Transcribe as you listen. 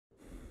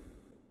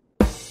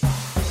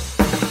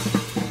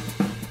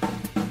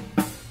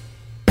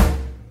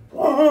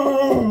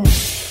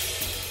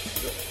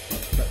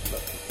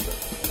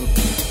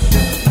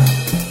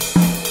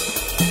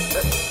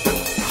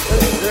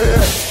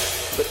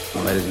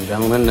and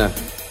gentlemen,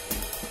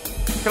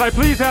 can I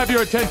please have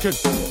your attention?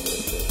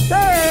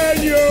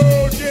 Can you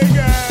dig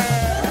it?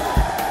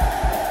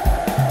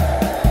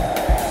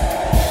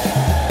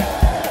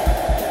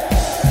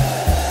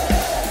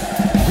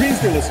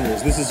 Greetings, dear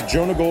listeners. This is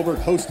Jonah Goldberg,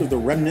 host of the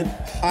Remnant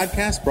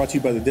podcast, brought to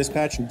you by the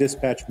Dispatch and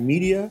Dispatch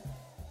Media.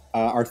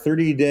 Our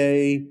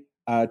 30-day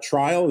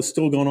trial is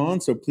still going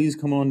on, so please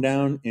come on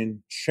down and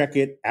check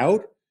it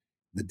out.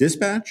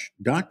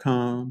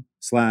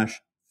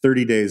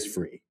 thedispatch.com/30 days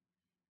free.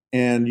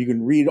 And you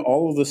can read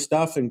all of the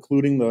stuff,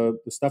 including the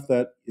stuff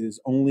that is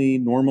only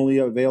normally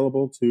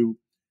available to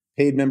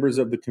paid members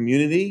of the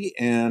community.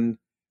 And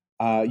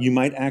you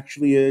might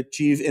actually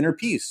achieve inner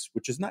peace,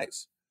 which is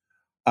nice.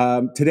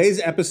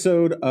 Today's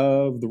episode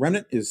of The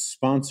Remnant is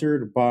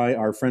sponsored by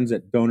our friends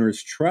at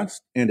Donors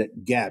Trust and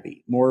at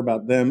Gabby. More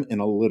about them in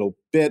a little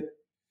bit.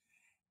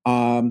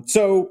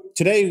 So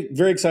today,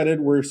 very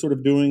excited. We're sort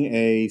of doing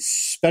a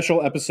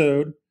special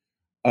episode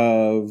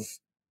of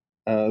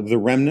The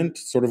Remnant,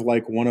 sort of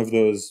like one of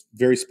those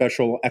very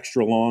special,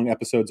 extra long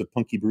episodes of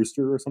Punky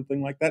Brewster or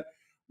something like that,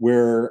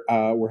 where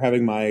we're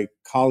having my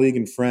colleague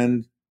and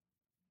friend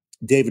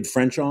David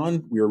French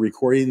on. We are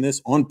recording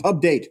this on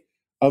pub date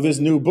of his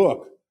new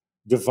book,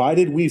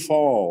 Divided We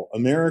Fall,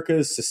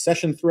 America's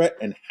Secession Threat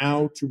and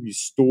How to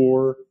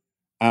Restore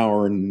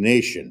Our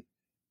Nation.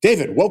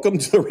 David, welcome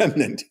to The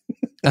Remnant.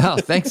 Oh,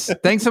 thanks.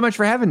 Thanks so much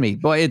for having me.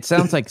 Boy, it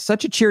sounds like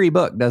such a cheery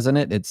book, doesn't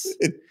it?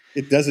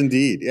 It does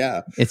indeed,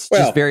 yeah. It's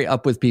just very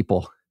up with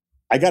people.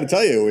 I got to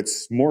tell you,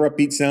 it's more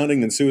upbeat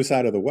sounding than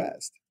Suicide of the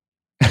West.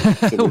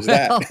 So there's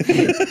that.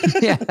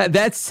 Yeah,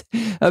 that's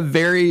a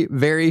very,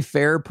 very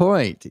fair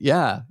point.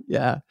 Yeah.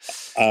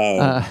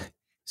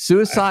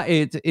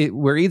 Suicide,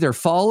 we're either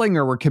falling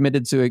or we're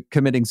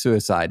committing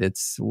suicide.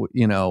 It's,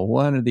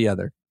 one or the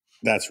other.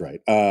 That's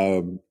right.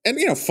 And,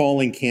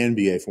 falling can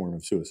be a form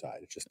of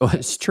suicide.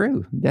 It's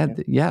true.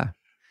 Yeah.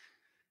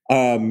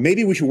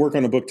 Maybe we should work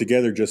on a book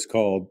together just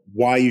called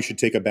Why You Should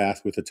Take a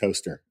Bath with a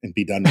Toaster and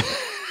Be Done with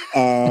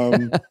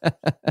it.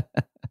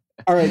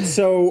 All right.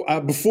 So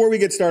before we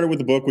get started with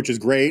the book, which is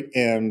great,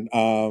 and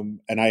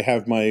I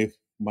have my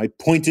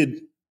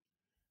pointed,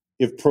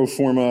 if pro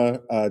forma,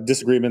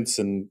 disagreements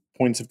and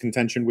points of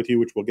contention with you,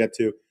 which we'll get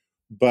to,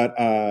 but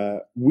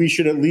we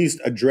should at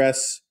least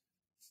address.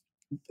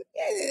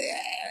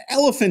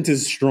 Elephant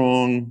is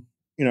strong.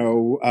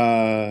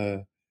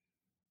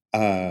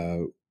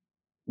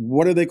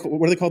 What do they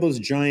call those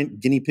giant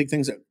guinea pig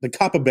things? The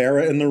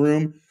capybara in the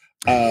room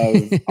of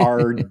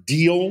our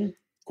deal,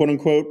 quote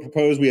unquote,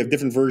 proposed. We have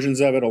different versions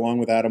of it, along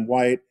with Adam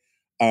White,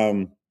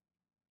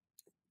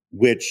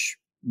 which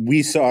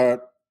we saw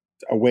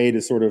a way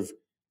to sort of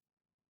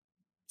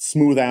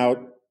smooth out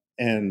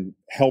and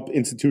help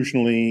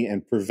institutionally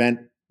and prevent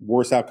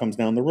worse outcomes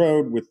down the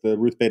road with the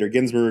Ruth Bader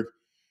Ginsburg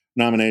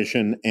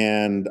nomination.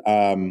 And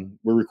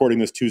we're recording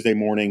this Tuesday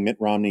morning. Mitt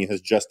Romney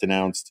has just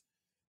announced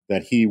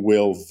that he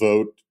will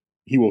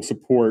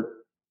support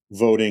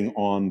voting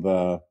on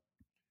the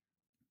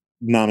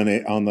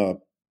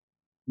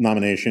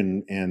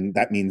nomination, and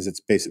that means it's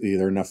basically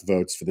there are enough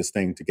votes for this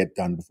thing to get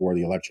done before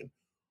the election.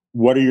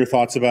 What are your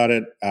thoughts about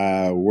it?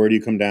 Where do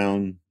you come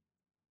down?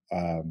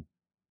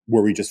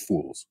 Were we just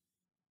fools?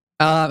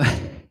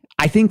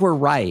 I think we're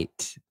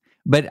right,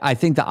 but I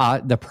think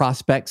the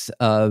prospects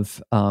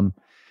of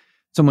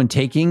someone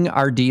taking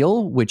our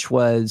deal, which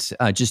was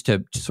just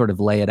to sort of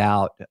lay it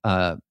out,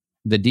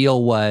 the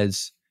deal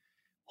was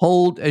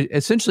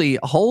essentially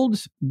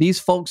hold these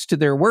folks to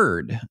their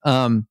word.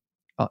 In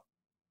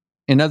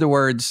other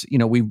words,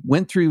 we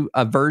went through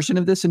a version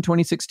of this in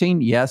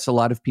 2016. Yes, a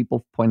lot of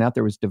people point out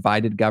there was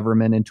divided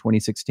government in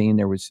 2016.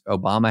 There was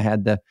Obama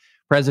had the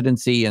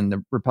presidency and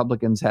the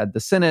Republicans had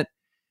the Senate.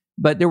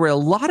 But there were a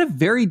lot of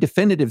very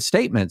definitive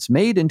statements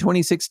made in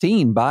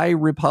 2016 by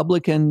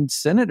Republican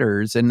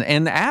senators and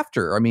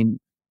after. I mean,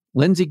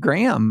 Lindsey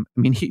Graham,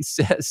 he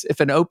says if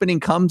an opening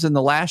comes in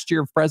the last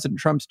year of President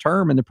Trump's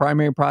term and the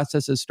primary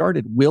process has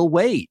started, we'll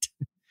wait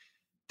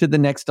to the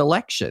next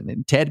election.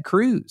 And Ted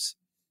Cruz,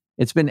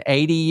 it's been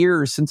 80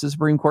 years since the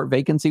Supreme Court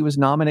vacancy was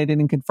nominated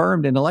and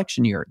confirmed in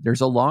election year.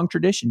 There's a long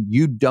tradition.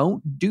 You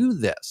don't do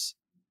this.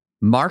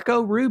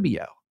 Marco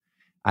Rubio,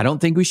 I don't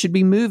think we should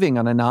be moving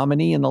on a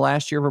nominee in the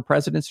last year of a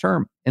president's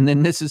term. And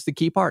then this is the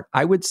key part.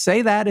 I would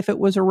say that if it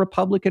was a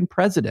Republican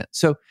president.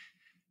 So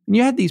when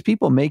you had these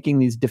people making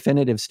these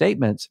definitive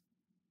statements,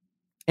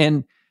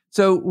 and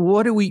so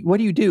what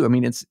do you do?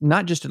 It's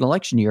not just an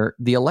election year.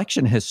 The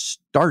election has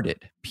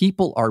started.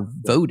 People are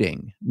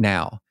voting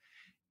now.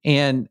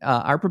 And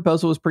our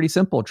proposal was pretty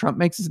simple. Trump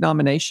makes his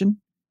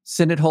nomination,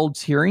 Senate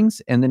holds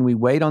hearings, and then we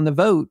wait on the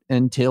vote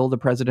until the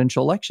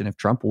presidential election. If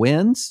Trump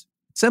wins,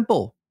 it's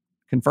simple.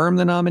 Confirm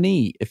the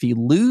nominee. If he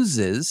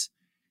loses,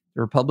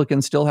 the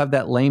Republicans still have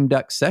that lame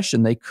duck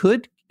session. They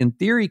could, in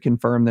theory,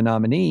 confirm the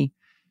nominee,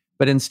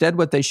 but instead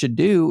what they should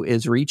do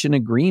is reach an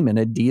agreement,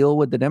 a deal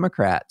with the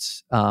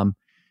Democrats. And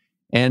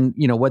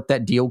what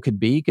that deal could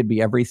be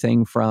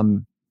everything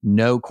from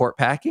no court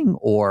packing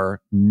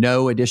or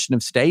no addition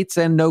of states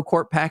and no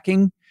court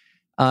packing,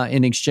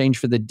 in exchange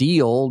for the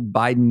deal,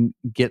 Biden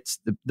gets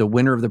the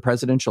winner of the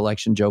presidential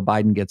election. Joe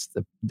Biden gets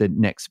the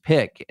next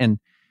pick. And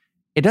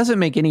it doesn't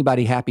make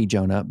anybody happy,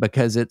 Jonah,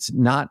 because it's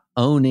not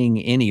owning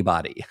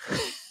anybody.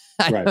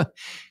 Right.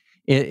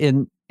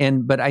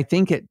 But I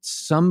think at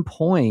some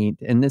point,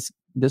 and this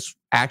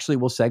actually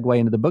will segue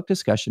into the book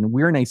discussion,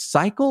 we're in a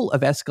cycle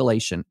of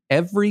escalation.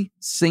 Every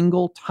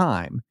single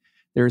time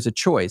there is a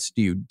choice.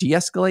 Do you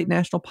de-escalate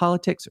national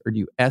politics or do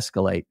you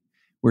escalate?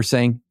 We're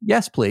saying,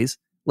 yes, please.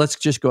 Let's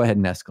just go ahead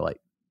and escalate.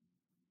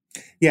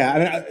 Yeah.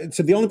 I mean,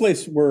 so the only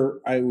place where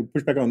I would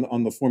push back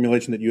on the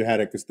formulation that you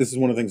had it, because this is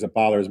one of the things that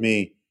bothers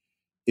me,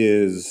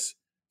 is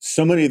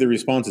so many of the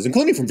responses,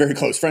 including from very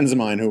close friends of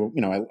mine who,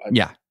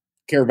 I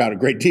care about a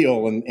great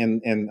deal,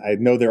 and I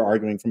know they're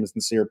arguing from a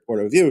sincere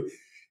point of view,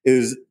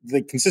 is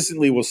they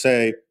consistently will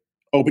say,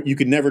 oh, but you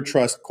could never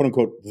trust, quote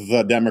unquote,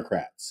 the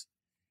Democrats.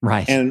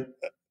 Right. And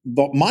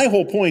my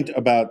whole point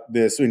about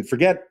this, I mean,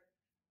 forget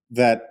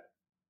that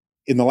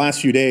in the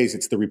last few days,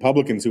 it's the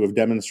Republicans who have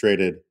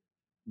demonstrated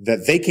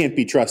that they can't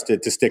be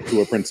trusted to stick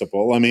to a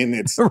principle. I mean,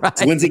 it's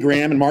Lindsey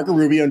Graham and Marco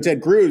Rubio and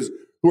Ted Cruz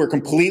who are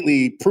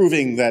completely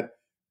proving that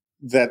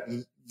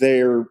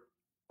they're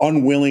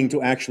unwilling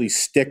to actually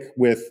stick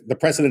with the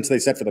precedents they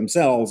set for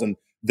themselves, and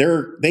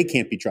they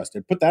can't be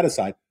trusted. Put that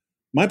aside.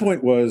 My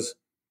point was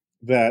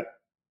that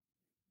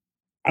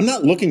I'm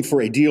not looking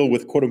for a deal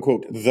with, quote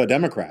unquote, the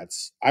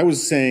Democrats. I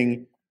was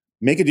saying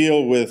make a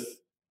deal with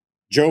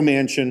Joe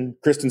Manchin,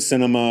 Kristen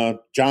Sinema,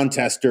 John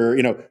Tester,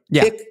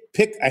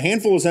 pick a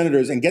handful of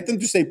senators and get them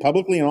to say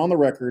publicly and on the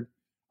record,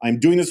 I'm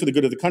doing this for the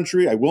good of the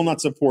country. I will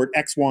not support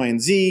X, Y,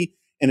 and Z.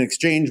 In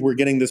exchange, we're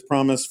getting this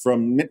promise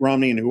from Mitt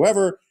Romney and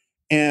whoever.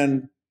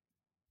 And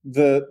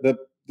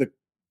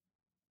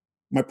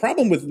my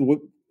problem with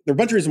there are a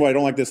bunch of reasons why I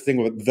don't like this thing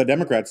with the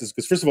Democrats is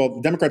because, first of all,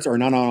 the Democrats are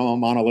not a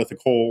monolithic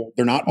whole.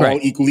 They're not all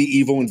equally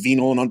evil and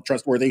venal and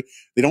untrustworthy.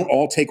 They don't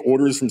all take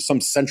orders from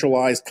some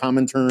centralized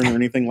Comintern or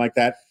anything like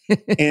that.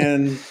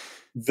 And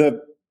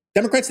the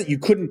Democrats that you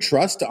couldn't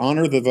trust to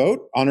honor the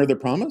vote, honor the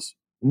promise,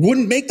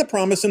 wouldn't make the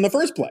promise in the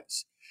first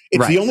place.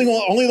 It's the only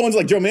the ones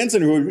like Joe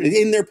Manchin who are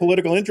in their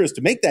political interest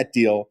to make that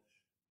deal.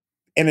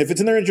 And if it's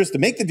in their interest to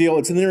make the deal,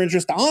 it's in their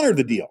interest to honor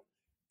the deal.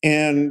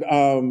 And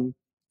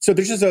so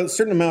there's just a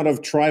certain amount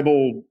of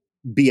tribal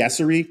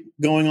BS-ery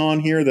going on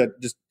here that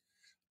just,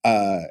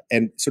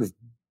 and sort of,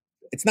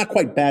 it's not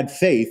quite bad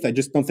faith. I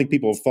just don't think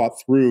people have thought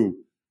through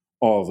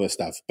all of this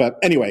stuff. But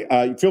anyway,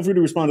 feel free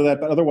to respond to that.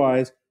 But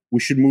otherwise, we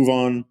should move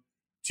on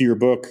to your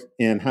book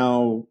and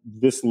how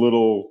this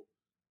little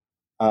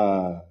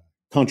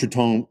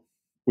contretemps,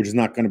 which is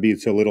not going to be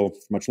so little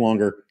for much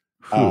longer,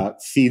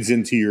 feeds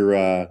into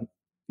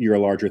your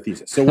larger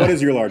thesis. So what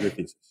is your larger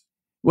thesis?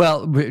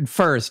 Well,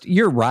 first,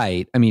 you're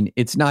right. I mean,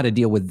 it's not a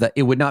deal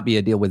it would not be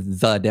a deal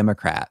with the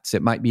Democrats.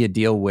 It might be a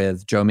deal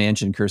with Joe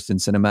Manchin, Kirsten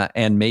Sinema,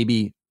 and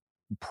maybe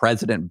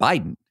President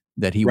Biden,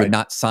 that he would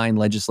not sign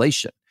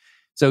legislation.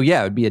 So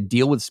yeah, it would be a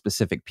deal with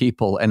specific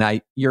people.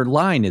 And your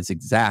line is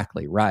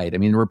exactly right. I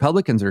mean,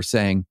 Republicans are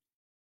saying,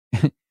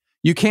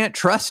 you can't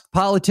trust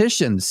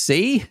politicians.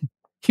 See?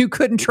 You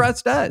couldn't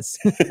trust us.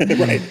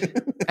 Right.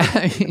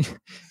 I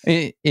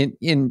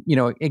mean,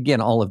 again,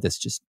 all of this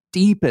just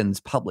deepens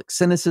public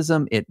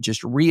cynicism. It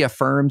just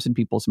reaffirms in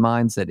people's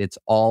minds that it's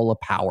all a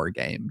power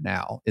game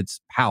now.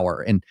 It's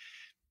power.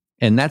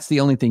 And that's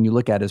the only thing you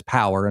look at as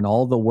power. And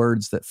all the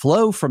words that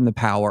flow from the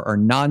power are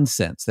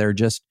nonsense. They're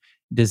just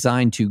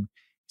designed to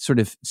sort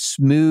of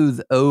smooth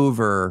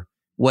over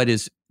what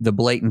is the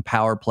blatant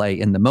power play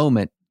in the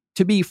moment,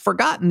 to be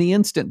forgotten the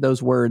instant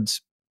those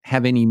words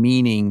have any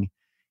meaning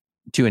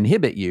to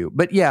inhibit you.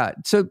 But yeah,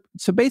 so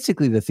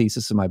basically the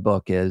thesis of my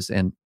book is,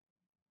 and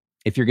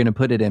if you're going to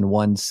put it in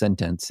one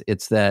sentence,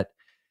 it's that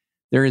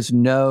there is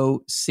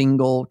no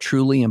single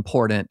truly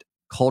important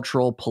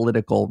cultural,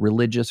 political,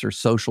 religious, or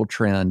social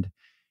trend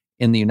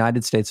in the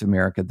United States of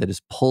America that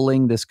is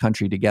pulling this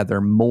country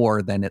together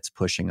more than it's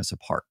pushing us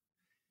apart.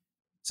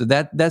 So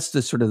that's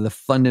the sort of the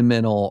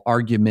fundamental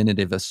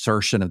argumentative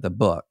assertion of the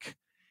book.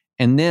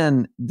 And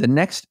then the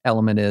next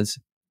element is,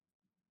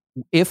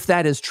 if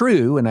that is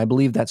true, and I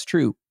believe that's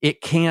true,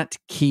 it can't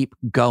keep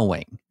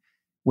going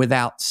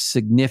without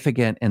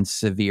significant and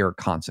severe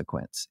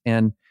consequence.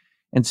 And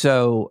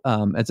so,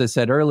 as I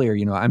said earlier,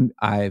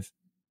 I've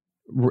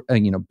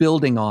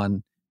building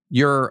on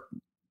your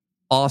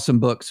awesome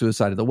book,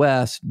 Suicide of the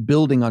West,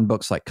 building on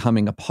books like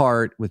Coming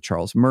Apart with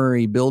Charles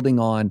Murray, building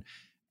on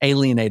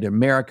Alienated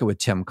America with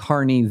Tim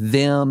Carney,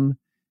 Them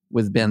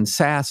with Ben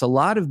Sass, a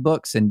lot of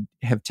books and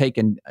have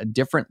taken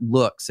different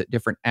looks at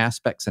different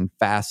aspects and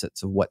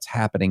facets of what's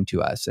happening to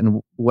us.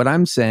 And what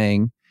I'm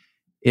saying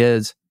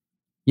is,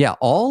 yeah,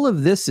 all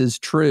of this is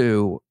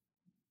true.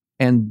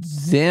 And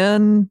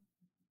then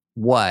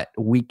what?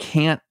 We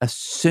can't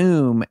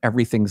assume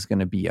everything's going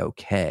to be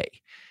okay.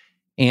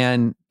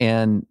 And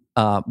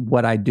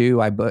what I do,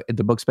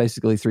 the book's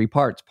basically 3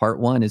 parts. Part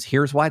 1 is,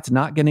 here's why it's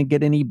not going to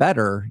get any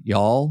better,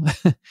 y'all.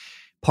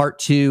 Part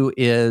 2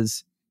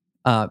 is,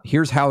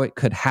 here's how it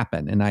could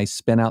happen. And I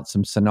spin out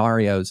some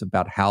scenarios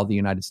about how the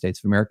United States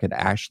of America could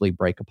actually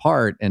break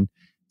apart. And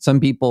some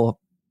people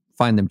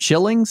find them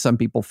chilling. Some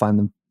people find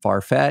them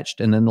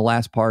far-fetched. And then the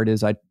last part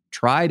is I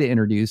try to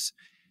introduce,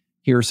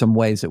 here are some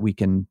ways that we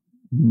can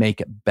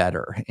make it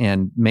better,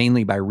 and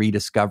mainly by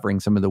rediscovering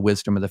some of the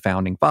wisdom of the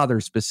founding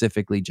fathers,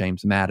 specifically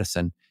James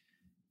Madison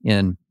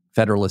in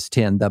Federalist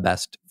 10, the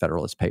best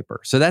Federalist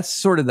paper. So that's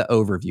sort of the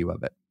overview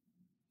of it.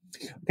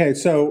 Okay,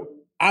 so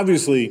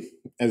obviously,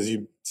 as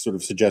you sort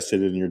of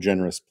suggested in your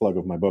generous plug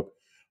of my book,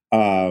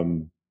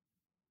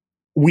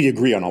 we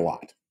agree on a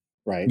lot,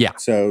 right? Yeah.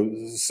 So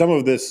some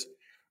of this,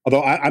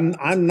 although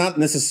I'm not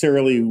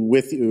necessarily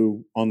with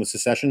you on the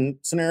secession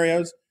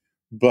scenarios,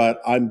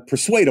 but I'm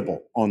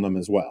persuadable on them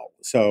as well.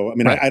 So I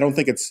mean, Right. I don't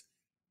think it's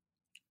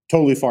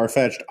totally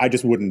far-fetched. I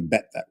just wouldn't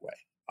bet that way.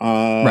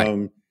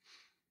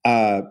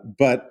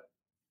 But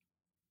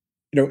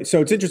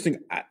so it's interesting.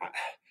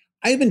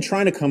 I've been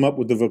trying to come up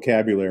with the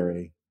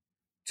vocabulary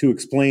to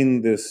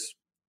explain this,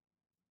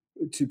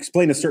 to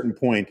explain a certain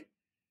point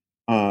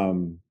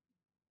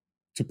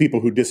to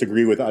people who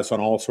disagree with us on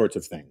all sorts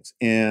of things.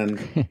 And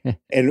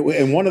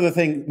one of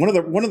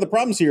the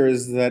problems here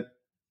is that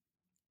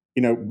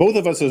both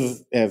of us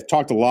have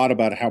talked a lot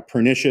about how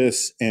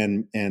pernicious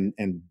and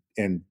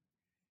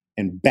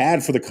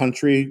bad for the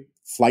country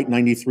Flight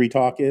 93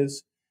 talk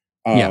is,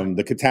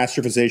 the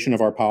catastrophization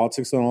of our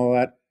politics and all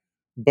that.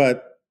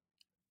 But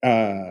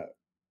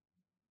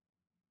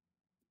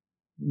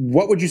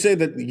what would you say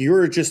that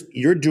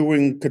you're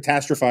doing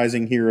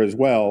catastrophizing here as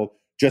well,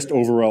 just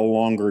over a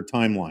longer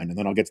timeline? And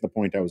then I'll get to the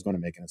point I was going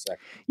to make in a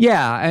second.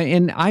 Yeah,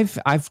 and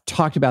I've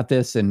talked about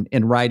this in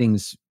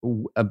writings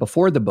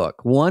before the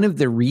book. One of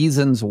the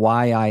reasons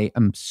why I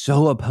am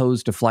so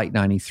opposed to Flight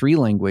 93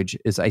 language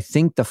is I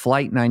think the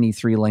Flight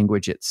 93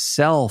 language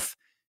itself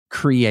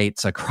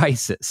creates a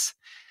crisis.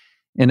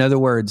 In other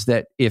words,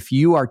 that if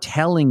you are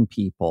telling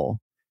people,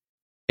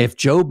 if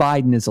Joe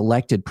Biden is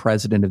elected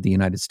president of the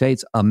United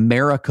States,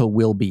 America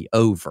will be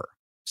over.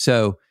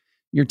 So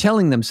you're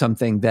telling them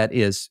something that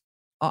is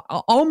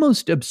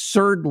almost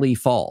absurdly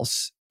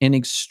false and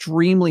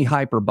extremely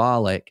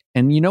hyperbolic.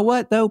 And you know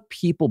what, though?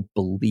 People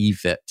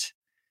believe it.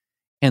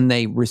 And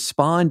they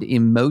respond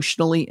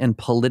emotionally and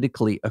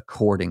politically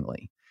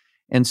accordingly.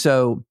 And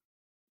so,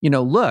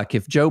 look,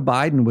 if Joe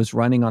Biden was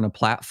running on a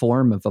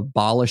platform of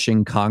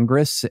abolishing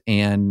Congress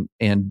and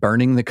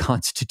burning the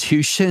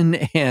Constitution,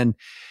 and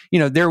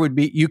there would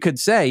be, you could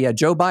say, yeah,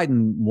 Joe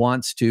Biden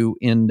wants to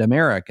end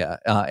America,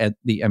 at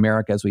the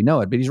America as we know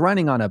it, but he's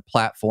running on a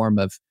platform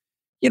of,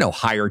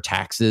 higher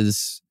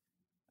taxes,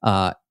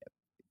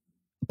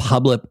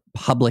 public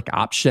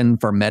option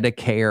for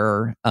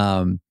Medicare.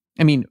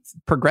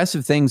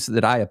 Progressive things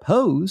that I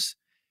oppose.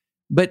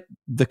 But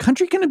the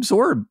country can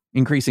absorb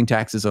increasing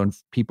taxes on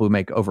people who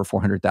make over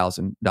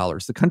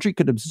 $400,000. The country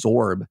could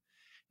absorb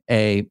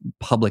a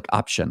public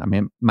option. I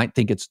mean, might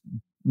think it's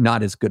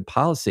not as good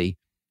policy.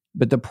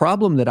 But the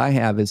problem that I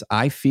have is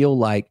I feel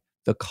like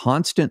the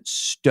constant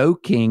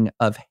stoking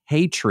of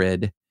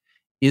hatred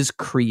is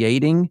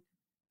creating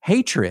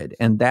hatred,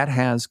 and that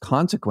has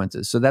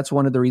consequences. So that's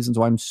one of the reasons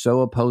why I'm so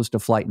opposed to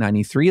Flight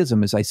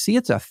 93ism, is I see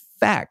its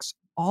effects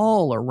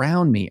all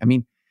around me. I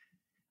mean,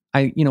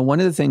 one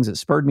of the things that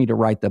spurred me to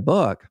write the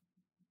book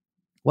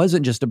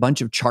wasn't just a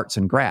bunch of charts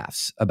and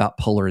graphs about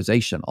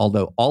polarization,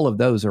 although all of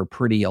those are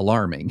pretty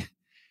alarming.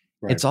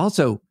 Right. It's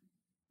also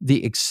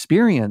the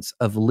experience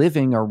of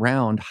living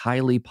around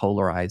highly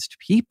polarized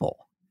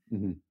people,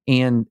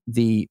 and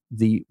the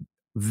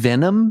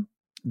venom,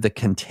 the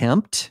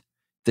contempt,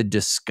 the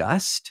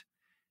disgust.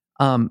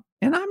 And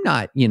I'm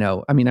not,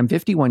 I'm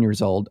 51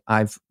 years old.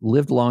 I've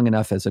lived long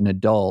enough as an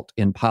adult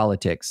in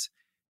politics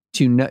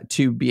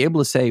to be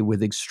able to say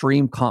with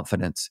extreme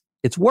confidence,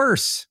 it's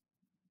worse.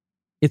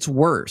 It's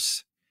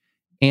worse.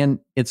 And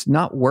it's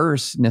not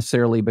worse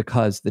necessarily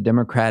because the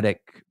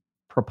Democratic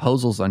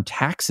proposals on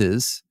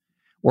taxes,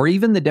 or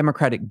even the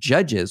Democratic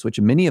judges, which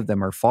many of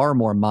them are far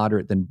more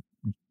moderate than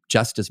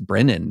Justice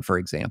Brennan, for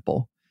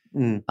example.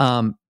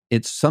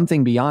 It's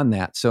something beyond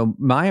that. So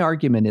my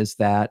argument is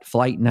that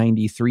Flight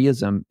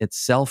 93ism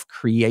itself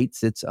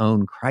creates its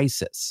own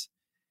crisis.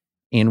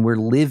 And we're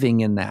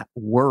living in that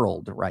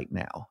world right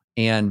now.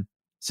 And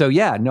so,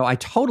 yeah, no, I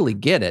totally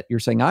get it. You're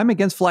saying I'm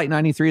against Flight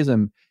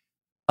 93ism.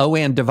 Oh,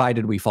 and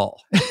divided we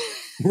fall.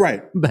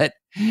 Right. But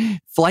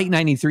Flight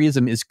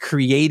 93ism is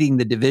creating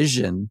the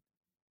division,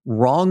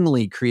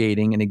 wrongly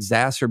creating and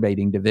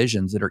exacerbating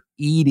divisions that are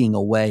eating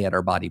away at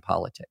our body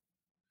politic.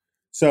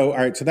 So, all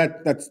right. So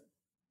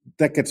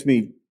that gets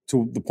me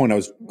to the point I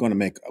was going to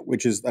make,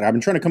 which is that I've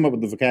been trying to come up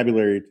with the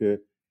vocabulary to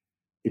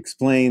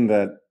explain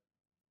that,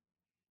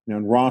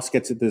 and Ross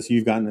gets at this,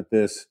 you've gotten at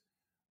this.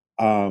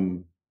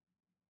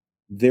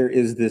 There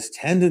is this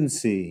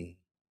tendency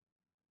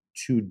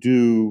to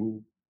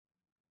do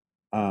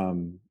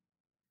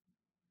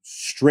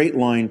straight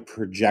line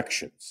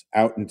projections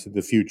out into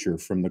the future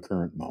from the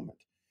current moment.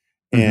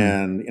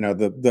 And,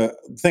 the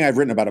thing I've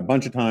written about a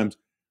bunch of times,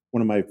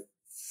 one of my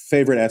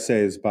favorite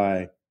essays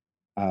by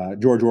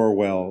George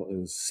Orwell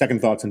is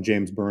Second Thoughts on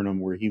James Burnham,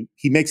 where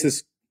he makes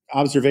this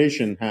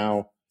observation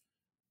how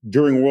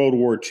during World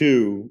War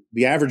II,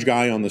 the average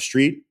guy on the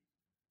street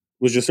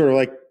was just sort of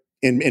like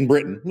in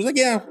Britain. It was like,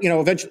 yeah,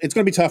 eventually it's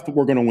going to be tough, but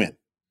we're going to win.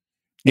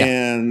 Yeah.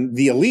 And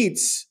the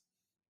elites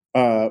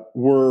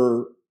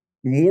were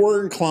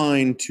more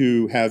inclined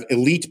to have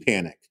elite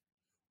panic,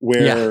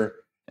 where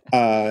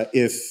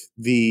if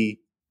the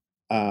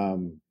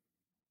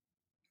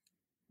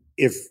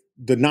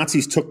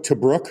Nazis took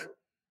Tobruk,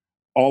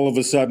 all of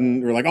a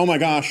sudden you're like, oh my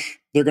gosh,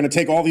 they're going to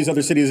take all these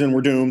other cities and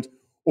we're doomed.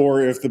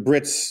 Or if the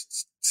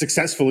Brits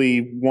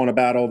successfully won a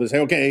battle, they say,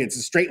 okay, it's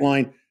a straight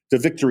line to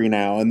victory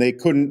now. And they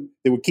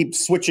would keep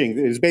switching.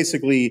 It was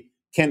basically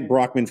Kent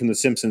Brockman from The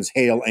Simpsons,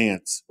 hail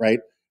ants, right?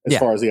 As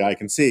far as the eye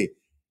can see.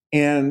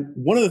 And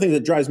one of the things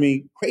that drives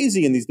me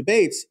crazy in these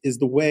debates is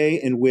the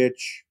way in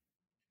which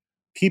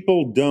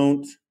people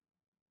don't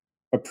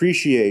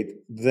appreciate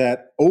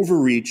that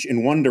overreach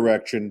in one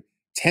direction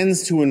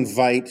tends to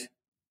invite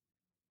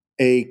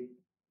a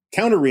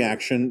counter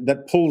reaction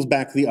that pulls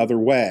back the other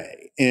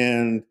way.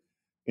 And,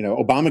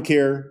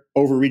 Obamacare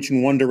overreach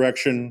in one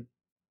direction,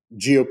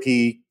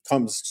 GOP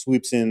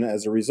sweeps in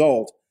as a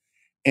result.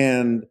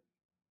 And,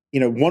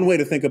 one way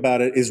to think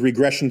about it is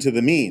regression to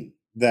the mean,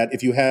 that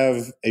if you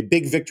have a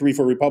big victory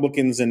for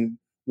Republicans in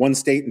one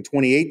state in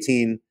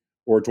 2018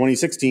 or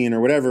 2016 or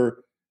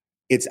whatever,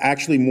 it's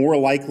actually more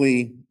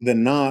likely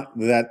than not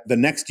that the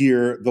next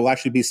year there'll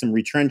actually be some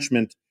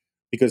retrenchment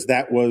because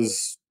that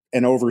was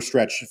an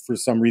overstretch for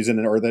some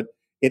reason, or that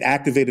it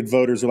activated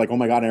voters who are like, oh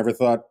my God, I never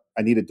thought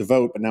I needed to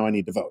vote, but now I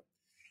need to vote.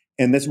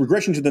 And this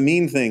regression to the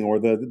mean thing, or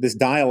this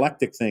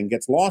dialectic thing,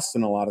 gets lost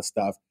in a lot of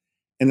stuff.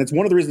 And that's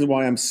one of the reasons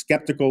why I'm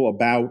skeptical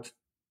about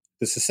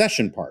the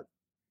secession part.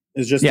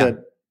 Is just that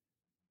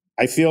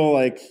I feel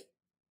like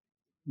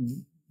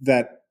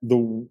that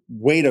the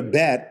way to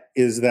bet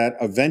is that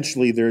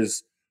eventually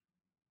there's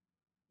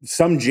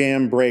some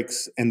jam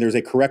breaks and there's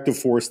a corrective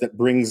force that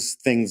brings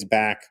things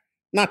back,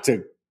 not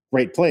to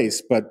great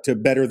place, but to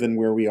better than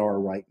where we are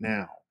right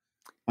now.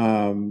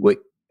 What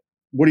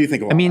do you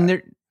think about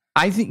that?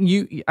 I think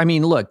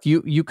look,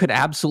 you could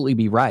absolutely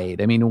be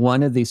right. I mean,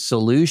 one of the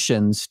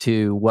solutions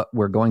to what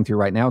we're going through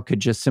right now could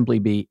just simply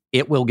be,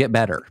 it will get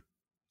better.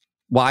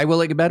 Why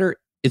will it get better?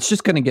 It's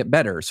just going to get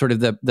better. Sort of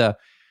the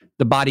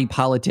body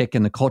politic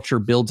and the culture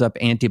builds up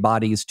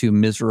antibodies to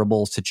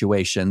miserable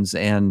situations.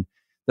 And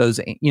those,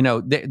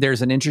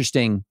 there's an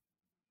interesting,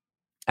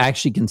 I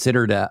actually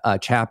considered a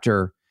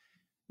chapter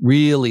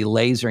really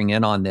lasering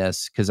in on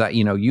this, because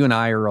you and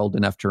I are old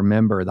enough to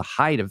remember the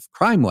height of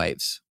crime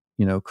waves.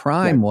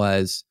 Crime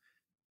was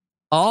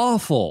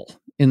awful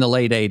in the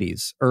late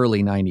 80s,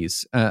 early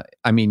 90s.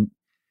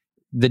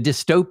 The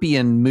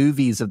dystopian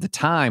movies of the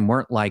time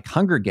weren't like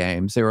Hunger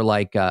Games. They were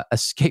like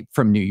Escape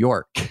from New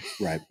York.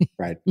 Right.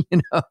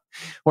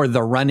 Or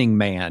The Running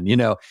Man,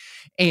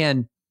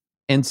 And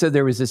so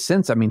there was a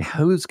sense,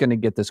 who's going to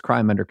get this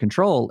crime under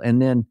control?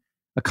 And then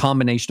a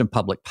combination of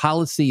public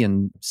policy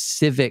and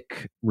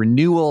civic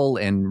renewal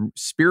and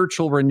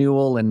spiritual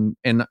renewal, and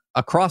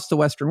across the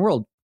Western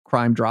world,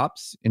 crime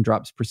drops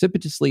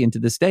precipitously. And to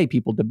this day,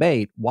 people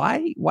debate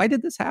why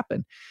did this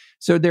happen?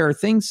 So there are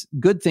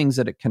good things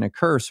that it can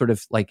occur, sort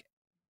of like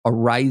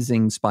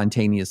arising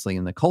spontaneously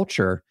in the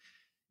culture.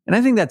 And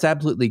I think that's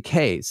absolutely the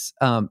case,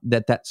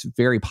 that's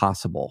very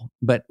possible.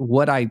 But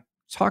what I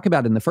talk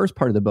about in the first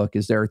part of the book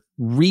is there are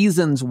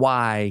reasons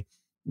why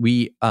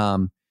there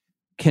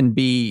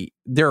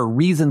are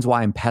reasons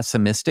why I'm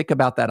pessimistic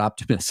about that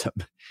optimism.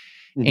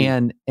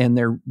 Mm-hmm.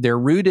 And they're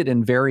rooted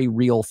in very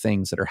real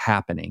things that are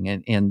happening.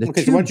 And so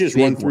why don't you just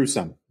run through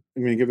some?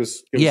 Give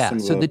us some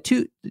of so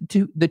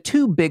the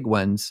two big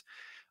ones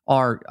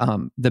are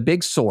the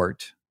big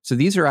sort. So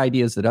these are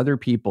ideas that other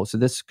people, so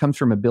this comes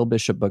from a Bill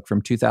Bishop book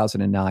from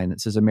 2009 that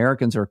says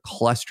Americans are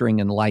clustering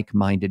in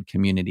like-minded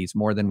communities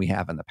more than we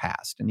have in the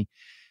past. And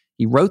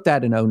he wrote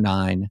that in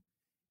 2009.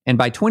 And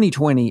by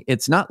 2020,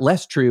 it's not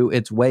less true,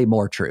 it's way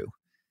more true.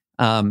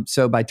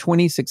 So by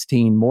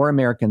 2016, more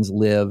Americans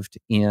lived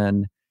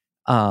in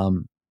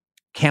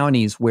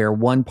counties where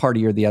one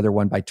party or the other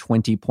won by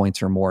 20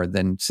 points or more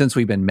than since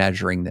we've been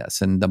measuring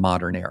this in the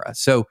modern era.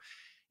 So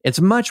it's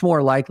much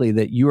more likely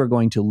that you are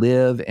going to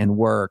live and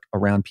work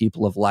around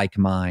people of like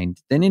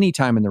mind than any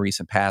time in the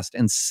recent past.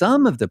 And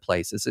some of the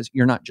places,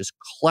 you're not just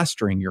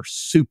clustering, you're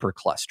super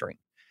clustering,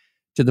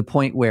 to the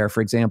point where, for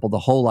example, the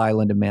whole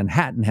island of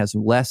Manhattan has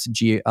less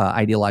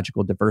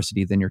ideological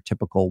diversity than your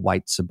typical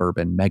white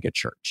suburban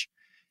megachurch.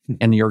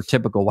 And your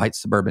typical white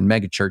suburban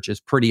megachurch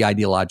is pretty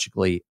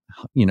ideologically,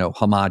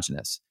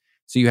 homogenous.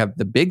 So you have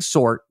the big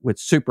sort with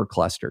super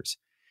clusters.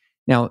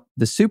 Now,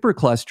 the super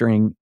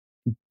clustering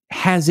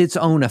has its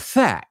own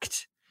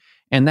effect.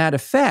 And that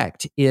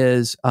effect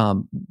is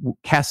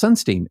Cass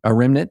Sunstein, a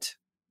Remnant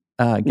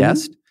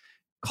guest,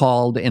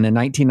 called in a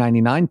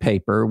 1999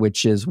 paper,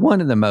 which is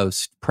one of the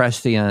most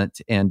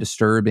prescient and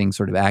disturbing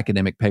sort of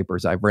academic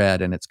papers I've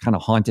read. And it's kind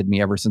of haunted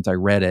me ever since I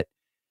read it.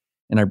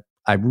 And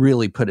I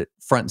really put it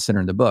front and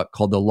center in the book,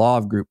 called The Law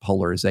of Group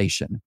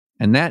Polarization.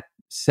 And that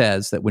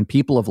says that when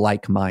people of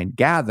like mind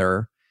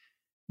gather,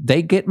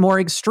 they get more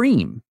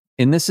extreme.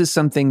 And this is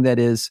something that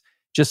is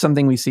just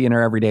something we see in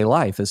our everyday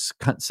life. As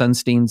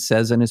Sunstein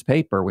says in his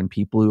paper, when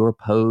people who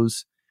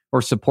oppose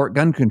or support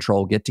gun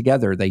control get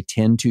together, they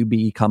tend to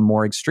become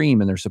more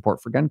extreme in their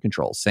support for gun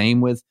control.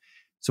 Same with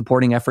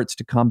supporting efforts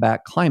to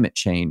combat climate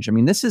change. I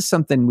mean, this is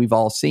something we've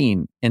all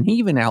seen. And he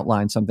even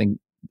outlined something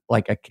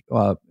like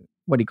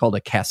what he called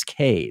a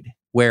cascade,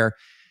 where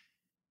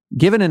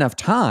given enough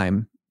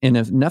time and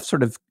enough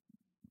sort of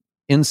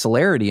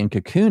insularity and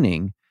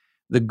cocooning,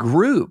 the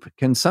group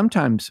can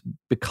sometimes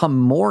become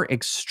more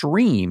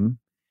extreme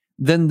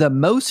than the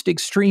most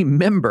extreme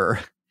member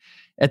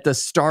at the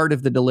start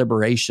of the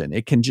deliberation.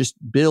 It can just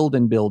build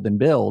and build and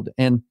build.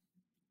 And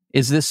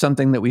is this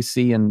something that we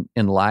see in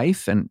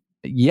life? And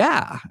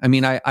yeah, I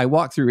mean, I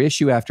walk through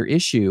issue after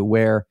issue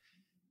where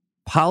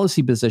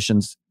policy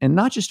positions, and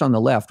not just on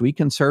the left, we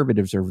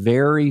conservatives are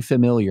very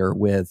familiar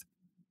with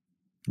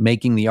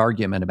making the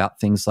argument about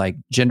things like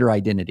gender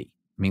identity.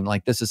 I mean,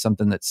 like, this is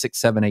something that 6,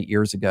 7, 8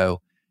 years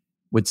ago,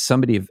 would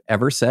somebody have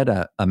ever said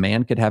a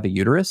man could have a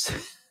uterus?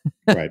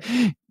 Right.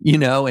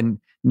 And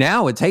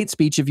now it's hate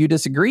speech if you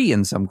disagree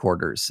in some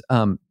quarters.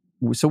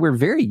 So we're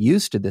very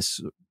used to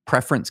this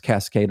preference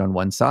cascade on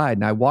one side.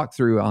 And I walk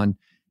through on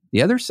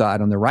the other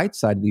side, on the right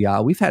side of the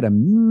aisle, we've had a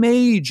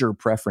major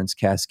preference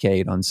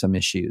cascade on some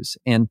issues.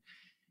 And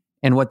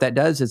what that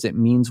does is it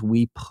means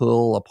we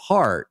pull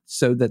apart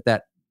so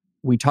that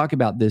we talk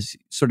about this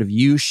sort of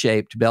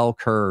U-shaped bell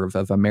curve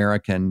of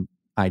American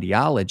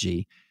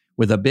ideology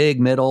with a big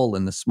middle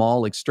and the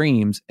small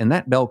extremes, and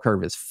that bell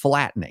curve is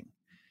flattening.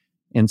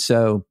 And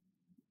so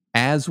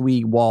as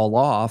we wall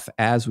off,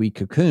 as we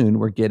cocoon,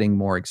 we're getting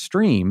more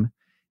extreme,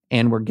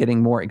 and we're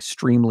getting more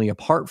extremely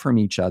apart from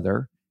each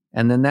other.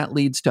 And then that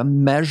leads to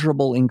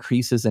measurable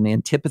increases in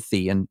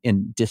antipathy and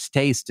in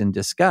distaste and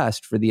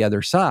disgust for the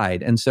other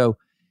side. And so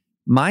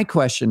my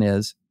question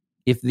is,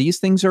 if these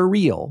things are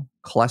real,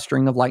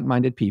 clustering of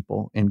like-minded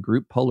people and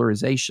group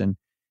polarization,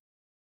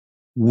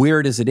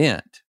 where does it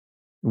end?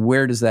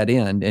 Where does that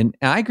end? And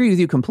I agree with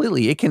you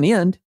completely. It can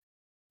end.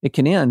 It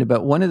can end.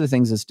 But one of the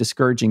things that's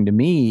discouraging to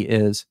me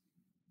is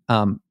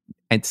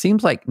it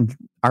seems like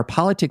our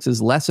politics is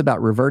less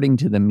about reverting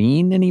to the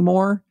mean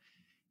anymore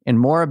and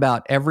more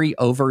about every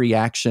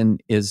overreaction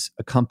is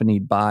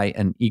accompanied by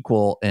an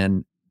equal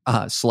and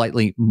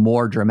slightly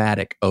more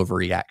dramatic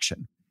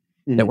overreaction.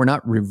 Mm-hmm. That we're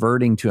not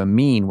reverting to a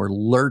mean, we're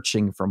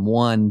lurching from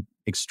one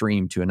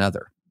extreme to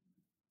another.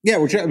 Yeah,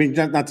 which, I mean,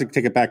 not to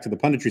take it back to the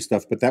punditry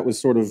stuff, but that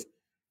was sort of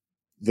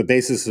the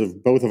basis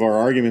of both of our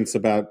arguments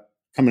about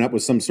coming up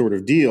with some sort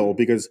of deal,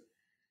 because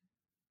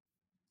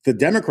the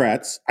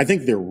Democrats, I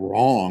think they're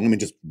wrong. I mean,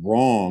 just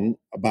wrong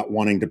about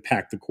wanting to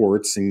pack the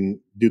courts and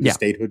do the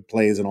statehood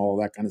plays and all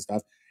of that kind of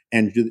stuff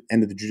and do the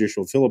end of the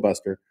judicial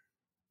filibuster.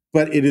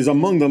 But it is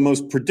among the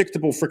most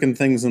predictable freaking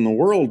things in the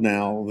world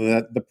now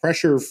that the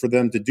pressure for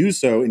them to do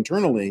so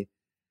internally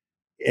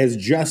has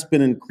just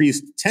been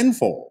increased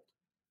tenfold.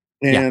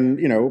 And,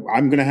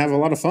 I'm going to have a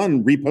lot of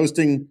fun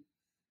reposting,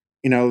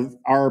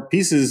 our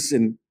pieces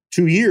in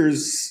 2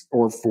 years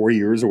or 4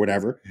 years or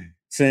whatever,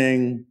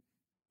 saying,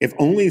 if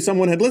only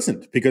someone had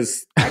listened,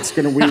 because that's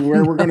going to be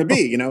where we're going to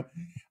be,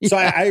 So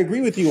I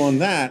agree with you on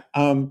that.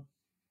 One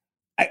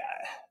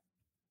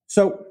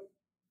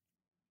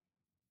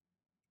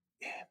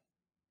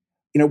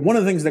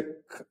of the things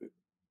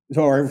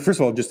first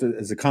of all, just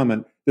as a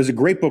comment, there's a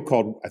great book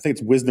called, I think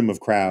it's Wisdom of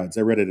Crowds.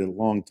 I read it a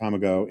long time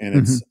ago, and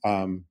it's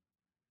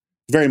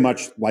very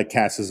much like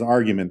Cass's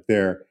argument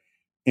there.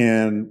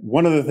 And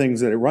one of the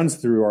things that it runs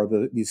through are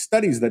these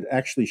studies that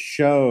actually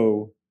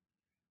show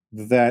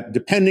that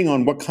depending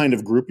on what kind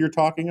of group you're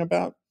talking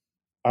about,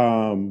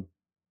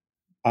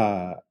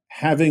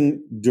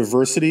 having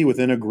diversity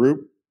within a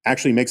group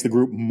actually makes the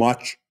group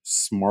much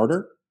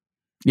smarter.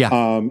 Yeah.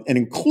 And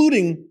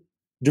including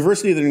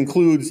diversity that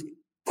includes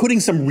putting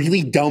some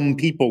really dumb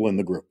people in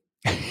the group.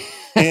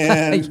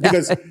 And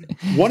because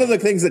one of the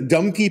things that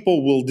dumb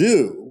people will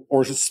do,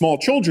 or small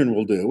children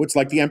will do, it's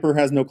like the emperor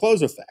has no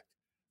clothes effect.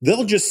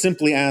 They'll just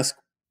simply ask,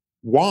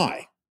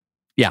 why?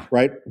 Yeah.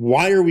 Right?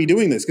 Why are we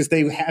doing this? Because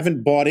they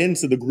haven't bought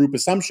into the group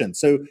assumption.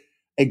 So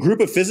a group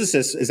of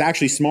physicists is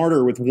actually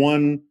smarter with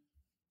one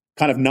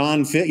kind of you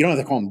don't have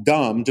to call them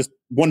dumb, just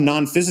one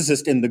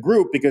non-physicist in the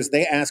group, because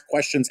they ask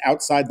questions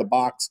outside the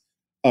box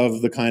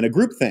of the kind of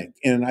groupthink.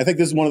 And I think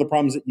this is one of the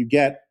problems that you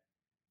get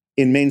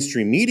in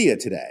mainstream media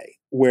today,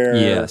 where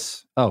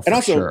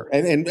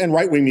and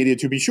right-wing media,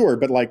 to be sure,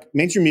 but like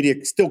mainstream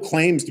media still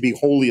claims to be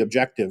wholly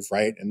objective,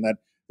 right? And that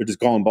they're just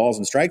calling balls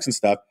and strikes and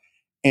stuff.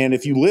 And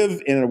if you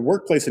live in a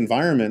workplace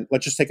environment,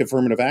 let's just take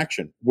affirmative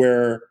action,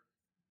 where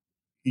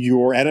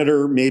your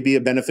editor may be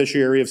a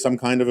beneficiary of some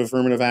kind of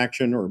affirmative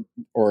action,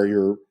 or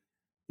your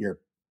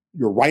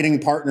writing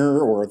partner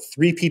or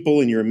 3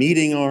 people in your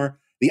meeting are.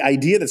 The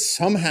idea that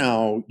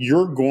somehow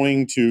you're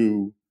going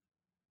to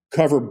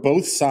cover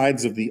both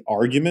sides of the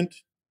argument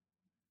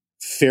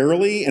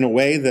fairly in a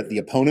way that the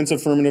opponents of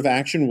affirmative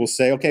action will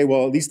say, okay,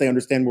 well, at least they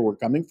understand where we're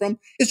coming from,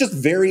 is just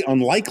very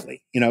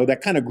unlikely.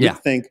 That kind of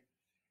groupthink.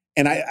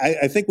 And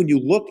I think when you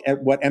look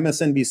at what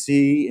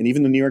MSNBC and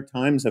even the New York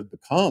Times have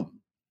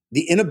become,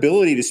 the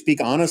inability to speak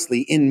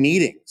honestly in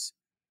meetings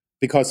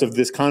because of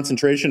this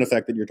concentration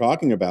effect that you're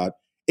talking about,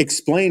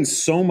 explains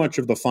so much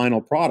of the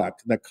final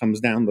product that comes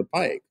down the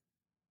pike.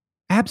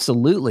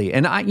 Absolutely.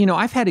 And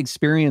I've had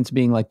experience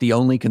being like the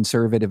only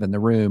conservative in the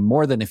room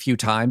more than a few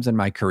times in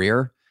my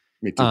career.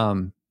 Me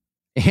too.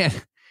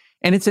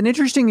 And it's an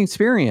interesting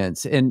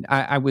experience. And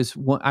I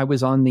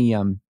was on the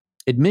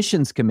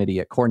admissions committee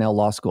at Cornell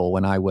Law School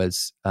when I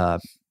was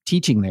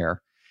teaching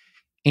there.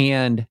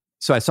 And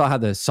so I saw how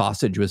the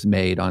sausage was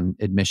made on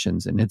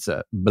admissions, and it's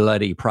a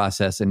bloody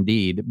process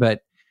indeed.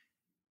 But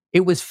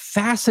it was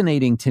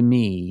fascinating to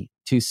me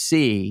to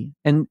see,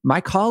 and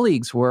my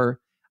colleagues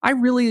I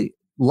really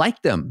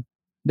liked them.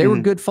 They were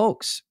good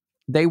folks.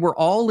 They were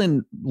all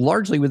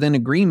largely within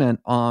agreement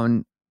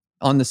on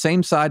the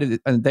same side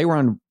and they were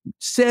on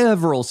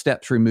several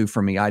steps removed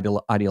from me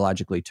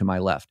ideologically to my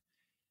left.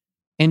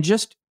 And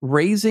just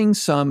raising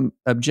some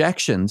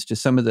objections to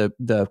some of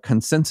the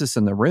consensus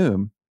in the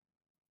room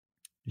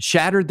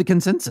shattered the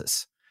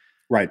consensus.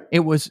 Right.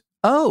 It was,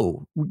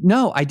 oh,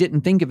 no, I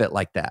didn't think of it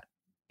like that.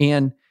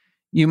 And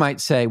you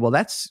might say, well,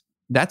 that's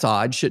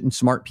odd. Shouldn't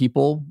smart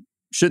people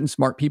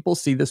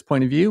see this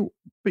point of view?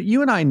 But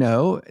you and I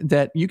know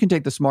that you can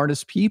take the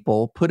smartest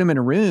people, put them in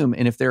a room,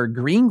 and if they're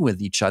agreeing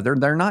with each other,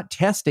 they're not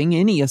testing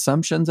any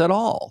assumptions at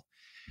all.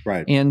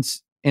 Right.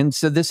 And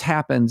so this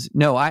happens.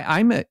 No,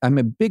 I'm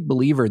a big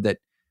believer that,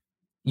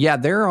 yeah,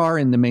 there are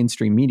in the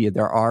mainstream media,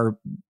 there are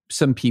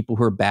some people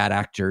who are bad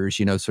actors,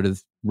 sort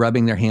of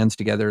rubbing their hands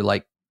together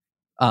like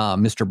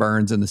Mr.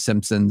 Burns and The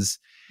Simpsons.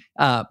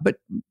 But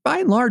by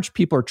and large,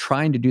 people are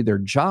trying to do their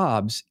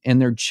jobs, and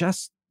they're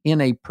just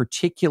in a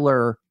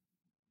particular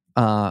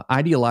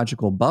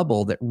ideological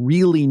bubble that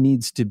really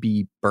needs to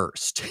be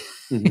burst.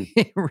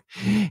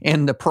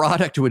 And the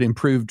product would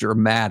improve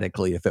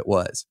dramatically if it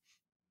was.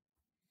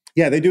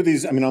 Yeah, they do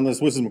these, on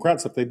this Wisdom of Crowd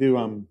stuff, they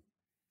do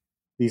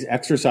these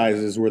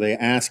exercises where they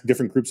ask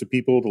different groups of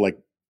people to like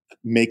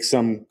make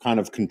some kind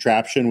of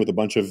contraption with a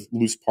bunch of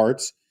loose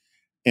parts.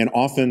 And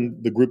often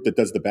the group that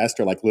does the best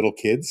are like little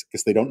kids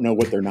because they don't know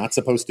what they're not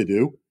supposed to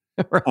do.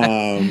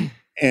 Right.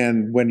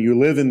 And when you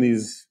live in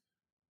these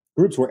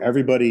groups where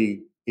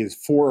everybody is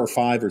 4 or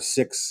 5 or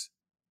 6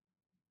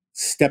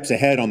 steps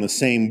ahead on the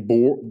same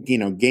board,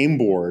 game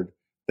board,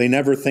 they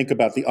never think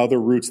about the other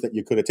routes that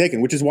you could have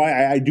taken, which is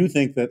why I do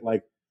think that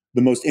like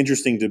the most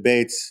interesting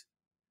debates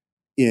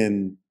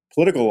in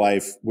political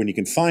life, when you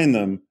can find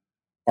them,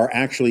 are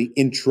actually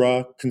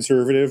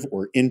intra-conservative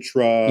or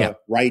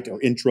intra-right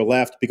or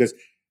intra-left, because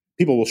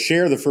people will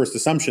share the first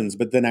assumptions,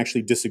 but then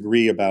actually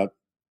disagree about,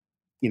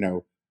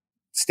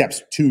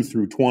 steps 2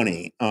 through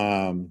 20.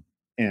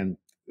 And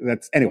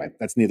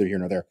that's neither here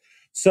nor there.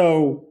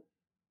 So,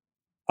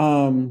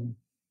 part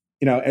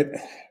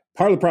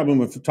of the problem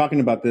with talking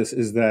about this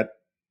is that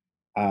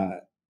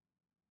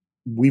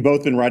we've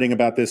both been writing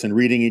about this and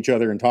reading each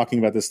other and talking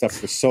about this stuff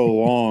for so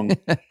long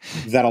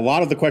that a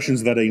lot of the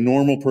questions that a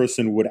normal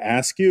person would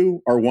ask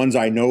you are ones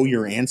I know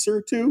your answer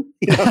to,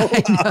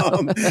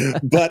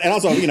 but, and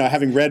also,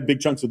 having read big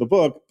chunks of the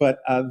book, but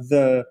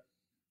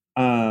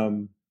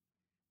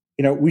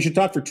we should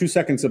talk for 2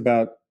 seconds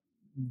about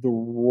the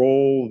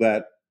role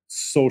that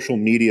social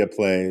media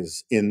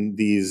plays in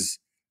these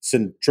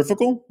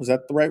centrifugal, is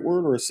that the right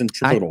word, or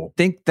centripetal? I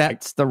think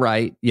that's the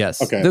right, yes.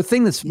 Okay. The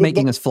thing that's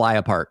making us fly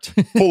apart.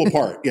 Pull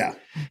apart, yeah.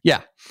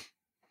 Yeah.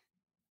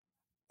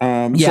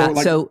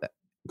 So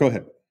go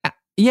ahead.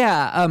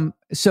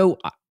 So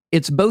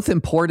it's both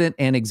important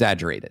and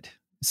exaggerated.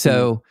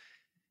 So,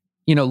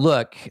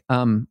 look,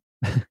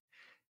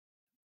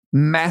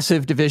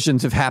 massive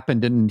divisions have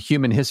happened in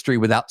human history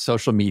without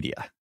social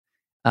media.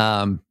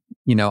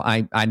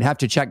 I'd have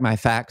to check my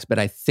facts, but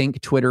I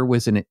think Twitter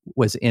was in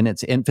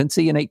its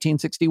infancy in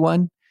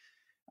 1861.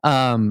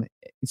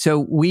 So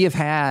we have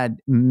had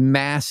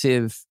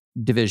massive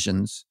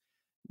divisions,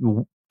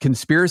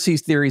 conspiracy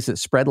theories that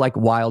spread like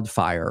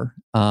wildfire,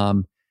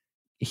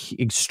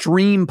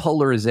 extreme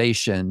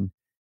polarization,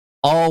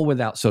 all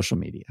without social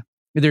media.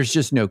 There's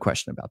just no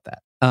question about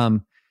that.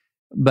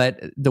 But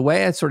the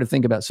way I sort of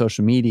think about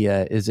social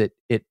media is it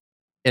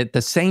at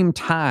the same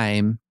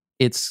time,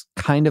 it's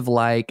kind of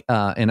like,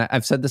 and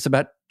I've said this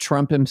about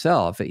Trump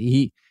himself.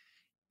 It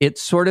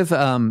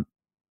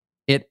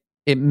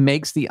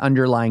makes the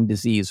underlying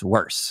disease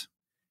worse.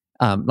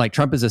 Like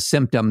Trump is a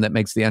symptom that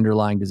makes the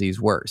underlying disease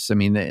worse.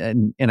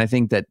 And I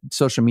think that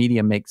social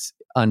media makes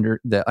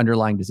the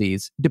underlying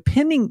disease,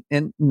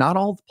 and not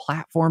all the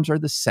platforms are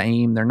the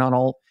same. They're not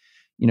all,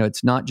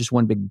 it's not just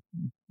one big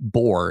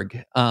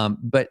Borg,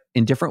 but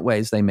in different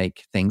ways they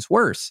make things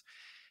worse.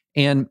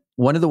 And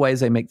one of the ways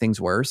they make things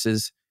worse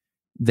is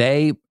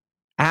they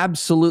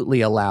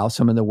absolutely allow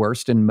some of the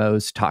worst and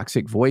most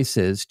toxic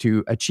voices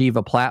to achieve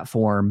a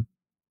platform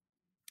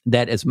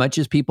that, as much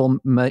as people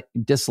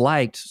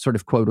disliked sort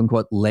of quote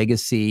unquote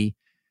legacy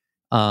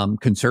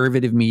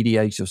conservative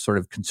media, so sort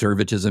of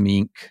Conservatism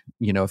Inc.,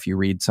 if you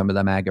read some of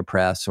the MAGA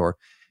press, or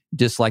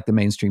dislike the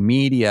mainstream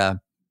media,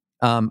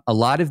 there are a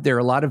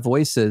lot of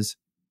voices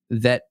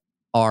that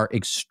are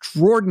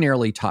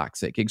extraordinarily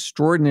toxic,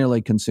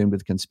 extraordinarily consumed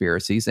with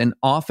conspiracies, and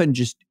often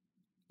just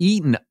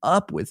eaten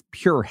up with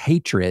pure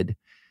hatred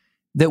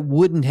that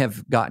wouldn't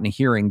have gotten a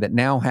hearing, that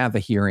now have a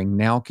hearing,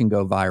 now can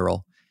go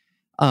viral.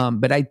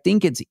 But I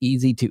think it's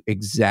easy to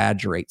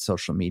exaggerate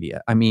social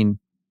media. I mean,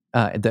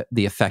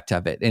 the effect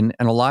of it. And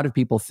a lot of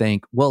people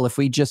think, well, if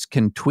we just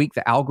can tweak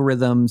the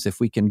algorithms, if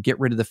we can get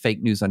rid of the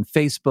fake news on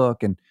Facebook,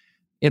 and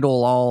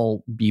it'll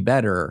all be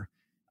better.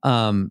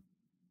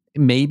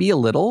 Maybe a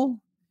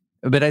little,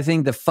 but I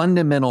think the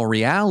fundamental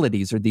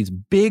realities are these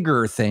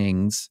bigger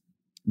things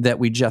that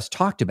we just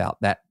talked about,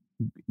 that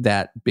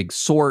big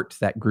sort,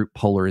 that group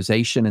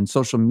polarization, and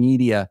social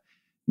media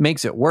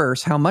makes it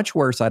worse. How much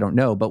worse, I don't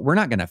know, but we're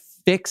not going to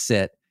fix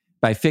it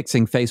by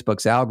fixing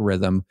Facebook's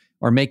algorithm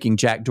or making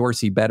Jack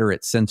Dorsey better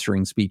at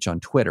censoring speech on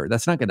Twitter.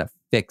 That's not going to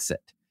fix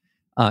it.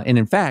 And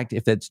in fact,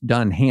 if it's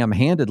done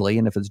ham-handedly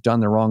and if it's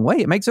done the wrong way,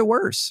 it makes it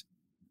worse.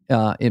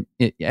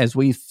 As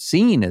we've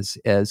seen, as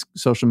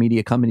social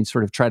media companies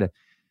sort of try to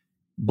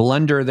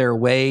blunder their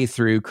way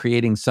through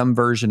creating some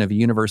version of a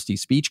university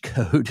speech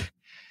code,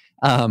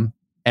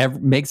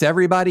 makes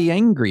everybody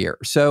angrier.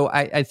 So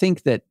I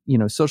think that,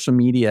 social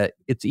media,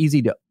 it's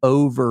easy to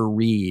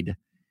overread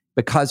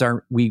because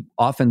we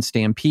often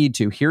stampede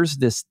to, here's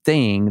this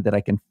thing that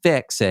I can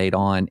fixate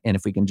on, and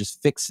if we can just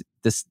fix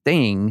this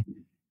thing,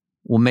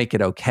 we'll make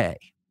it okay.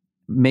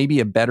 Maybe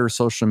a better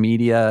social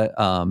media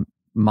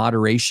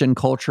moderation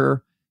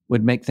culture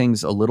would make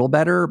things a little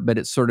better, but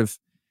it's sort of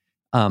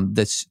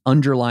this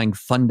underlying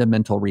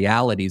fundamental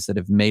realities that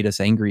have made us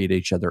angry at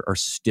each other are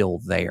still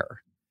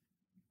there.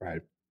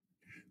 Right.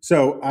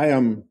 So I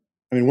mean,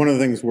 one of the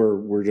things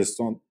we're just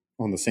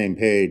on the same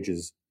page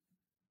is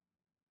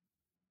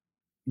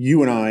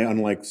you and I,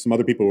 unlike some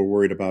other people who are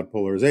worried about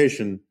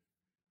polarization,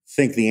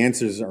 think the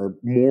answers are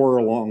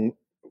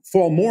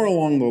fall more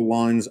along the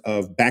lines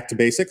of back to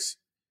basics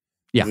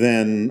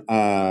than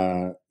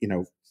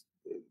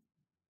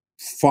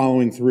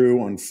following through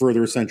on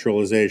further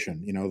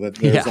centralization. That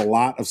there's a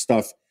lot of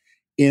stuff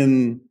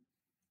in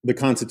the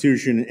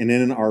Constitution and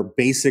in our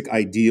basic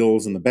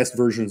ideals and the best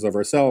versions of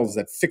ourselves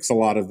that fix a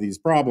lot of these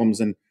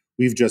problems, and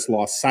we've just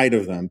lost sight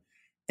of them.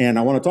 And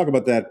I want to talk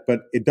about that,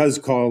 but it does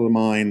call to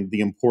mind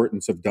the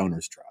importance of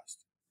donors'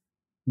 trust.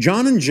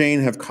 John and Jane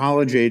have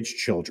college-age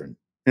children,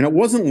 and it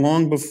wasn't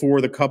long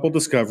before the couple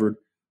discovered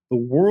the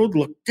world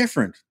looked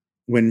different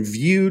when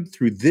viewed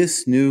through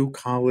this new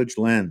college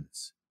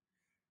lens.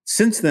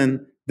 Since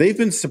then, they've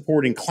been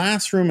supporting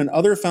classroom and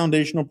other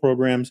foundational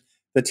programs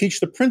that teach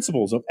the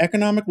principles of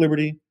economic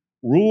liberty,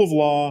 rule of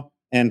law,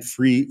 and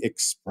free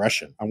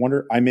expression. I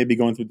wonder, I may be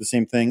going through the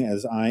same thing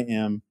as I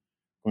am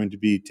going to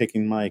be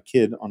taking my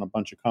kid on a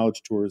bunch of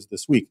college tours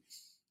this week.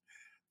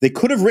 They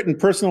could have written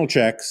personal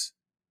checks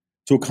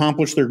to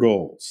accomplish their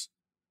goals,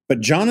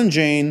 but John and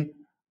Jane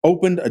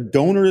opened a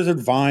donors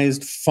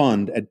advised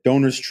fund at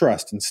Donors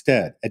Trust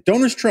instead. At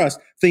Donors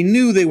Trust, they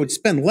knew they would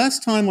spend less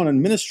time on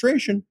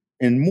administration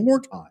and more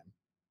time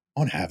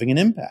on having an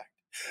impact.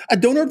 A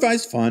donor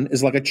advised fund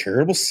is like a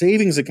charitable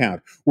savings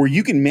account where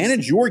you can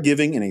manage your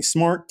giving in a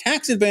smart,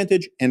 tax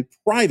advantage, and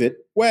private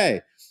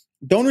way.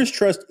 Donors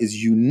Trust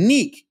is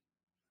unique,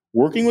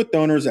 working with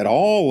donors at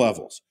all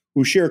levels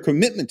who share a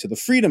commitment to the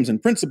freedoms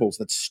and principles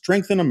that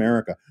strengthen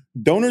America.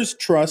 Donors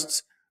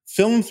Trust's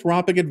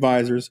philanthropic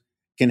advisors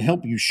can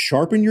help you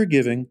sharpen your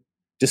giving,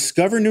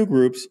 discover new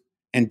groups,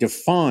 and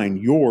define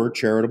your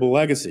charitable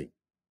legacy.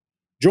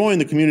 Join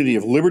the community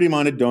of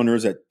liberty-minded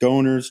donors at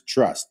Donors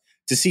Trust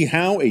to see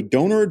how a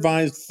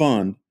donor-advised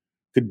fund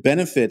could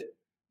benefit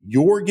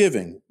your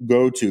giving.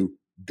 Go to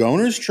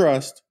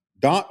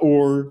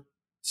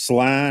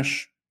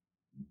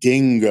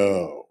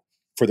donorstrust.org/dingo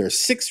for their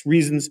 6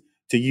 reasons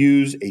to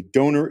use a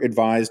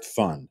donor-advised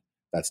fund.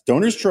 That's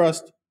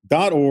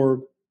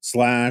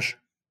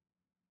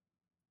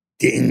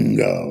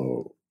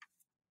donorstrust.org/dingo.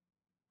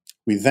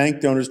 We thank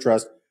Donors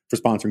Trust for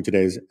sponsoring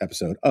today's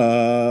episode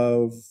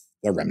of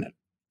The Remnant.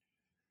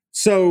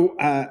 So,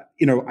 I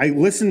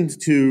listened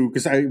to,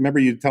 because I remember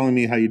you telling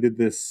me how you did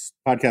this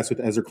podcast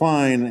with Ezra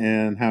Klein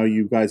and how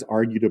you guys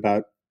argued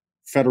about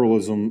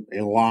federalism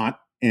a lot.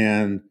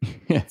 And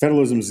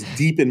federalism's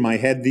deep in my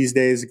head these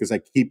days because I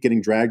keep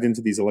getting dragged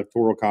into these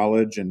electoral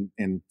college and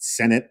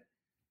Senate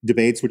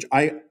debates, which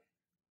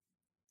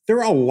there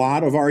are a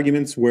lot of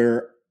arguments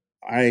where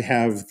I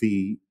have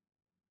I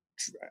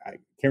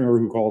can't remember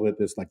who called it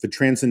this, like the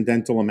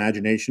transcendental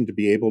imagination to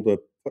be able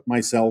to put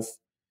myself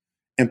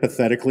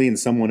empathetically in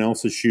someone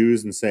else's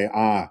shoes and say,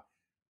 I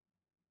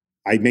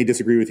may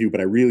disagree with you, but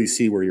I really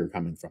see where you're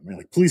coming from.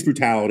 Like police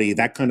brutality,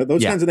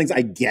 those kinds of things.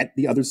 I get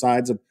the other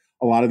sides of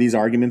a lot of these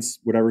arguments,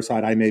 whatever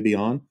side I may be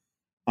on.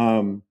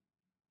 I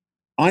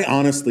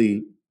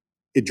honestly,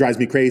 it drives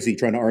me crazy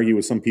trying to argue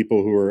with some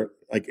people who are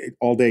like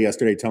all day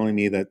yesterday telling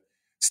me that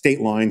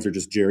state lines are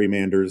just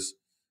gerrymanders.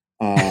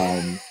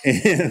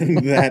 And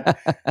that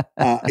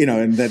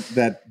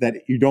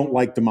that you don't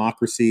like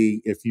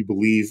democracy if you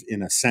believe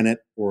in a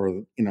Senate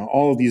or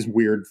all of these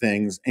weird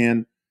things.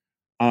 And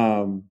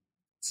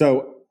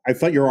so I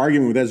thought your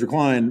argument with Ezra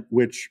Klein,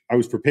 which I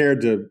was prepared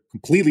to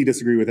completely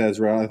disagree with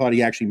Ezra, I thought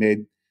he actually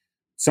made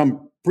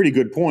some pretty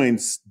good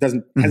points.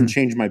 Hasn't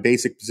changed my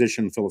basic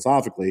position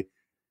philosophically,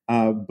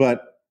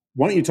 but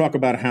why don't you talk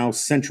about how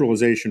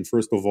centralization,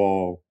 first of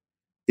all,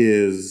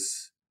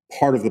 is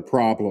part of the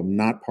problem,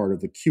 not part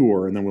of the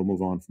cure, and then we'll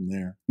move on from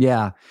there.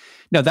 Yeah.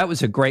 No, that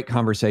was a great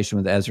conversation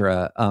with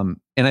Ezra. And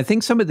I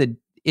think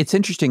it's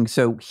interesting.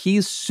 So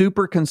he's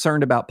super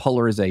concerned about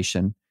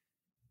polarization,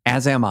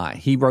 as am I.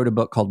 He wrote a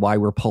book called Why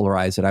We're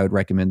Polarized that I would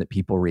recommend that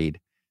people read.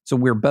 So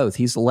we're both,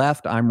 he's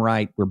left, I'm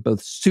right. We're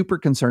both super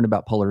concerned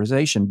about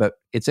polarization, but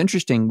it's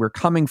interesting. We're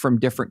coming from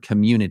different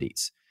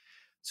communities.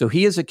 So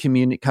he is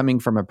coming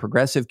from a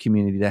progressive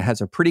community that has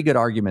a pretty good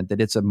argument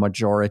that it's a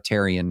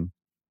majoritarian,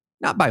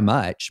 not by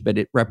much, but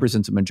it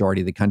represents a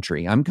majority of the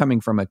country. I'm coming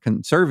from a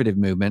conservative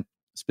movement,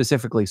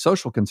 specifically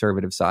social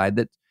conservative side,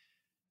 that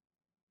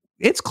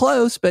it's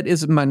close, but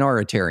is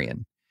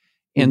minoritarian.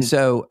 And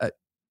so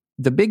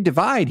the big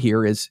divide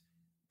here is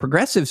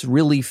progressives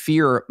really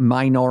fear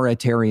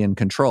minoritarian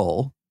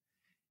control,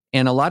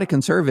 and a lot of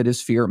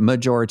conservatives fear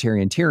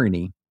majoritarian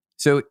tyranny.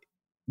 So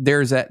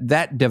there's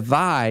that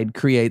divide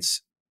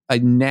creates a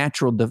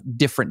natural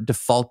different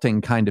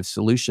defaulting kind of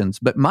solutions.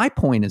 But my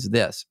point is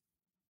this.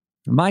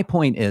 My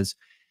point is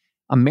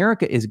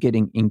America is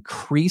getting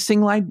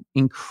increasingly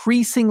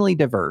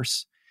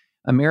diverse.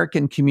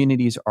 American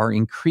communities are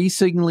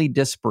increasingly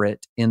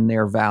disparate in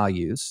their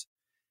values.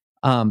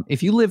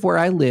 If you live where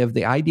I live,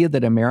 the idea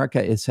that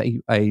America is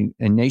a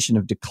nation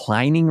of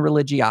declining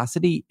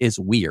religiosity is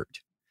weird.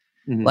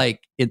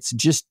 Like, it's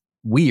just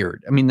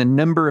weird. I mean, the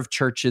number of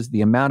churches,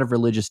 the amount of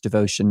religious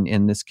devotion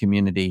in this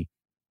community,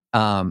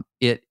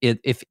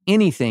 if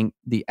anything,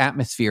 the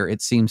atmosphere,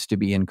 it seems to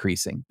be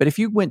increasing. But if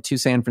you went to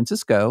San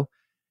Francisco,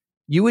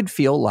 you would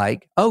feel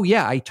like, oh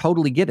yeah, I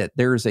totally get it.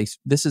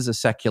 This is a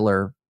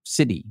secular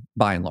city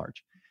by and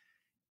large.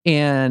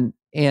 And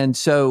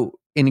so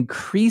in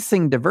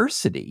increasing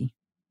diversity,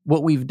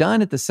 what we've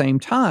done at the same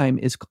time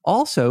is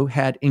also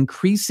had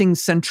increasing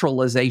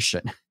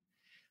centralization.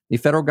 The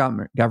federal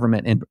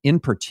government, and in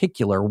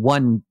particular,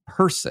 one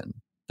person,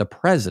 the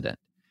president,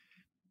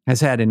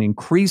 has had an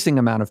increasing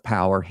amount of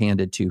power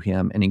handed to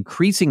him, an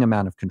increasing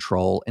amount of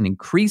control, an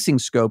increasing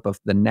scope of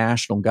the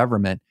national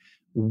government,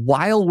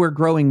 while we're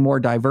growing more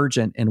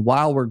divergent and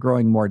while we're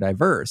growing more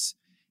diverse,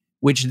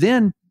 which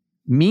then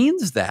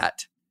means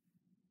that,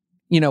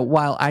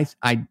 while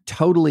I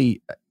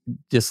totally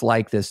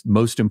dislike this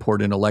most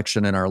important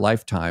election in our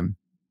lifetime,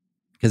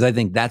 because I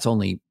think that's we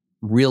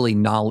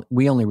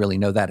only really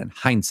know that in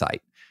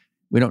hindsight.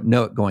 We don't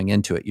know it going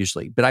into it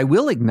usually. But I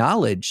will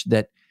acknowledge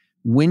that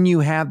when you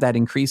have that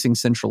increasing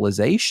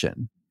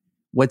centralization,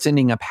 what's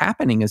ending up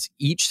happening is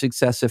each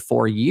successive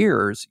 4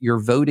 years, you're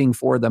voting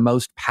for the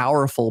most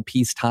powerful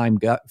peacetime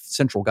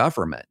central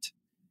government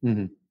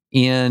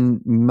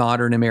in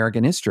modern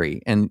American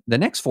history. And the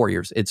next 4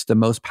 years, it's the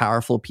most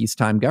powerful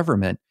peacetime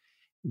government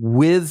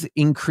with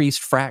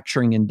increased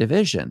fracturing and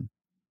division.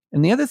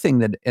 And the other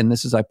thing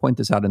I point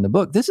this out in the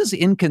book, this is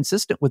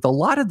inconsistent with a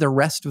lot of the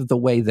rest of the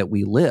way that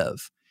we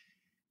live.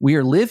 We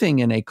are living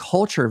in a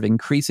culture of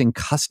increasing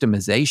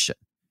customization.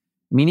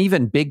 I mean,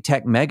 even big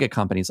tech mega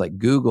companies like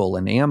Google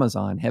and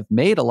Amazon and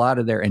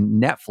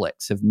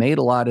Netflix have made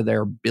a lot of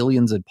their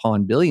billions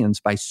upon billions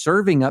by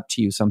serving up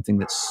to you something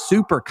that's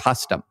super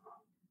custom.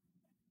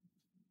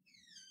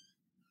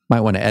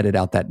 Might want to edit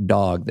out that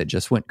dog that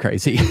just went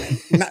crazy.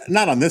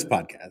 not on this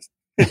podcast.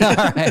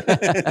 All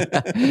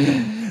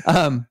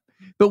right.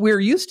 But we're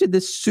used to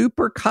this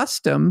super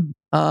custom,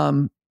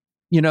 a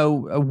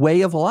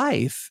way of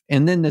life.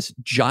 And then this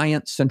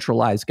giant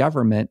centralized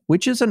government,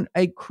 which is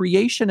a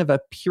creation of a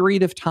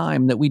period of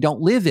time that we don't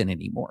live in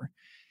anymore.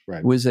 Right.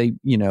 It was a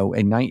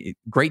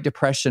Great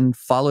Depression,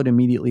 followed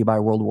immediately by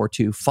World War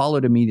II,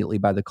 followed immediately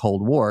by the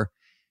Cold War.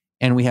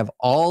 And we have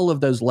all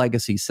of those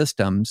legacy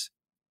systems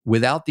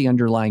without the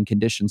underlying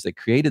conditions that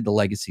created the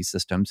legacy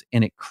systems.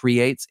 And it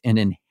creates an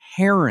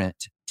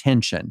inherent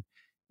tension,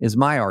 is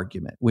my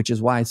argument, which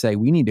is why I say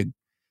we need to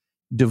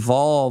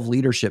devolve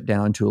leadership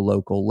down to a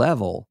local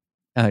level,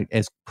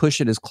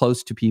 push it as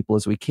close to people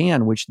as we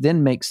can, which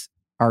then makes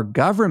our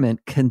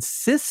government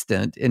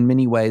consistent in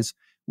many ways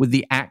with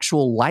the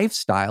actual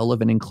lifestyle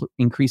of an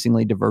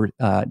increasingly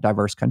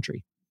diverse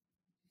country.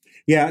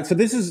 Yeah, so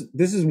this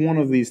is one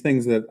of these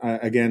things that,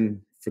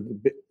 again, for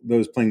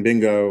those playing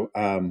bingo,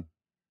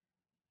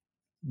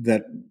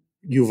 that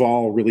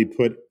Yuval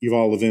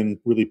Levin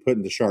really put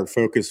into sharp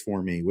focus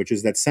for me, which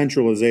is that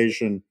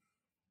centralization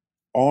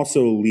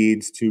also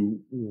leads to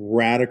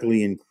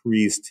radically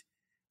increased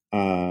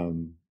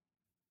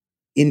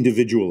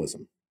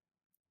individualism.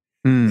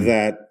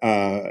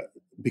 That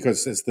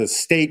because as the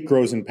state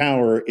grows in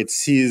power, it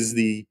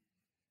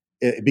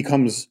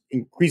becomes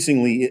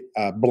increasingly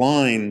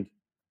blind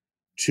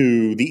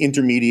to the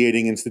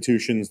intermediating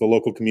institutions, the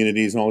local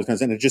communities, and all those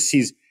kinds of things.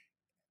 And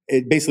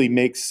it basically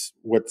makes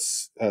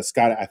what's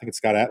Scott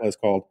Atlas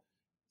called,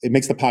 it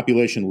makes the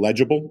population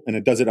legible, and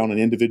it does it on an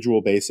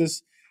individual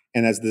basis.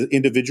 And as the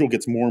individual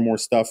gets more and more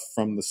stuff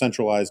from the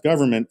centralized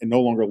government, it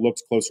no longer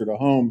looks closer to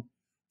home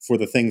for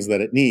the things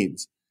that it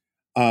needs.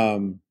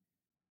 Barack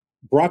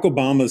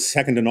Obama's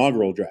second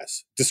inaugural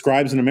address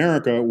describes an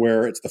America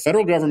where it's the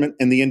federal government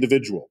and the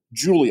individual,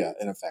 Julia,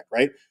 in effect,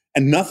 right?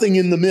 And nothing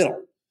in the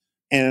middle.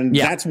 And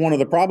Yeah. that's one of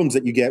the problems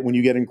that you get when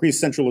you get increased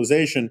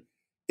centralization,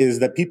 is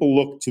that people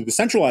look to the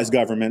centralized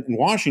government in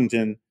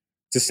Washington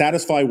to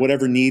satisfy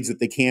whatever needs that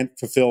they can't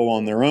fulfill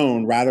on their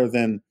own, rather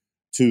than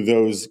to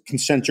those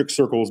concentric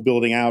circles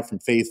building out from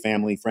faith,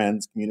 family,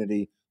 friends,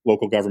 community,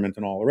 local government,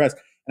 and all the rest.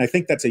 And I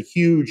think that's a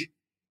huge,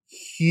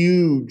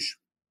 huge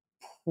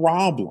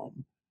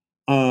problem.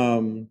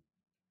 The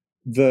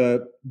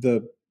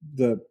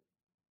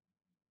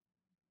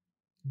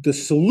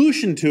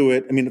solution to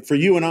it, I mean, for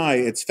you and I,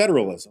 it's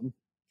federalism.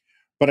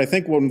 But I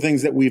think one of the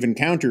things that we've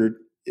encountered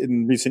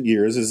in recent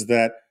years is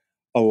that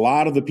a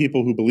lot of the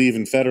people who believe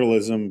in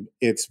federalism,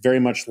 it's very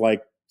much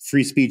like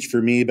free speech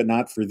for me, but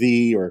not for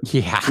thee, or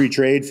free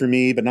trade for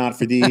me, but not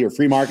for thee, or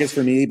free markets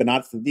for me, but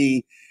not for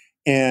thee.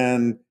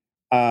 And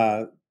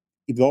the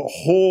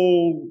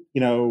whole,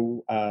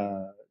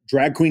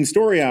 drag queen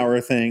story hour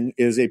thing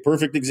is a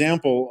perfect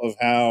example of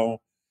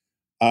how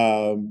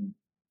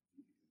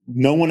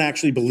no one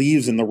actually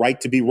believes in the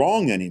right to be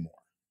wrong anymore.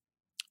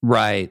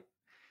 Right.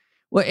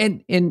 Well,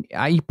 and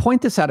I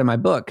point this out in my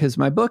book, because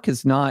my book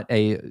is not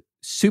a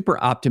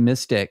super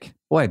optimistic.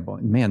 Boy,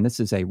 man, this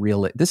is a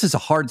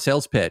hard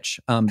sales pitch.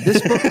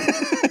 This book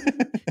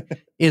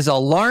is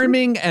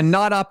alarming and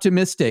not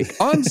optimistic.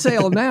 On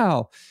sale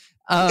now.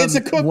 It's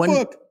a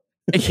cookbook.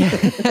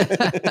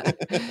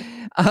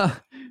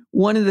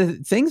 One of the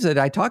things that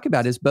I talk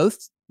about is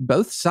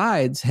both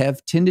sides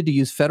have tended to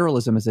use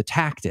federalism as a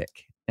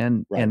tactic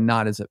and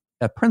not as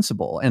a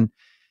principle. And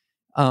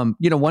one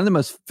of the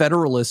most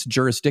federalist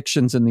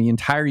jurisdictions in the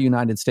entire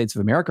United States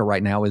of America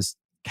right now is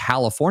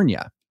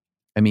California.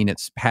 I mean,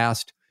 it's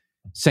passed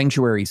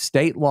sanctuary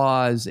state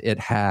laws. It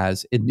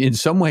has, in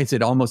some ways,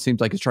 it almost seems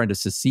like it's trying to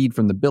secede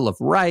from the Bill of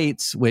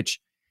Rights,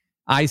 which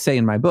I say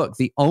in my book,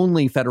 the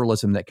only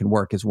federalism that can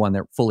work is one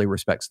that fully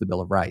respects the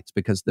Bill of Rights,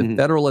 because the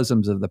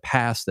federalisms of the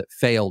past that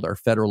failed are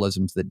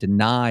federalisms that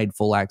denied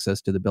full access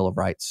to the Bill of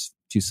Rights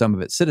to some of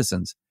its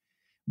citizens.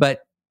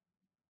 But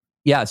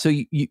yeah, so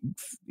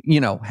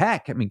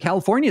heck, I mean,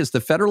 California is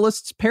the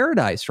Federalists'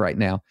 paradise right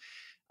now.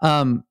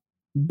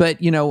 But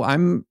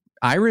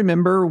I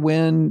remember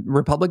when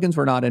Republicans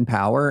were not in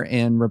power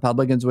and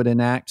Republicans would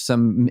enact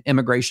some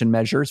immigration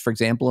measures, for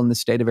example, in the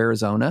state of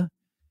Arizona,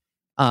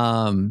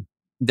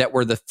 that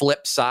were the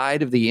flip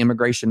side of the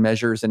immigration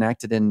measures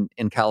enacted in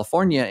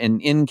California,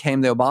 and in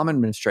came the Obama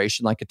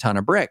administration like a ton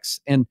of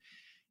bricks. And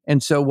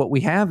so what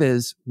we have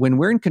is, when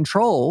we're in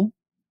control,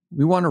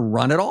 we want to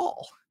run it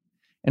all.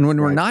 And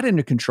when we're not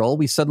into control,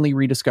 we suddenly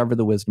rediscover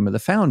the wisdom of the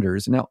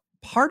founders. Now,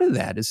 part of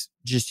that is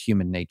just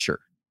human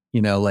nature.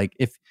 Like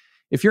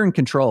if you're in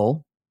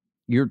control,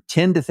 you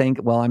tend to think,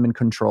 well, I'm in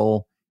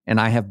control and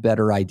I have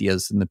better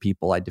ideas than the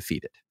people I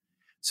defeated.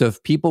 So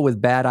if people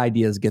with bad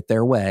ideas get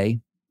their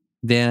way,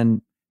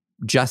 then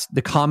just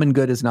the common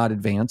good is not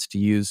advanced, to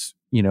use,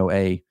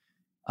 a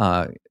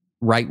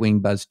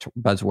right-wing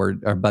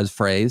buzzword or buzz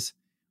phrase.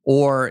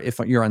 Or if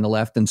you're on the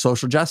left, then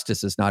social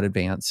justice is not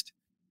advanced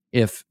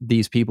if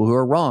these people who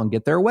are wrong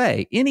get their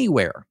way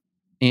anywhere.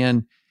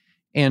 And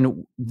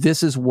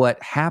this is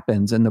what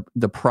happens. And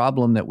the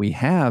problem that we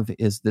have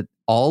is that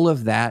all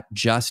of that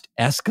just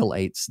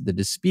escalates the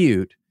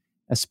dispute,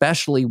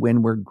 especially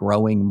when we're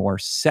growing more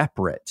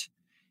separate.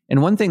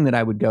 And one thing that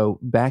I would go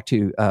back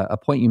to, a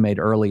point you made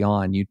early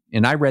on,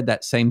 and I read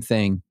that same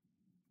thing,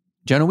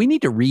 Jonah, we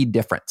need to read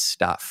different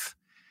stuff,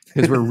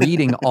 because we're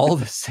reading all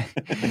this.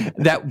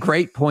 That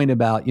great point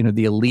about, the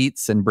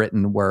elites in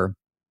Britain were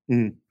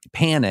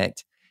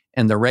panicked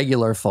and the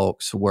regular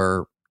folks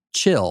were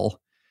chill.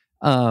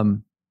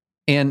 And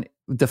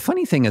the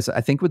funny thing is,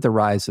 I think with the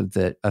rise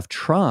of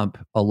Trump,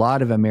 a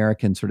lot of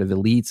American sort of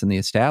elites in the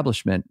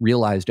establishment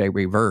realized a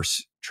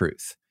reverse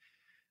truth,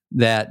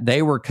 that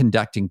they were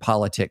conducting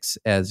politics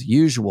as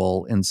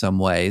usual in some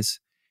ways,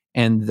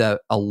 and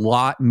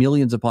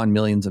millions upon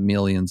millions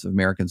of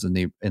Americans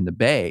in the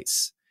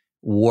base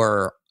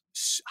were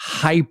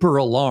hyper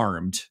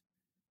alarmed,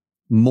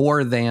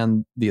 more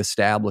than the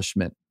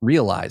establishment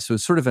realized. So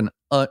it's sort of an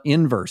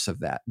inverse of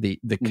that. The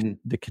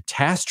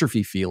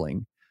catastrophe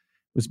feeling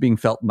was being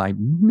felt by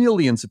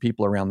millions of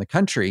people around the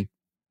country,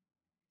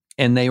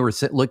 and they were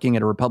looking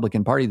at a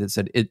Republican Party that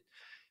said,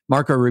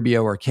 Marco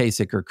Rubio or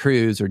Kasich or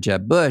Cruz or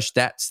Jeb Bush,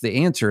 that's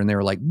the answer. And they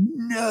were like,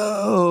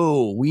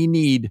 no, we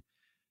need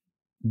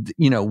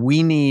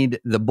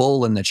the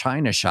bull in the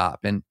china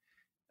shop. And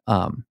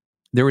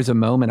there was a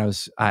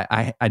moment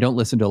I don't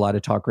listen to a lot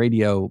of talk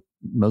radio,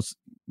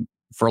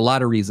 for a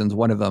lot of reasons.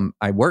 One of them,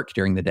 I work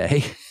during the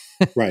day.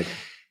 Right.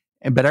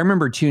 But I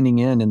remember tuning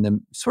in and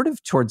then sort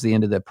of towards the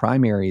end of the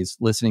primaries,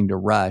 listening to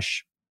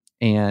Rush.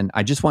 And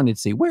I just wanted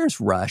to see, where's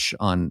Rush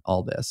on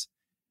all this?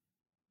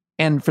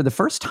 And for the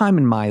first time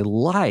in my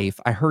life,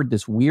 I heard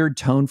this weird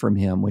tone from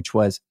him, which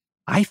was,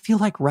 I feel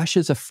like Rush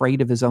is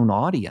afraid of his own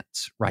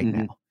audience right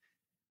now.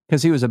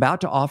 Because he was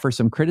about to offer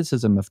some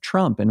criticism of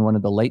Trump in one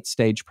of the late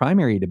stage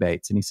primary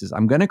debates. And he says,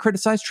 I'm going to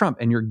criticize Trump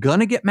and you're going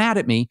to get mad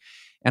at me.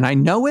 And I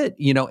know it,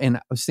 and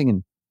I was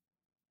thinking,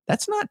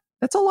 that's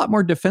a lot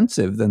more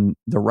defensive than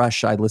the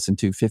Rush I listened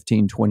to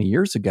 15, 20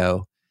 years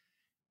ago.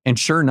 And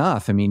sure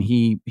enough, I mean,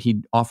 he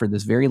offered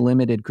this very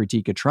limited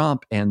critique of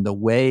Trump, and the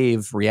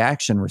wave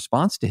reaction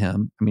response to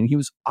him, I mean, he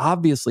was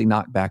obviously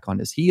knocked back on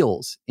his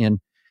heels. And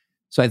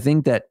so I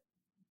think that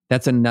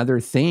that's another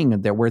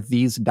thing that where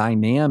these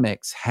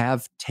dynamics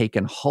have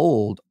taken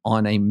hold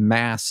on a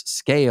mass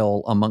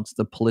scale amongst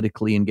the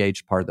politically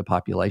engaged part of the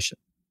population.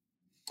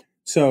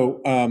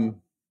 So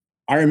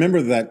I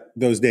remember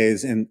those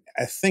days, and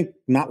I think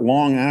not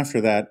long after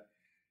that,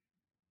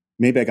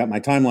 maybe I got my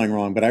timeline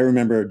wrong, but I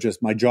remember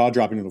just my jaw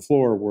dropping to the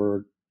floor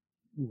where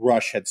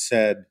Rush had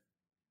said,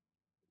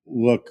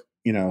 look,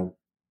 I'm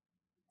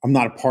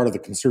not a part of the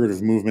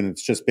conservative movement.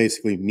 It's just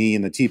basically me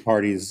and the Tea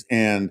Parties,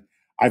 and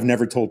I've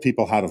never told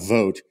people how to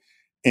vote.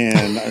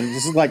 And I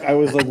was like,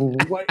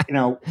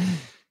 what,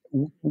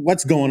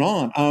 what's going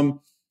on?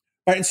 All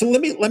right. So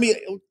let me,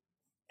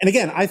 and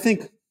again, I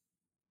think,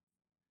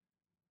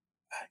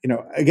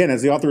 again,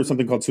 as the author of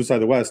something called Suicide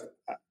of the West,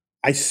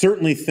 I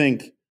certainly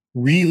think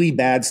really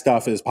bad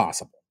stuff is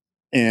possible.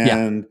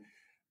 And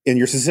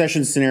your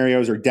secession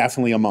scenarios are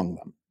definitely among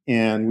them.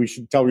 And we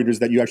should tell readers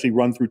that you actually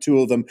run through two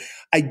of them.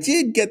 I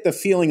did get the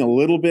feeling a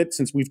little bit,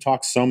 since we've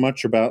talked so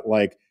much about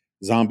like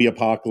zombie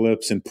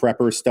apocalypse and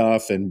prepper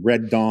stuff and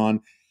Red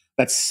Dawn,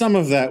 that some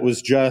of that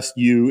was just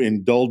you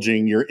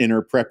indulging your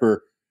inner prepper.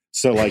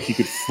 So like you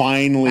could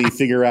finally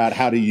figure out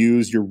how to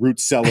use your root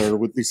cellar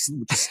which is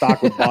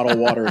stocked with bottled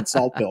water and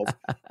salt pills.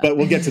 But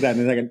we'll get to that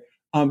in a second.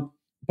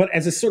 But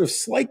as a sort of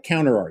slight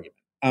counter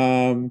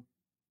argument,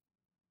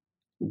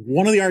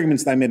 one of the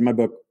arguments that I made in my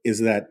book is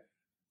that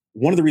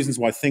one of the reasons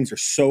why things are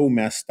so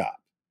messed up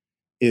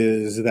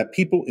is that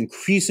people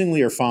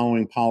increasingly are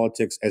following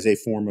politics as a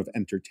form of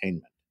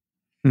entertainment.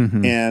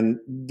 Mm-hmm. And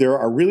there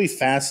are really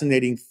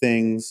fascinating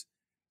things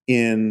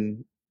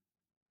in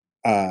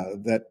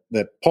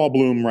that Paul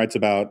Bloom writes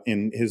about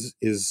in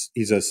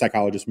he's a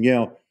psychologist from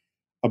Yale,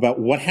 about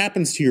what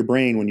happens to your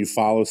brain when you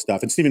follow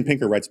stuff. And Steven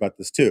Pinker writes about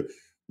this too.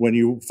 When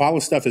you follow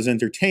stuff as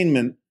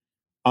entertainment,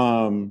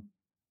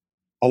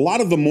 a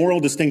lot of the moral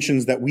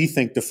distinctions that we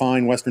think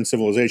define Western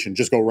civilization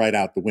just go right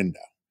out the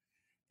window.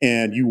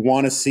 And you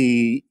want to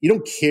see, you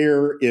don't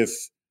care if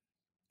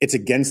it's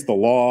against the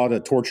law to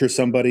torture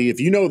somebody. If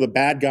the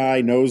bad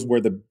guy knows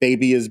where the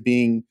baby is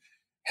being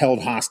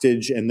held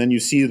hostage, and then you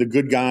see the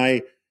good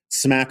guy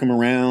smack him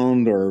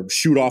around or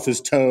shoot off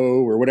his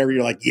toe or whatever,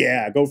 you're like,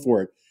 yeah, go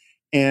for it.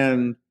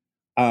 And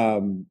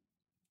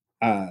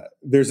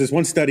there's this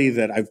one study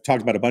that I've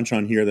talked about a bunch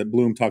on here that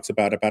Bloom talks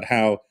about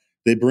how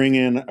they bring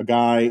in a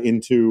guy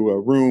into a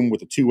room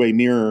with a two-way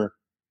mirror,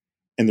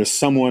 and there's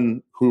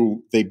someone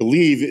who they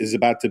believe is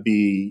about to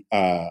be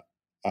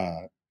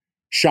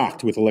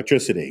shocked with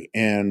electricity.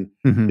 And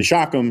they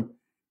shock him,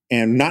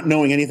 and not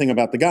knowing anything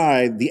about the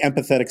guy, the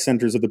empathetic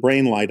centers of the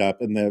brain light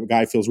up, and the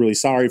guy feels really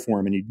sorry for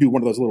him, and you do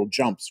one of those little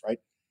jumps, right?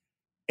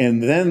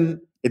 And then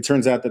it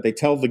turns out that they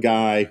tell the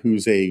guy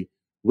who's a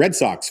Red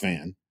Sox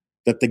fan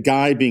that the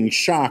guy being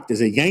shocked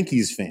is a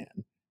Yankees fan,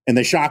 and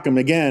they shock him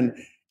again,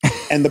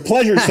 and the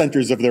pleasure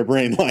centers of their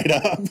brain light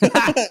up.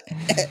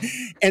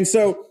 And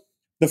so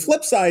the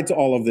flip side to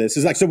all of this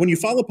is like, so when you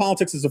follow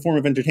politics as a form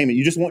of entertainment,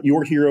 you just want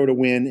your hero to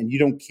win, and you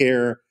don't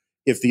care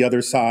if the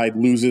other side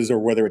loses or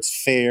whether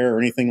it's fair or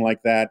anything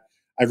like that.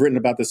 I've written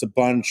about this a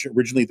bunch.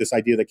 Originally, this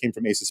idea that came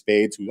from Ace of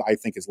Spades, who I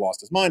think has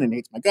lost his mind and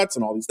hates my guts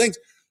and all these things.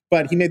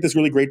 But he made this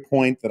really great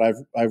point that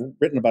I've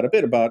written about a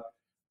bit about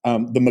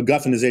the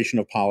MacGuffinization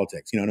of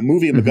politics. In a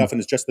movie, a MacGuffin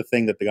is just the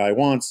thing that the guy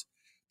wants,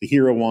 the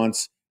hero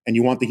wants, and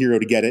you want the hero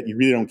to get it. And you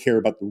really don't care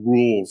about the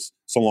rules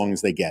so long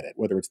as they get it,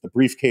 whether it's the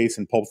briefcase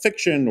in Pulp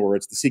Fiction or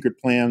it's the secret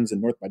plans in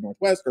North by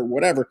Northwest or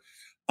whatever.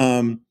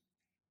 And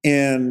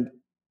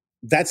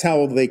that's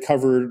how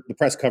the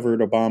press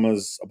covered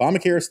Obama's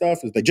Obamacare stuff,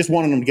 is they just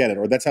wanted him to get it.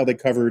 Or that's how they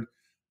covered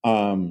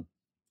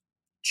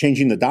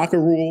changing the DACA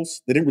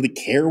rules. They didn't really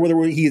care whether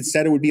he had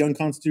said it would be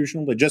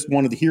unconstitutional. They just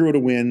wanted the hero to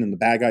win and the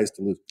bad guys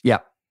to lose. Yeah.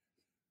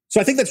 So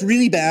I think that's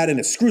really bad,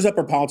 and it screws up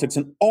our politics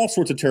in all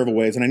sorts of terrible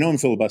ways. And I know I'm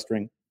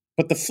filibustering,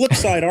 but the flip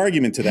side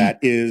argument to that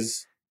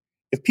is,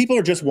 if people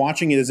are just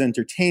watching it as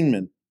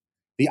entertainment,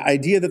 the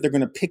idea that they're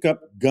going to pick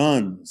up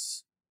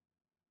guns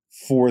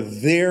for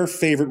their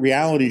favorite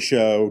reality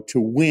show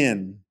to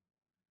win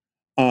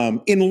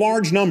in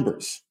large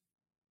numbers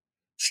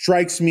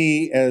strikes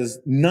me as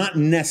not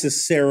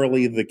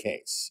necessarily the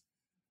case.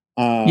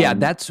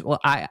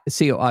 I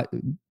see.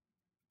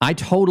 I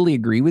totally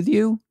agree with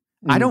you.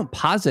 I don't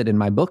posit in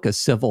my book a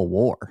civil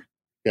war.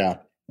 Yeah.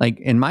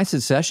 Like in my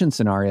secession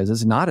scenarios,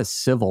 it's not a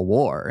civil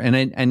war.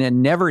 And I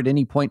never at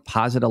any point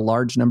posit a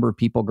large number of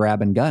people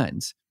grabbing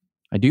guns.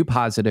 I do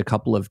posit a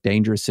couple of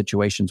dangerous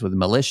situations with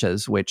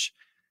militias, which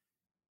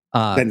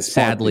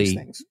sadly,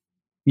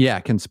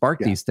 can spark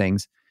these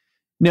things.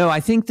 No,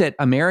 I think that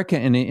America,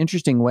 in an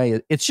interesting way,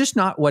 it's just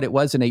not what it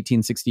was in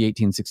 1860,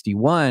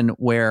 1861,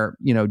 where,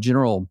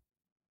 General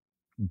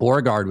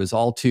Beauregard was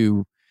all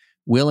too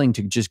willing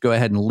to just go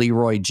ahead and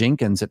Leeroy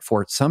Jenkins at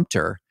Fort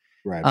Sumter.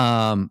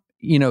 Right.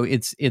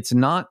 It's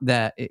not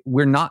that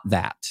we're not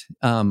that.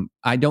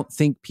 I don't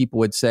think people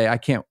would say, I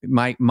can't,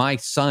 my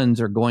sons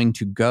are going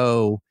to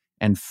go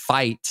and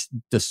fight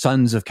the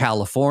sons of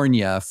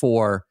California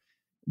for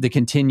the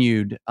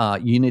continued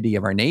unity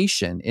of our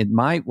nation.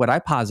 What I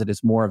posit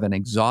is more of an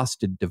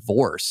exhausted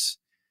divorce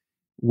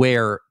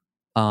where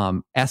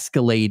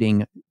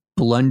escalating,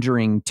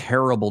 blundering,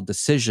 terrible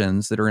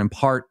decisions that are in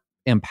part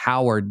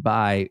empowered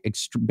by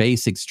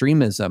base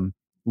extremism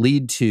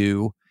lead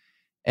to,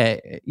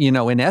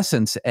 in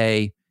essence,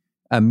 a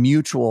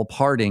mutual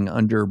parting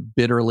under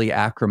bitterly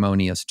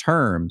acrimonious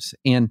terms.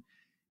 And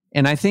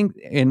I think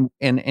in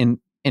an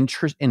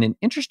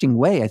interesting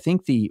way, I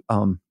think the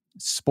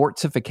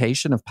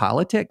sportsification of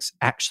politics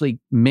actually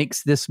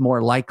makes this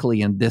more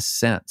likely in this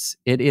sense.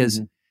 It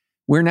is,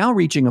 we're now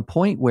reaching a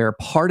point where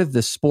part of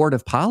the sport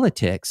of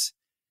politics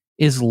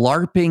is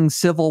LARPing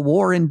civil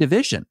war and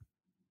division.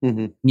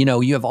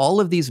 You have all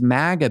of these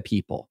MAGA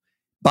people,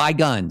 buy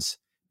guns,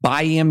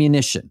 buy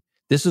ammunition.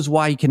 This is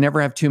why you can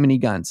never have too many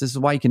guns. This is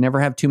why you can never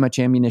have too much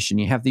ammunition.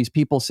 You have these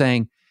people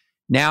saying,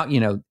 now,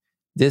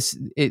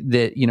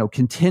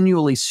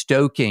 continually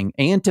stoking,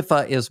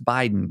 Antifa is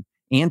Biden,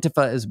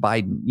 Antifa is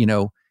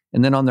Biden,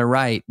 and then on the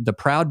right, the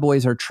Proud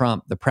Boys are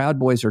Trump, the Proud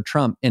Boys are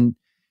Trump. And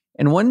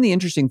one of the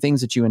interesting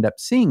things that you end up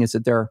seeing is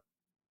that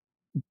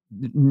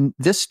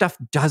this stuff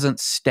doesn't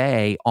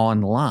stay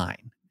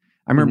online.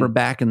 I remember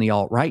back in the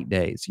alt-right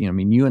days,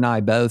 you and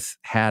I both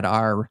had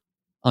our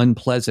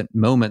unpleasant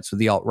moments with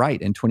the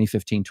alt-right in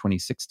 2015,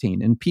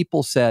 2016. And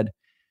people said,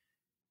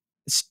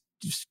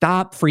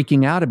 stop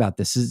freaking out about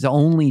this. This is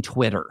only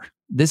Twitter.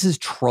 This is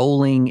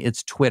trolling.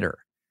 It's Twitter.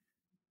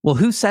 Well,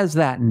 who says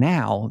that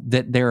now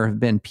that there have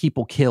been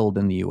people killed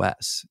in the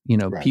U.S.?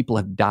 Right. People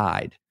have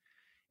died.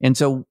 And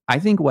so I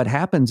think what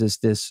happens is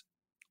this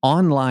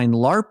online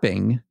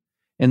LARPing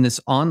and this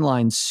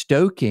online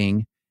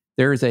stoking,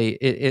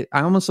 I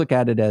almost look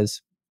at it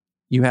as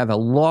you have a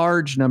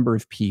large number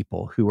of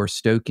people who are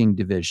stoking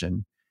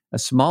division, a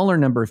smaller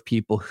number of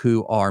people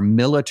who are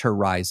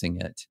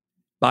militarizing it.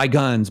 Buy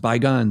guns, buy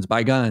guns,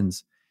 buy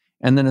guns.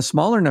 And then a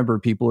smaller number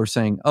of people are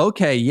saying,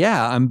 okay,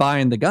 yeah, I'm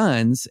buying the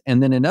guns.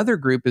 And then another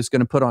group is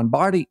going to put on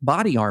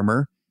body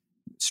armor,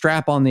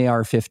 strap on the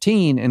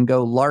AR-15 and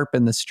go LARP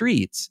in the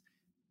streets.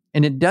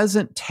 And it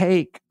doesn't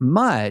take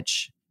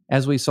much,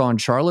 as we saw in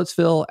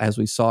Charlottesville, as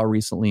we saw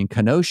recently in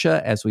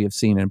Kenosha, as we have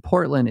seen in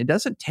Portland. It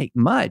doesn't take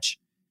much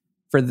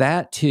for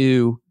that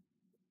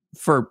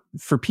for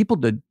people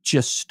to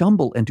just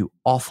stumble into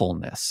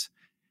awfulness.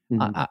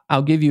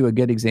 I'll give you a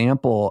good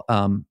example.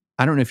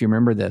 I don't know if you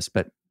remember this,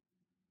 but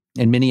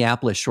in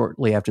Minneapolis,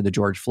 shortly after the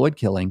George Floyd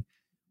killing,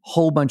 a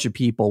whole bunch of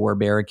people were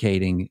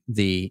barricading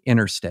the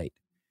interstate.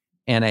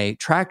 And a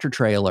tractor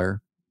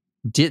trailer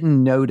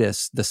didn't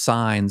notice the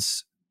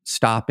signs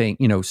stopping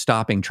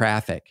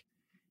traffic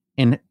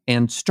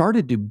and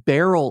started to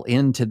barrel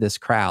into this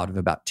crowd of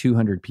about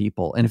 200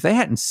 people. And if they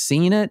hadn't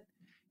seen it,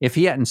 if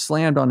he hadn't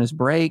slammed on his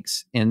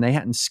brakes and they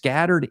hadn't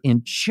scattered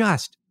in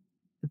just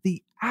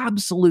the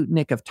absolute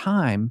nick of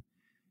time,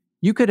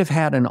 you could have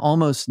had an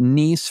almost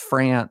Nice,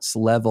 France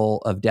level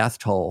of death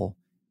toll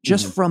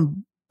just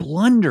from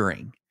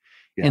blundering.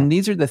 Yeah. And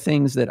these are the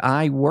things that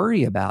I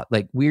worry about.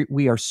 Like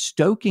we are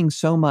stoking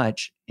so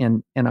much,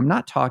 and I'm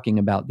not talking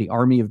about the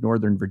Army of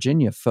Northern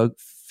Virginia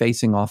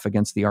facing off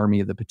against the Army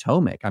of the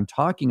Potomac. I'm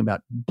talking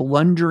about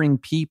blundering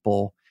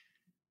people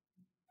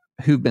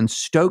who've been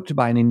stoked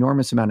by an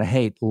enormous amount of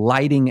hate,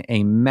 lighting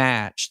a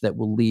match that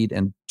will lead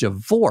in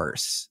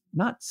divorce,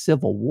 not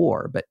civil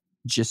war, but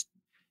just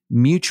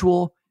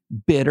mutual,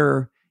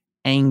 bitter,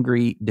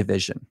 angry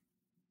division.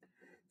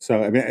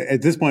 So, I mean,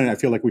 at this point, I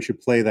feel like we should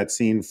play that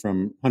scene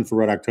from Hunt for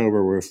Red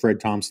October where Fred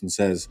Thompson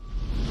says,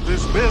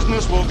 "This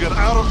business will get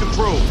out of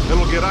control.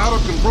 It'll get out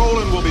of control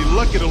and we'll be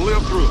lucky to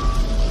live through it."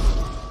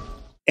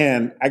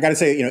 And I got to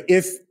say,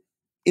 if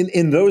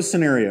in those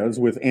scenarios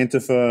with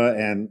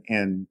Antifa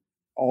and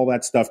all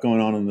that stuff going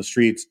on in the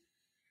streets,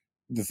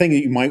 the thing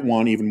that you might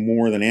want even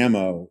more than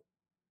ammo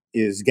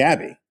is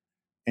Gabby.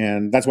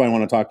 And that's why I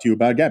want to talk to you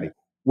about Gabby.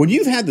 When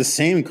you've had the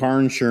same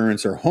car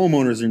insurance or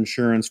homeowner's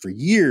insurance for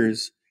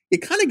years, you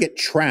kind of get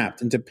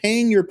trapped into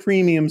paying your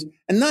premiums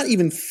and not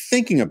even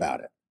thinking about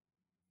it.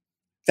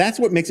 That's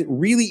what makes it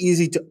really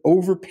easy to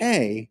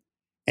overpay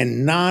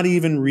and not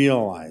even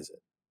realize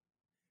it.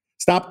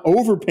 Stop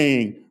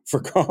overpaying for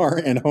car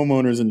and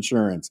homeowner's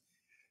insurance.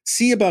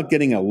 See about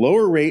getting a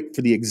lower rate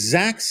for the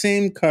exact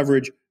same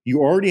coverage you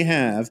already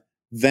have,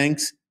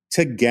 thanks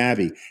to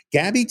Gabby.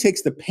 Gabby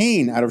takes the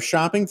pain out of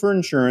shopping for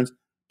insurance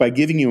by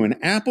giving you an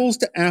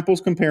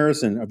apples-to-apples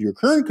comparison of your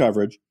current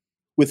coverage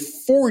with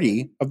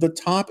 40 of the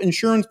top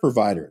insurance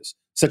providers,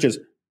 such as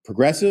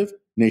Progressive,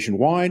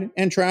 Nationwide,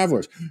 and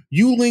Travelers.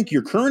 You link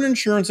your current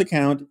insurance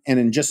account, and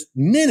in just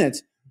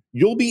minutes,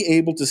 you'll be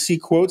able to see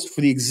quotes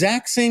for the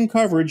exact same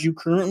coverage you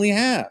currently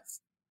have.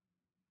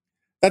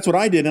 That's what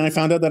I did, and I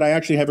found out that I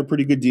actually have a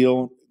pretty good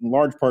deal, in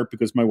large part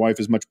because my wife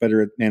is much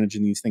better at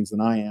managing these things than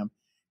I am,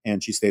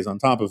 and she stays on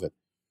top of it.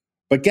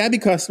 But Gabby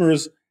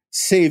customers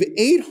save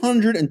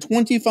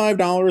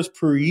 $825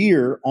 per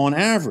year on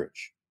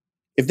average.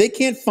 If they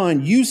can't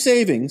find you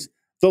savings,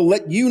 they'll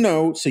let you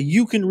know so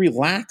you can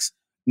relax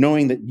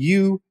knowing that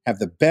you have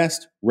the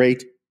best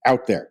rate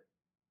out there.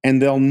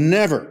 and they'll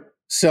never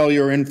sell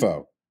your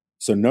info.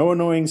 So no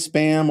annoying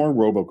spam or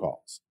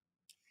robocalls.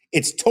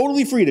 It's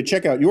totally free to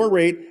check out your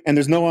rate, and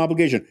there's no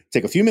obligation.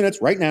 Take a few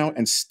minutes right now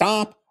and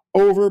stop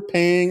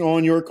overpaying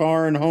on your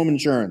car and home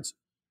insurance.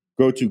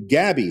 Go to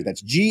Gabi,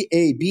 that's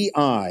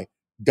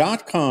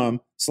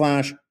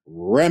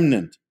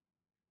Gabi.com/remnant.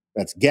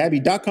 That's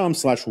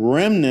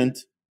Gabi.com/remnant.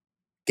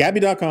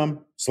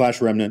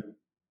 Gabi.com/remnant.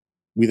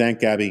 We thank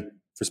Gabi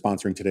for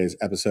sponsoring today's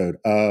episode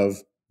of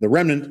The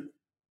Remnant,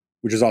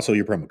 which is also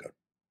your promo code.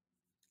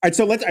 All right,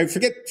 so I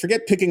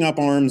forget picking up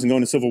arms and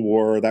going to civil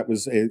war. That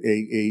was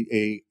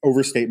a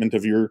overstatement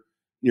of your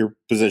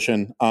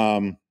position.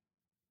 I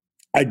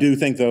do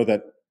think, though,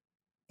 that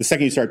the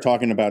second you start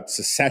talking about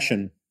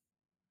secession,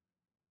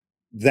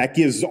 that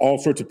gives all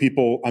sorts of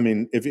people. I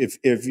mean,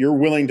 if you're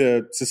willing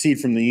to secede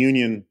from the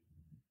Union,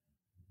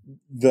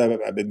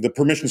 the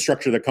permission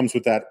structure that comes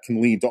with that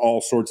can lead to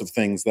all sorts of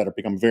things that have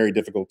become very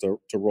difficult to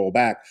roll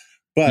back.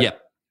 But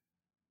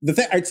the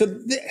thing, all right, so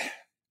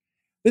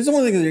this is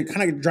one thing that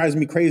kind of drives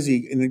me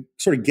crazy, and it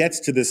sort of gets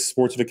to this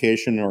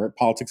sportsification or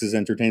politics as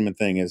entertainment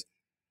thing. Is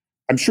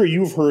I'm sure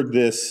you've heard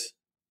this.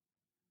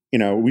 You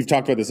know, we've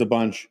talked about this a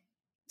bunch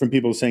from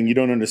people saying you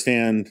don't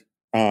understand.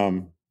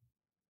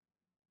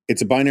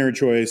 It's a binary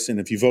choice, and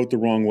if you vote the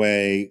wrong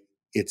way,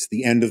 it's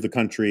the end of the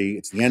country.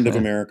 It's the end of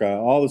America.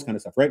 All this kind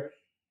of stuff, right?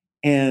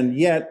 And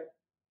yet,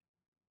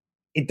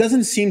 it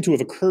doesn't seem to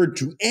have occurred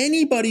to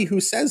anybody who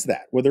says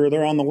that, whether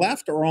they're on the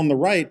left or on the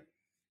right,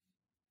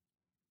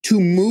 to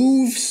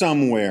move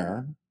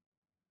somewhere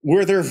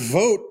where their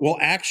vote will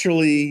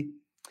actually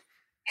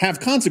have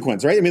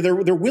consequence, right? I mean,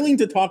 they're willing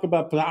to talk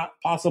about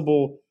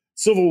possible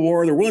civil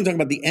war. They're willing to talk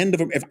about the end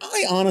of it. If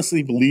I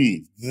honestly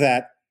believe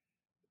that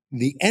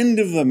the end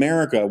of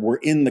America were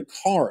in the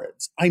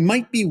cards, I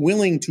might be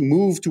willing to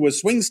move to a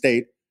swing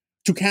state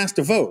to cast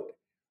a vote.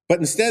 But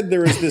instead,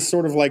 there is this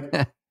sort of like,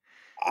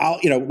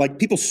 like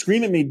people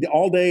scream at me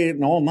all day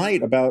and all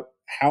night about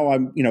how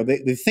I'm,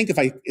 they think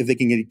if they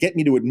can get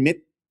me to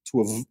admit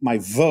to my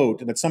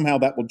vote, that somehow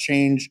that will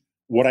change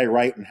what I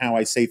write and how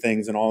I say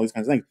things and all these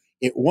kinds of things.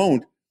 It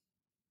won't.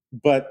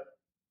 But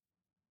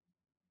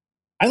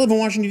I live in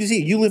Washington,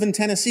 D.C. You live in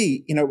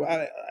Tennessee.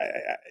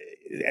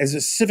 As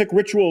a civic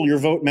ritual, your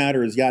vote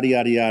matters, yada,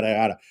 yada, yada,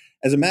 yada.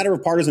 As a matter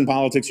of partisan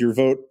politics, your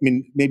vote, I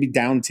mean, maybe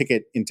down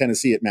ticket in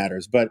Tennessee, it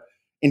matters. But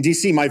in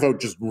D.C., my vote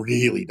just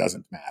really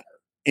doesn't matter.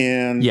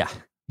 And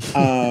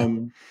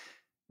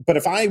but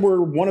if I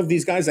were one of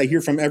these guys I hear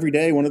from every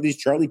day, one of these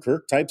Charlie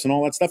Kirk types and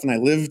all that stuff, and I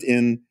lived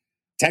in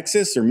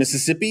Texas or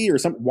Mississippi or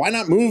something, why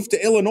not move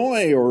to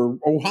Illinois or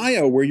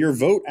Ohio where your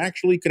vote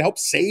actually could help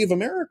save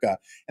America?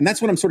 And that's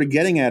what I'm sort of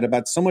getting at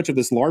about so much of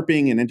this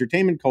LARPing and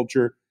entertainment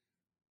culture.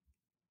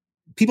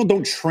 People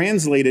don't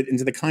translate it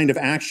into the kind of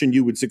action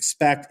you would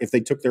expect if they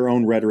took their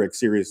own rhetoric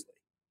seriously.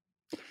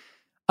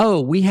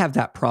 Oh, we have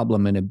that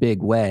problem in a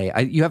big way.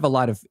 You have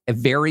a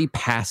very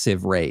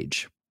passive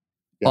rage.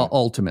 Yeah.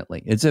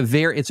 Ultimately, it's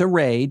a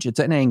rage, it's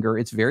an anger,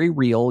 it's very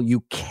real.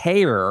 You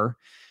care,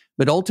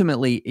 but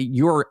ultimately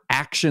your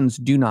actions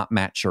do not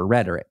match your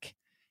rhetoric.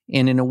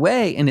 And in a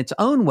way, in its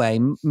own way,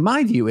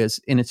 my view is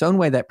in its own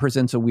way that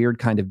presents a weird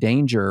kind of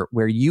danger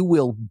where you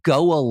will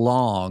go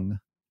along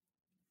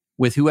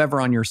with whoever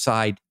on your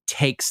side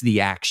takes the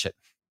action.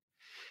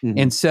 Mm-hmm.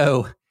 And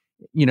so,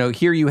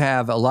 here you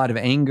have a lot of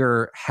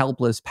anger,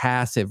 helpless,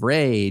 passive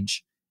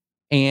rage,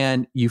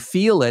 and you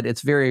feel it,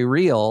 it's very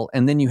real.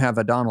 And then you have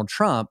a Donald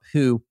Trump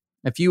who,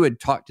 if you had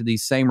talked to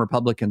these same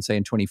Republicans, say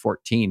in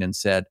 2014 and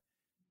said,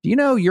 do you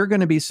know you're going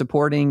to be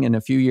supporting in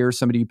a few years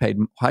somebody who paid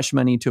hush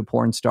money to a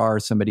porn star,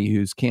 somebody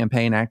whose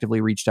campaign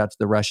actively reached out to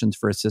the Russians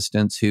for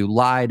assistance, who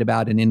lied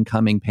about an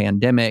incoming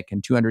pandemic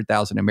and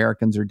 200,000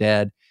 Americans are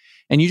dead.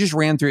 And you just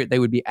ran through it, they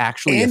would be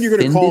actually And offended. You're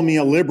going to call me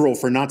a liberal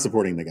for not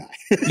supporting the guy.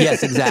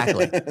 Yes,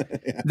 exactly.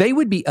 Yeah. They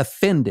would be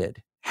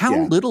offended.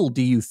 How little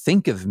do you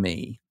think of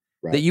me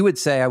that you would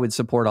say I would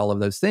support all of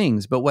those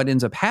things? But what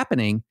ends up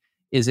happening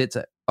is it's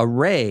a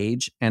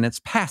rage and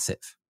it's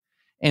passive.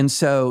 And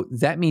so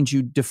that means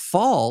you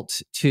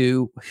default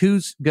to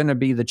who's going to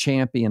be the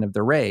champion of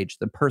the rage,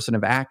 the person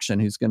of action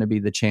who's going to be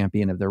the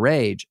champion of the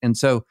rage. And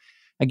so,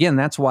 again,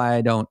 that's why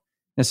I don't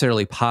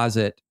necessarily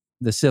posit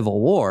the Civil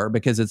War,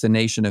 because it's a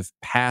nation of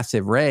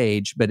passive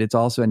rage, but it's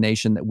also a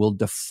nation that will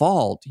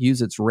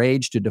use its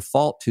rage to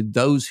default to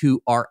those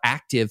who are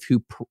active,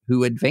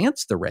 who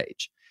advance the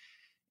rage.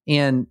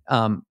 And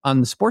on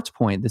the sports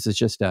point, this is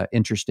just an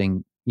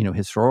interesting,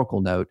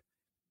 historical note.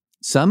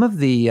 Some of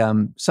the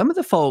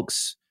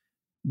folks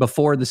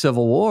before the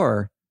Civil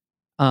War,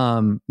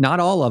 not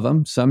all of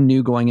them, some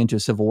knew going into a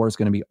Civil War is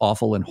going to be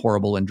awful and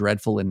horrible and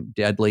dreadful and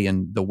deadly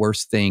and the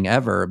worst thing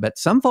ever. But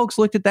some folks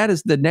looked at that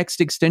as the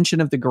next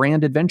extension of the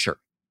grand adventure.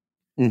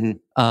 Mm-hmm.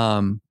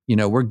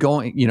 We're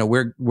going to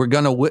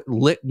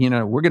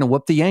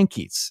whoop the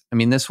Yankees. I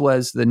mean, this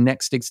was the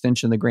next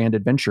extension of the grand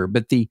adventure.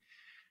 But I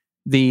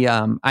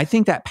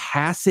think that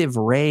passive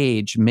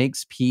rage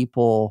makes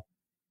people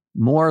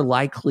more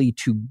likely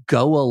to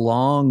go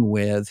along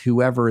with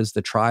whoever is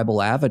the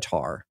tribal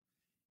avatar.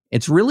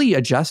 It's really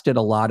adjusted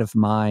a lot of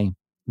my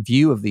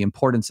view of the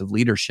importance of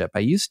leadership. I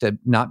used to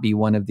not be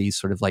one of these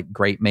sort of like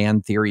great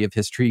man theory of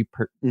history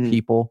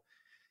people.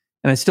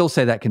 And I still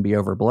say that can be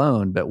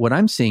overblown. But what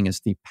I'm seeing is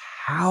the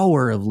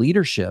power of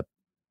leadership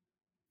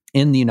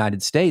in the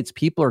United States.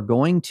 People are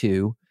going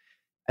to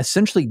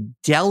essentially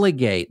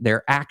delegate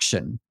their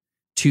action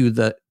to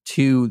the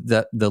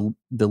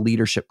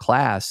leadership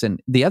class.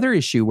 And the other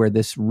issue where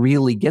this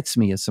really gets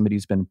me as somebody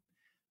who's been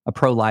a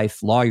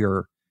pro-life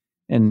lawyer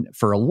and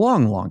for a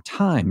long, long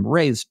time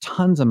raised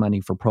tons of money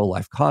for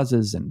pro-life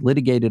causes and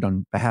litigated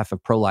on behalf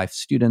of pro-life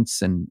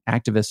students and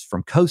activists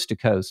from coast to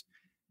coast.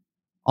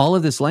 All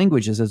of this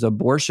language is as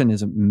abortion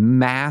is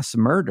mass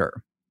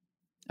murder.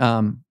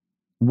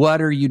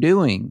 What are you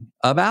doing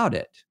about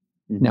it?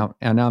 Now,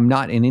 and I'm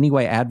not in any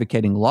way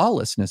advocating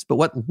lawlessness, but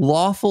what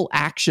lawful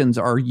actions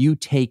are you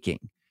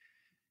taking?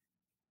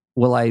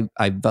 Well,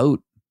 I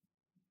vote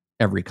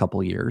every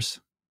couple of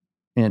years.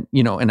 And,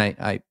 and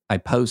I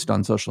post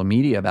on social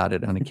media about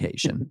it on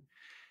occasion.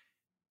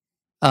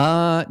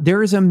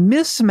 There is a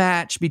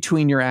mismatch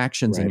between your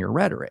actions and your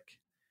rhetoric.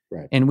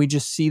 Right. And we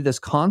just see this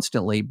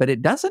constantly, but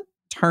it doesn't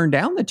turn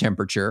down the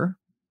temperature.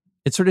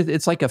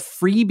 It's like a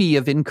freebie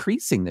of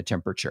increasing the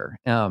temperature.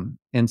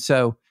 And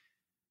so,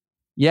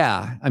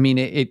 yeah, I mean,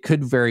 it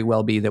could very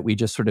well be that we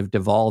just sort of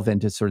devolve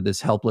into sort of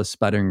this helpless,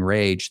 sputtering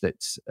rage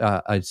that's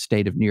a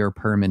state of near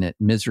permanent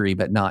misery,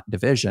 but not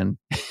division.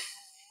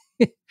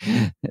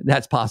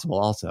 That's possible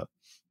also.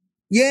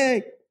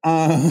 Yay.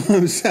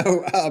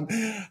 So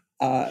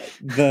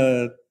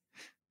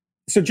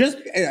just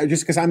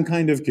because I'm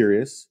kind of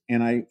curious,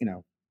 and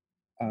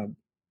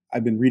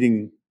I've been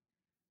reading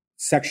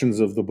sections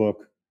of the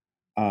book,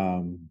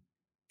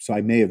 so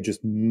I may have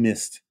just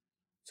missed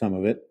some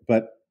of it.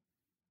 But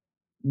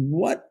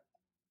what,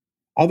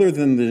 other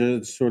than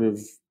the sort of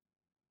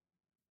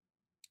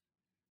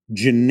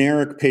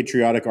generic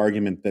patriotic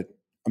argument that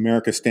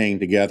America staying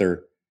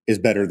together is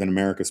better than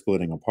America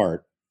splitting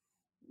apart,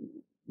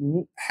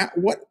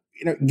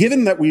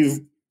 given that we've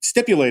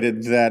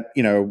stipulated that,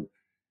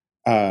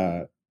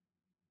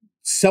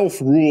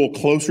 self-rule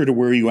closer to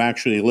where you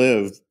actually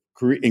live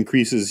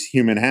increases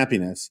human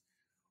happiness,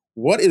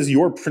 what is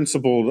your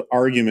principled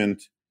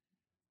argument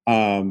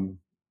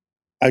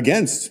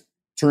against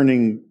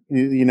turning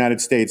the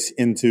United States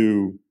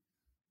into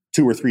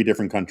 2 or 3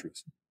 different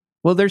countries?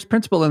 Well, there's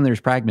principle and there's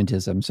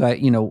pragmatism. So,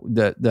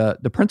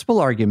 the principal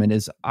argument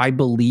is I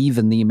believe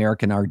in the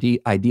American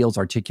ideals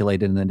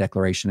articulated in the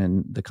Declaration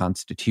and the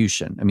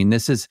Constitution. I mean,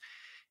 this is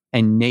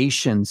a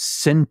nation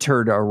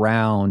centered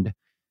around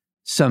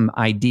some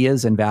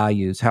ideas and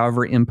values,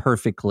 however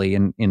imperfectly,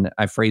 and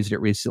I phrased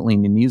it recently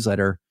in the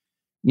newsletter,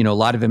 a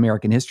lot of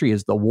American history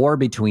is the war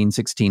between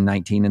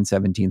 1619 and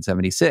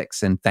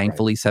 1776. And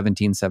thankfully,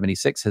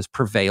 1776 has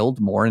prevailed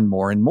more and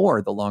more and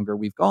more the longer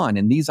we've gone.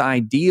 And these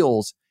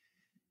ideals,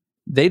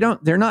 I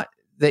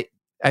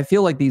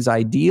feel like these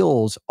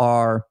ideals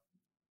are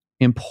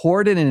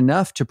important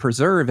enough to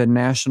preserve in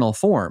national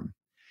form.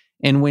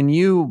 And when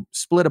you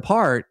split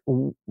apart,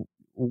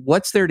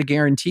 what's there to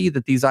guarantee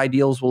that these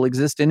ideals will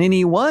exist in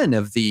any one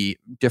of the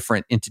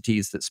different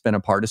entities that spin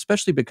apart,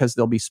 especially because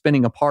they'll be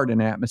spinning apart in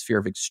an atmosphere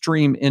of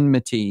extreme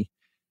enmity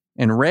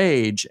and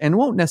rage and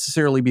won't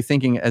necessarily be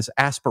thinking as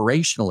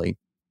aspirationally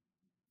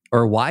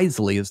or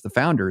wisely as the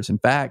founders. In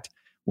fact,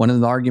 one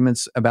of the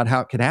arguments about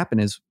how it could happen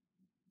is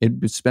it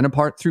would spin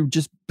apart through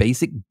just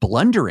basic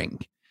blundering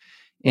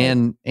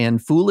and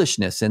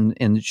foolishness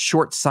and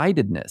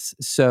short-sightedness.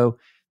 So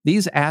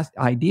these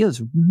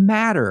ideas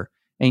matter.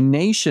 A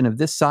nation of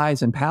this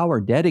size and power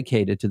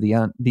dedicated to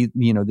the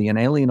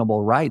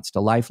inalienable rights to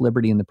life,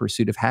 liberty, and the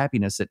pursuit of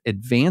happiness that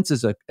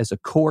advances as a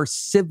core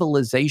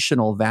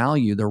civilizational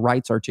value, the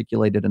rights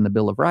articulated in the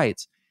Bill of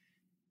Rights,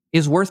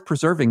 is worth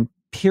preserving,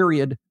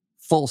 period,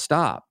 full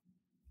stop.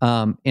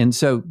 And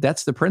so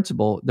that's the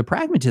principle. The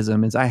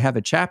pragmatism is I have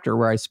a chapter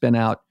where I spin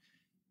out,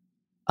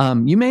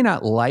 you may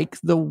not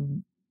like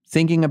the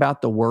thinking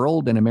about the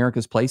world and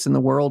America's place in the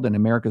world and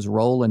America's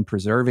role in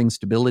preserving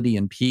stability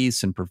and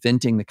peace and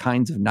preventing the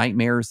kinds of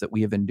nightmares that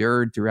we have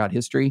endured throughout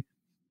history.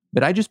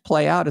 But I just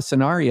play out a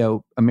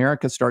scenario,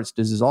 America starts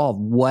to dissolve,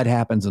 what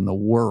happens in the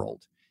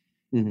world?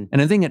 Mm-hmm. And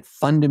I think it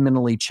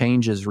fundamentally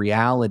changes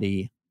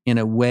reality in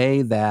a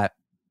way that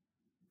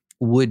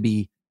would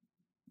be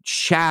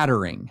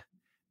shattering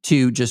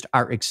to just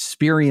our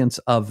experience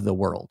of the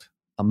world.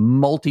 A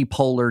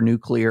multipolar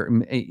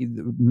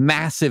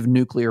massive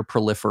nuclear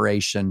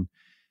proliferation,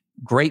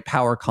 great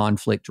power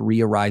conflict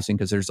re-arising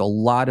because there's a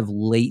lot of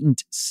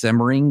latent,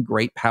 simmering,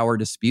 great power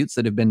disputes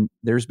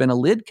there's been a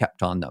lid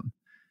kept on them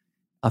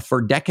for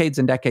decades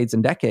and decades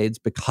and decades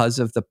because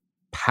of the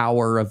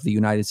power of the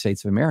United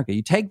States of America.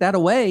 You take that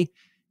away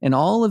and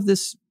all of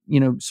this,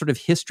 sort of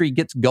history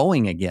gets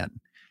going again.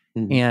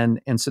 Mm-hmm.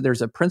 And so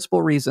there's a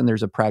principal reason,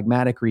 there's a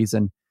pragmatic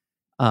reason.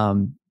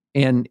 And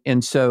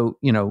so,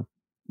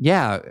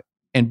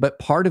 but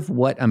part of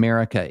what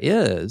America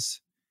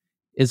is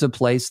a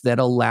place that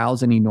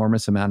allows an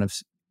enormous amount of,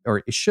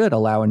 or it should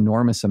allow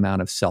enormous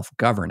amount of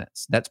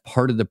self-governance. That's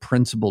part of the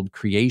principled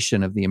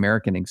creation of the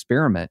American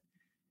experiment.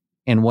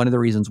 And one of the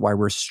reasons why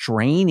we're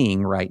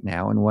straining right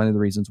now, and one of the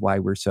reasons why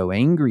we're so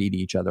angry at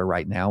each other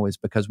right now, is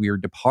because we are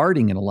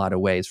departing in a lot of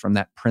ways from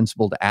that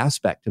principled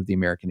aspect of the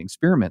American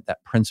experiment,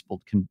 that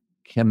principled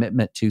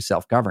commitment to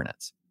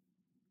self-governance.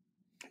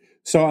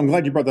 So I'm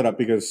glad you brought that up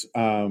because,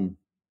 and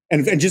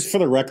just for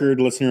the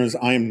record, listeners,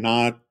 I am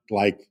not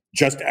like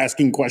just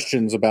asking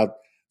questions about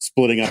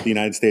splitting up the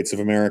United States of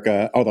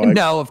America, although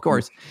no, of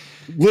course,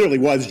 literally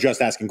was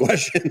just asking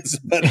questions,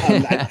 but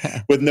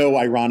with no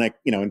ironic,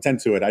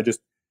 intent to it.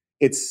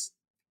 It's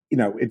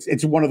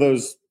one of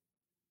those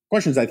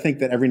questions I think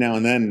that every now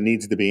and then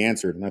needs to be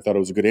answered, and I thought it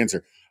was a good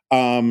answer.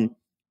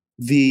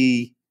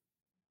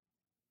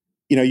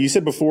 You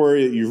said before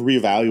you've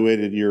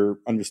reevaluated your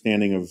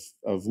understanding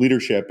of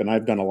leadership, and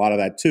I've done a lot of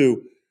that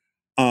too.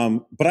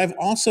 But I've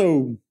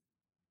also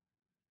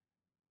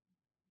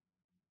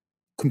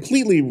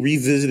completely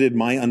revisited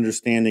my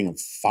understanding of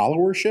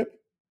followership,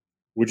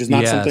 which is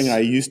not something I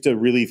used to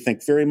really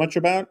think very much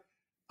about.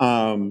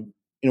 One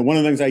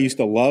of the things I used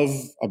to love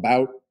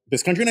about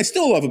this country, and I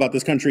still love about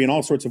this country in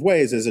all sorts of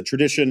ways, as a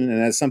tradition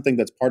and as something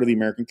that's part of the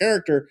American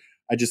character,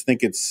 I just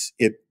think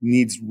it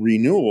needs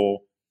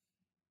renewal,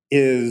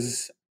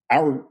 is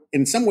our,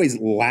 in some ways,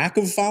 lack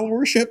of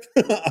followership.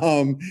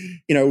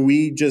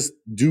 We just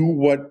do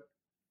what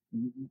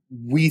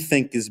we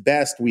think is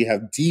best. We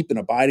have deep and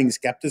abiding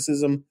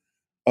skepticism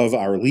of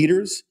our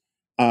leaders.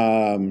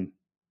 When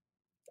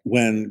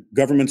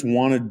governments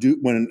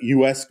when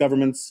U.S.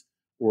 governments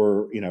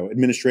or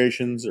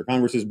administrations or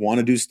Congresses want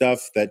to do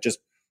stuff that just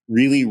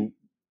really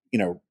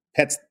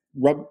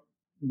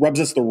rubs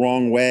us the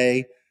wrong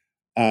way,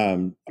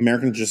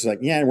 Americans just like,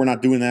 yeah, we're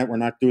not doing that. We're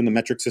not doing the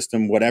metric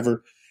system,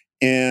 whatever.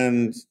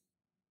 And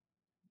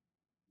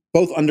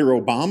both under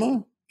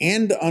Obama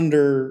and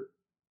under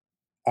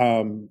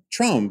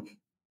Trump,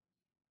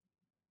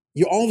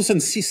 you all of a sudden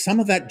see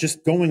some of that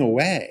just going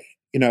away.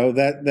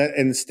 That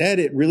instead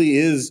it really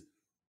is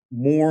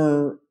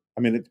more.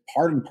 I mean, it's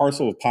part and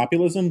parcel of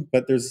populism,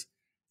 but there's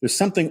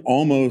something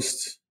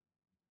almost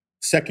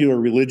secular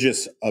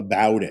religious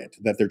about it,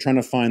 that they're trying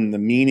to find the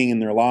meaning in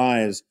their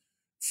lives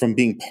from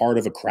being part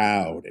of a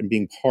crowd and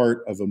being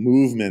part of a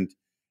movement.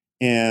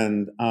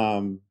 And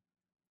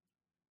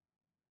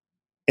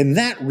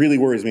that really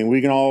worries me.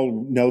 We can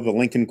all know the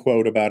Lincoln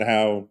quote about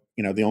how,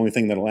 the only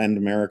thing that'll end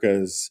America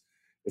is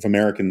if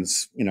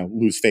Americans,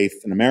 lose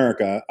faith in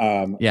America.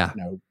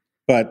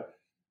 But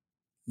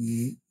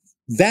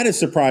that has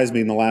surprised me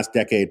in the last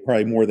decade,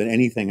 probably more than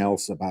anything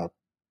else about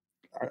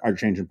our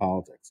change in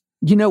politics.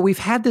 We've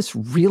had this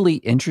really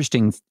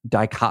interesting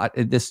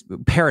this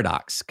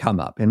paradox come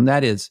up, and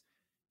that is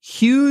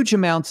huge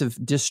amounts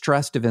of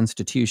distrust of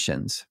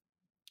institutions,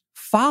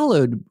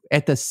 followed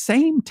at the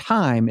same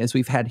time as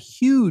we've had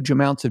huge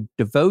amounts of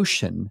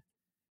devotion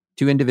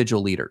to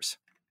individual leaders.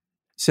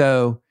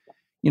 So,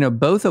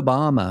 both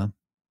Obama,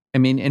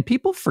 and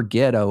people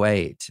forget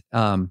 08.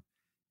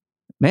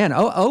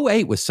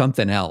 08 was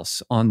something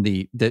else on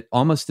the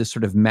almost this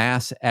sort of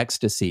mass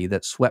ecstasy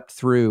that swept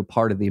through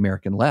part of the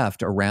American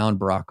left around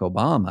Barack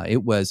Obama.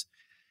 It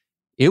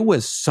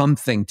was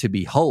something to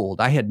behold.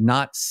 I had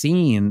not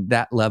seen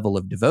that level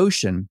of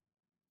devotion.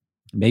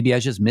 Maybe I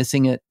was just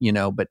missing it,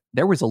 but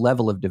there was a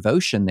level of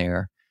devotion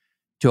there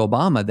to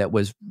Obama that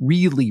was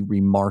really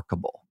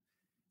remarkable.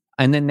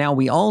 And then now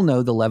we all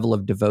know the level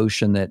of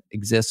devotion that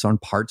exists on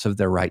parts of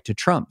the right to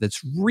Trump.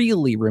 That's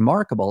really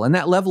remarkable. And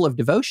that level of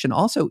devotion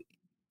also,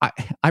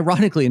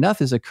 ironically enough,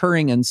 is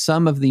occurring in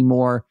some of the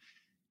more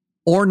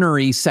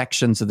ornery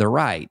sections of the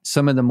right.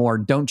 Some of the more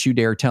don't you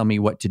dare tell me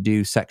what to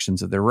do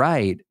sections of the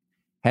right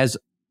has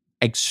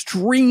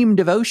extreme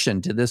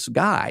devotion to this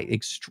guy,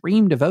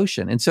 extreme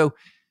devotion. And so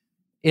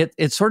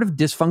it's sort of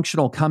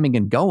dysfunctional coming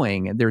and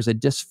going. There's a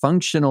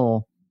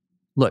dysfunctional,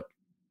 look,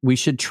 we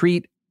should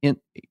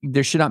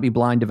there should not be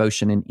blind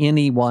devotion in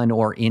anyone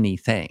or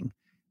anything,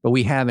 but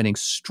we have an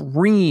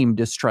extreme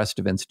distrust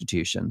of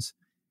institutions,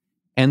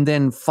 and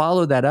then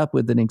follow that up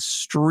with an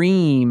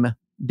extreme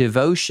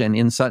devotion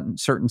in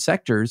certain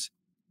sectors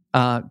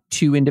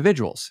to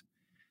individuals.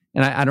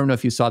 And I don't know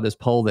if you saw this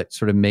poll that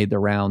sort of made the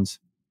rounds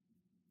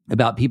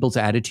about people's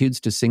attitudes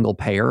to single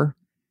payer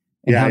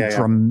and how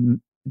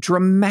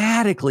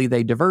dramatically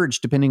they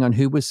diverged depending on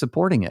who was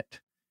supporting it.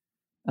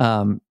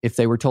 If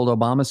they were told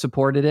Obama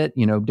supported it,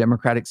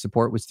 Democratic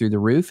support was through the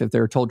roof. If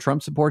they were told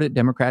Trump supported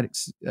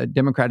it,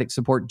 Democratic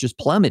support just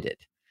plummeted.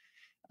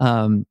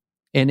 And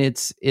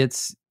there's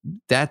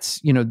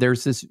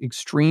this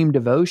extreme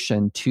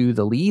devotion to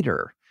the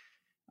leader.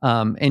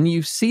 And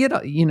you see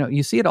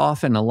it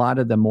often. A lot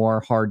of the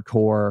more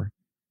hardcore,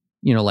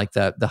 like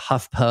the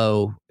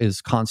HuffPo is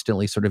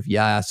constantly sort of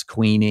yes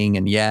queening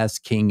and yes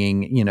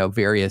kinging,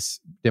 various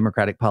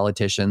Democratic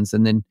politicians.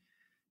 And then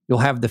you'll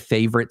have the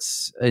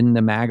favorites in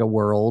the MAGA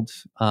world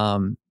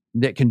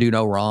that can do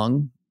no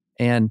wrong.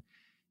 And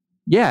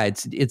yeah,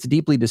 it's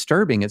deeply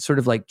disturbing. It's sort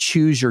of like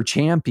choose your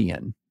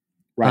champion,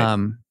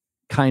 right?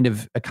 Kind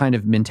of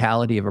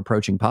mentality of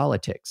approaching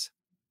politics.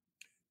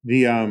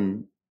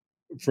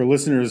 For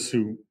listeners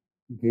who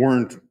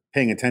weren't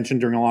paying attention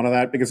during a lot of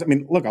that because, I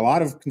mean, look, a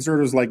lot of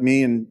conservatives like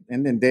me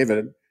and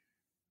David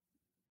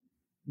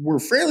were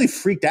fairly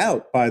freaked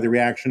out by the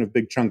reaction of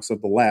big chunks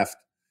of the left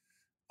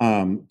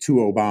to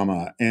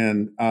Obama.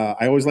 And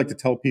I always like to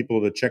tell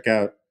people to check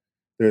out,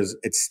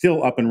 it's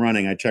still up and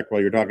running. I checked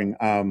while you're talking.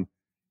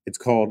 It's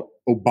called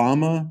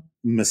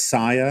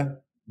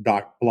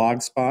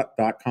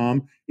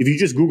obamamessiah.blogspot.com. If you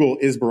just Google,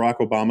 is Barack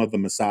Obama the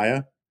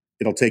Messiah?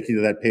 It'll take you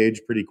to that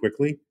page pretty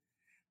quickly.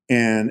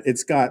 And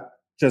it's got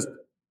just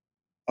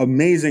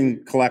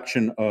amazing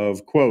collection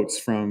of quotes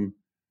from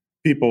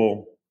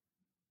people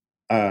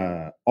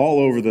all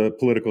over the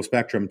political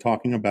spectrum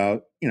talking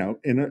about, in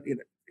a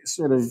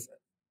sort of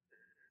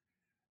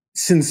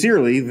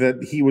sincerely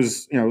that he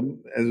was,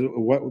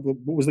 what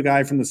was the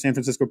guy from the San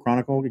Francisco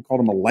Chronicle? He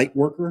called him a light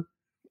worker.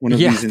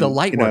 The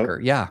light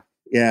worker. Yeah.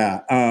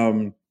 Yeah.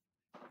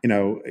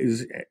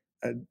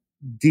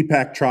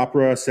 Deepak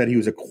Chopra said he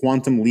was a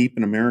quantum leap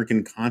in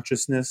American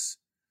consciousness.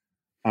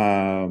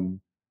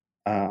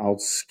 I'll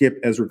skip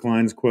Ezra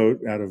Klein's quote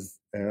out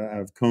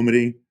of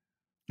Comedy.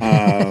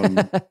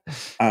 Oprah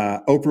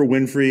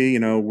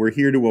Winfrey, we're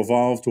here to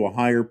evolve to a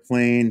higher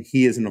plane.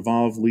 He is an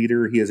evolved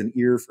leader. He has an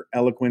ear for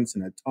eloquence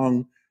and a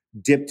tongue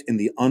dipped in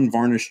the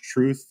unvarnished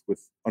truth,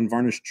 with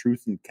unvarnished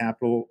truth and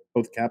capital,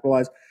 both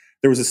capitalized.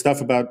 There was a stuff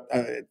about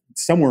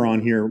somewhere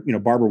on here,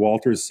 Barbara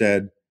Walters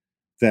said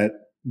that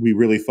we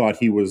really thought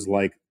he was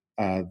like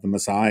the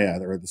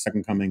Messiah or the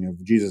second coming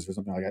of Jesus or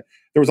something like that.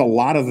 There was a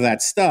lot of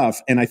that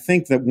stuff. And I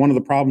think that one of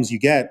the problems you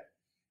get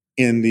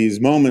in these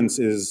moments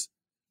is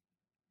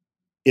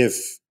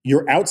if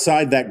you're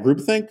outside that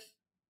groupthink,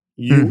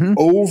 you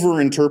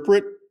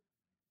overinterpret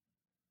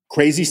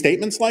crazy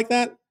statements like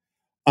that.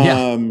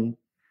 And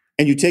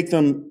you take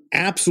them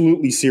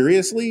absolutely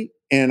seriously.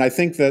 And I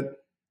think that,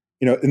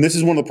 and this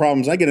is one of the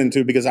problems I get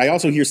into because I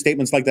also hear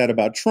statements like that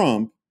about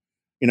Trump.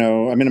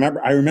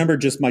 I remember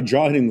just my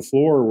jaw hitting the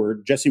floor where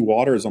Jesse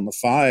Waters on the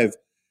 5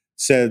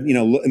 said,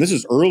 and this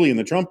is early in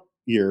the Trump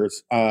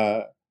years,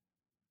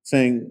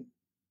 saying,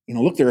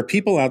 look, there are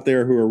people out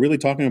there who are really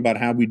talking about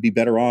how we'd be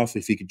better off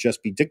if he could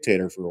just be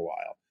dictator for a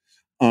while.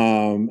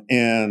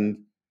 And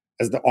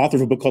as the author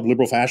of a book called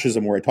Liberal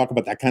Fascism, where I talk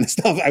about that kind of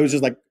stuff, I was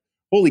just like,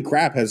 holy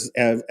crap,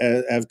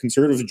 have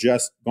conservatives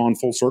just gone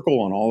full circle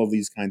on all of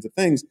these kinds of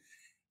things?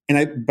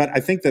 But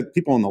I think that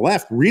people on the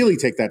left really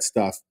take that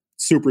stuff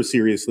super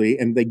seriously,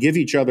 and they give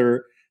each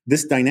other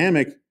this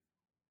dynamic.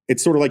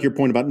 It's sort of like your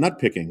point about nut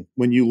picking.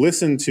 When you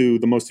listen to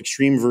the most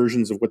extreme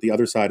versions of what the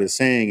other side is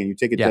saying and you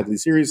take it deadly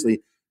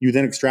seriously, you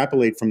then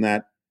extrapolate from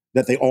that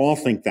they all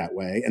think that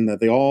way and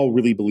that they all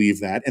really believe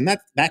that. And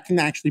that can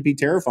actually be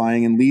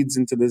terrifying and leads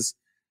into this,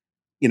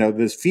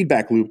 this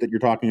feedback loop that you're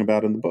talking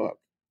about in the book.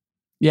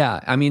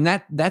 Yeah. I mean,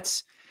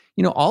 that's,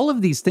 all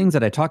of these things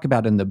that I talk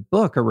about in the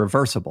book are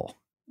reversible.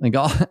 Like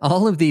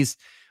all of these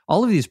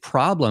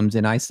problems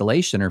in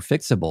isolation are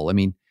fixable. I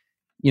mean,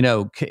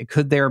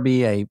 could there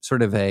be a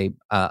sort of a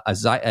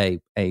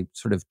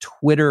sort of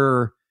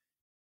Twitter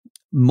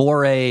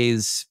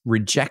mores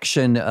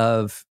rejection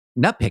of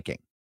nut picking,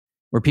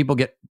 where people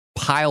get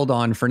piled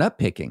on for nut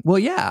picking? Well,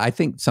 yeah, I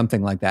think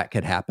something like that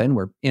could happen.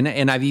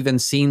 And I've even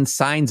seen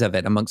signs of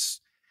it amongst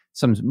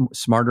some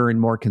smarter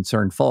and more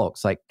concerned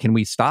folks. Like, can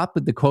we stop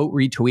with the quote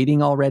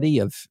retweeting already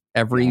of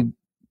every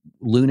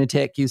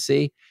lunatic you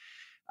see?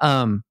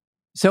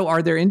 So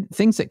are there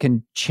things that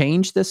can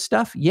change this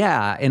stuff?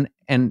 Yeah.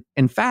 And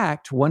in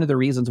fact, one of the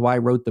reasons why I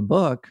wrote the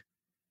book,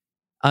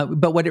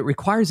 but what it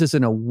requires is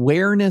an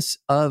awareness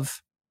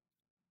of,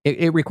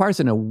 it requires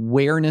an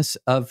awareness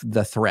of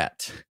the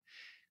threat.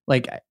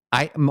 Like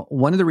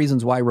one of the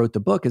reasons why I wrote the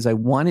book is I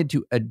wanted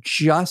to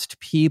adjust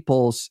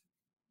people's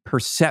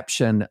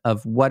perception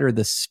of what are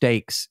the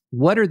stakes,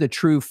 what are the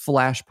true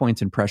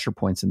flashpoints and pressure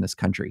points in this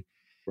country.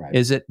 Right.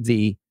 Is it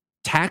the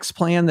tax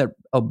plan that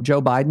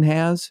Joe Biden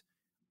has?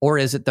 Or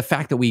is it the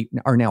fact that we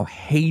are now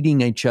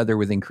hating each other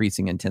with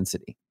increasing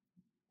intensity?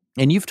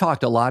 And you've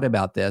talked a lot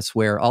about this,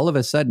 where all of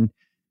a sudden,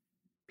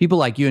 people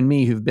like you and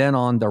me who've been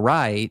on the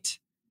right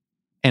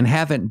and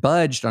haven't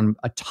budged on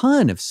a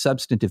ton of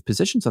substantive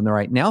positions on the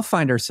right now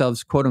find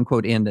ourselves, quote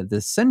unquote, in the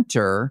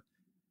center,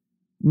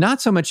 not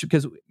so much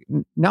because,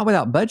 not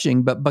without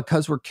budging, but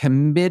because we're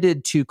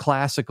committed to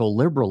classical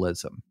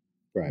liberalism,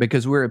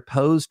 because we're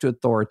opposed to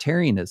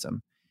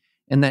authoritarianism.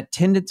 And that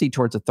tendency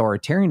towards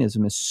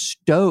authoritarianism is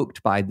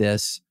stoked by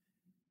this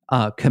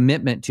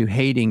commitment to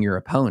hating your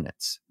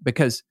opponents,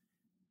 because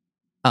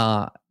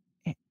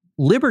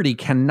liberty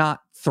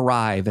cannot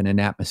thrive in an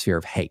atmosphere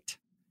of hate.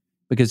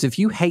 Because if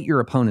you hate your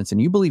opponents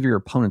and you believe your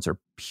opponents are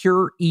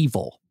pure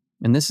evil,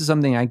 and this is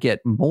something I get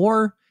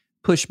more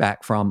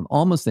pushback from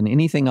almost than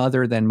anything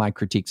other than my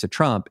critiques of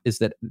Trump, is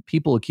that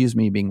people accuse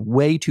me of being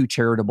way too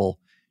charitable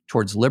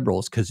towards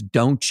liberals because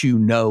don't you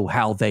know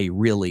how they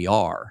really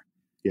are?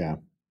 Yeah.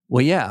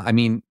 Well, yeah. I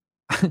mean,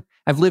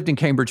 I've lived in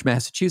Cambridge,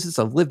 Massachusetts.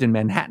 I've lived in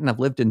Manhattan. I've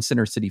lived in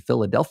Center City,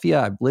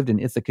 Philadelphia. I've lived in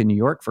Ithaca, New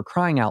York. For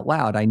crying out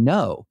loud, I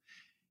know.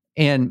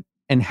 And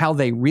how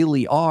they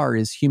really are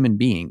is human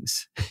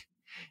beings.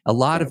 A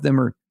lot of them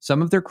are,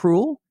 some of them are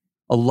cruel.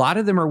 A lot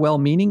of them are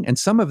well-meaning, and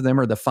some of them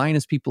are the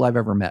finest people I've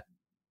ever met.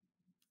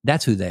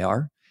 That's who they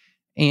are.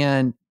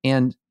 And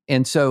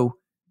so,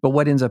 but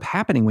what ends up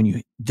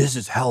happening this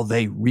is how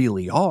they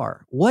really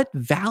are. What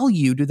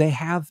value do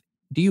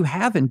you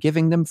have in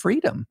giving them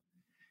freedom?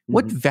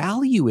 What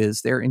value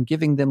is there in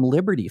giving them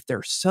liberty if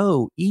they're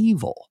so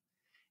evil?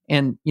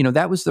 And,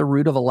 that was the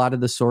root of a lot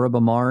of the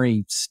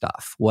Sorabamari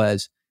stuff,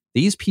 was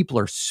these people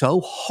are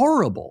so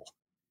horrible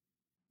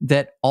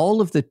that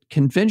all of the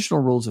conventional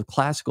rules of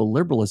classical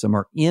liberalism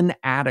are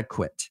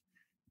inadequate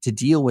to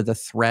deal with a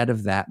threat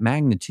of that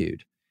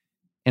magnitude.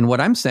 And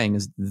what I'm saying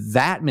is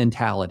that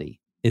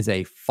mentality is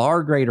a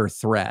far greater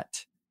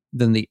threat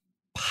than the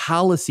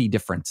policy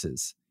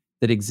differences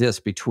that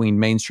exist between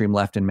mainstream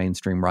left and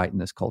mainstream right in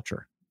this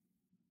culture.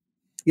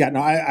 Yeah, no,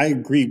 I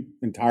agree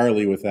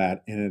entirely with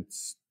that. And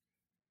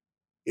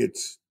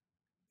it's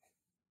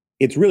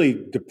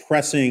really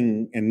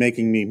depressing and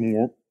making me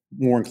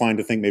more inclined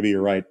to think maybe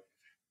you're right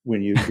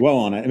when you dwell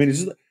on it. I mean,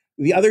 it's just,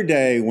 the other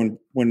day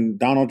when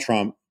Donald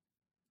Trump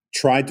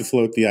tried to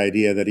float the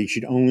idea that he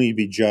should only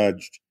be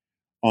judged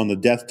on the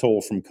death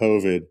toll from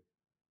COVID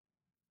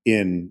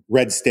in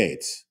red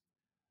states,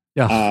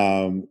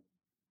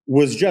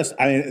 was just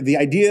the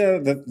idea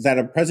that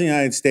a president of the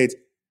United States,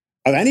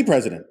 of any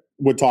president,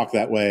 would talk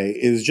that way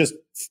is just,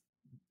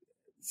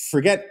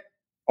 forget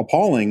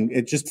appalling.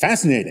 It's just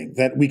fascinating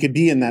that we could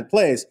be in that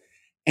place.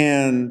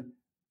 And,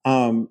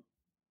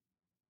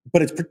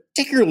 but it's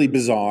particularly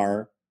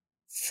bizarre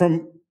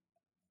from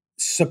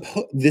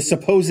the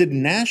supposed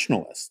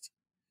nationalist.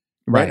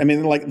 Right. I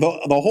mean, like the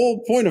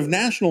whole point of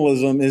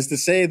nationalism is to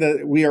say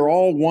that we are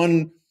all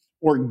one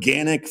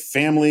organic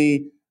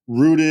family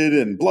rooted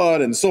in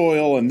blood and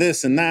soil and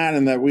this and that,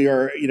 and that we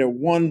are,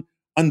 one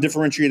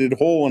undifferentiated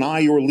whole, and I,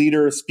 your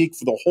leader, speak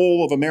for the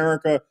whole of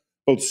America,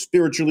 both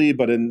spiritually,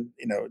 but in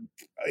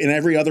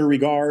every other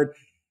regard.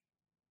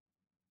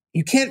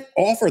 You can't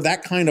offer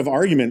that kind of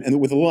argument and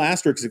with a little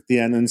asterisk at the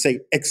end and say,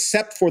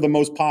 except for the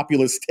most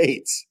populous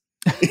states.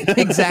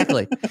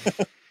 Exactly.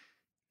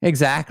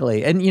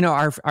 Exactly. And,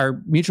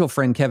 our mutual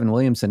friend, Kevin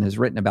Williamson, has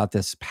written about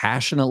this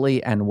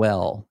passionately and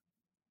well.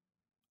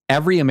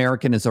 Every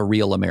American is a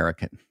real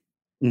American.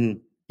 Mm-hmm.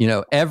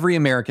 Every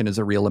American is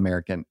a real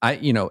American. I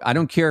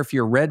don't care if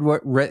you're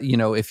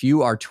if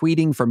you are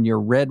tweeting from your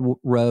Red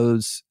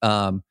Rose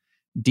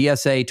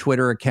DSA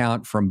Twitter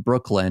account from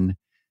Brooklyn,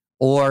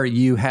 or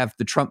you have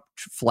the Trump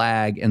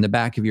flag in the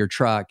back of your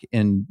truck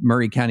in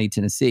Murray County,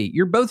 Tennessee.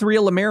 You're both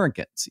real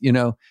Americans,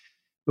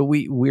 but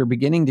we're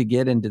beginning to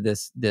get into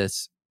this,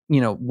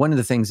 one of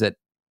the things that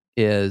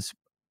is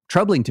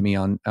troubling to me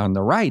on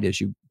the right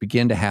is you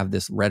begin to have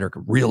this rhetoric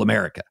of real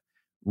America.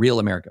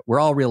 We're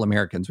all real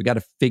Americans. We got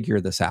to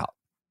figure this out.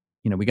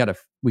 We got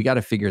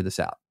to figure this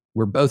out.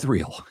 We're both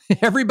real.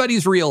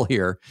 Everybody's real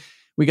here.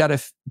 We got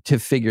to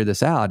figure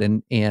this out.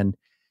 And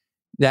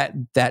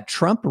that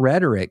Trump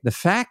rhetoric, the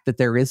fact that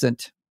there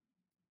isn't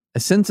a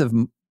sense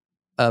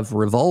of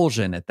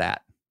revulsion at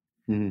that,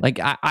 like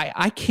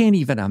I can't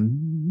even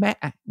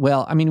imagine.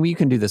 Well, I mean, we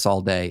can do this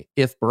all day.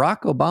 If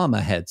Barack Obama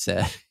had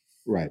said,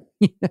 right.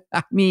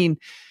 I mean,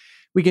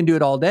 we can do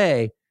it all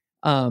day.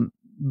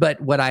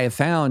 But what I have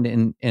found,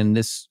 and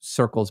this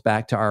circles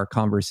back to our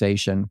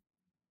conversation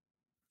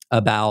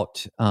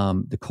about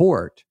the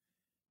court,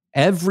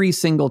 every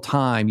single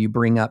time you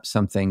bring up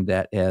something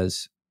that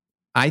is,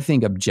 I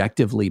think,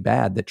 objectively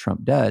bad that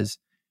Trump does,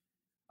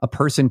 a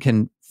person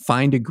can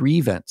find a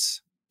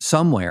grievance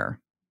somewhere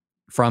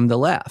from the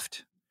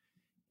left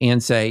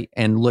and say,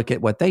 and look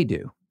at what they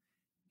do.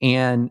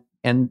 And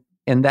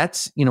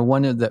that's,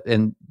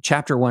 in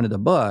chapter 1 of the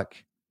book,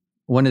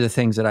 one of the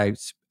things that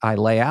I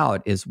lay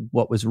out is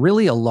what was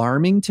really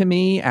alarming to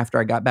me after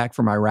I got back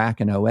from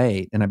Iraq in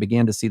 2008, and I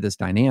began to see this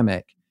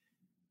dynamic,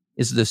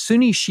 is the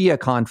Sunni-Shia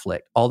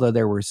conflict. Although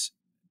there were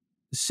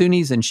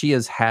Sunnis and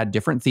Shias had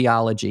different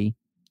theology,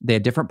 they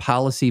had different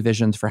policy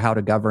visions for how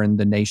to govern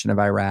the nation of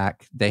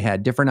Iraq. They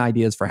had different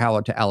ideas for how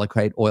to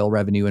allocate oil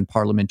revenue and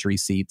parliamentary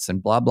seats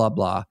and blah, blah,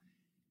 blah.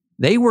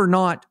 They were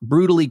not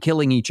brutally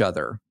killing each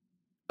other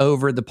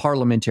over the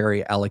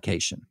parliamentary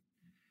allocation.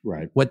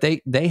 Right. What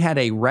they had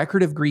a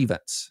record of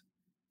grievance.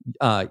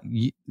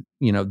 This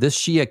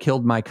Shia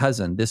killed my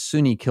cousin. This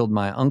Sunni killed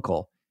my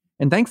uncle.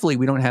 And thankfully,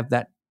 we don't have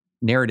that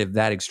narrative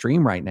that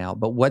extreme right now.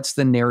 But what's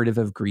the narrative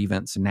of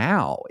grievance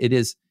now? It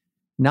is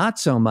not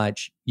so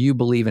much you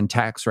believe in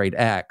tax rate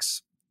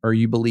X or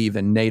you believe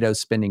in NATO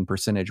spending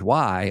percentage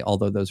Y,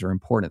 although those are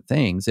important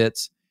things.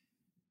 It's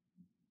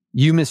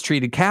you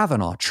mistreated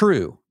Kavanaugh.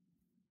 True.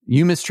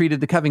 You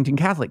mistreated the Covington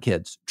Catholic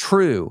kids.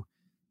 True.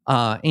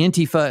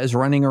 Antifa is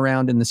running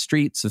around in the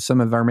streets of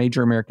some of our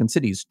major American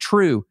cities.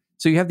 True.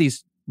 So you have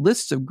these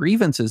lists of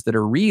grievances that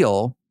are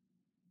real,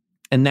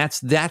 and that's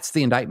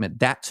the indictment.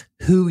 That's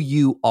who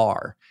you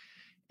are.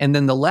 And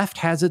then the left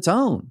has its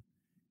own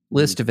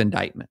list of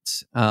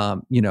indictments.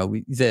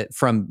 That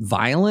from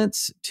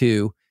violence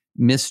to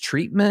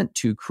mistreatment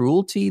to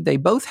cruelty, they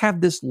both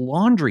have this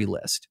laundry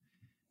list.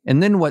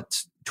 And then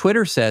what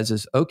Twitter says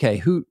is, okay,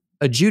 who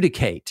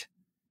adjudicate,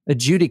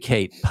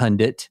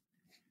 pundit.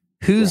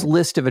 Whose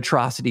list of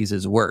atrocities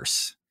is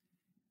worse?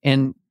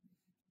 And,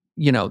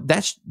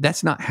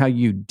 that's not how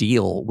you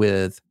deal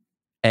with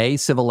A,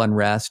 civil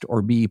unrest,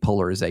 or B,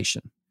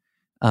 polarization.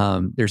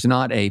 There's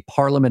not a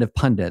parliament of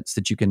pundits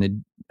that you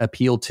can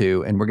appeal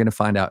to, and we're going to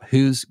find out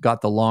who's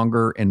got the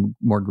longer and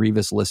more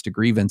grievous list of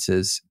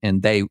grievances,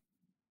 and they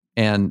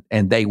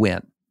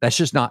win. That's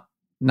just not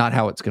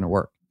how it's going to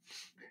work.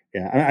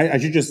 Yeah, I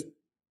should just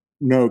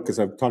note, because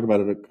I've talked about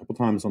it a couple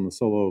times on the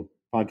solo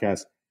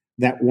podcast,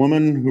 that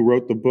woman who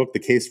wrote the book, The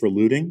Case for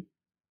Looting,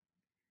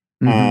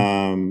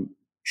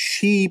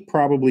 she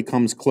probably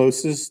comes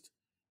closest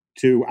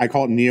to, I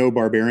call it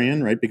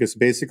neo-barbarian, right? Because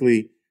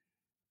basically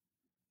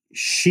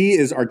she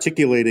is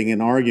articulating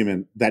an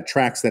argument that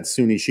tracks that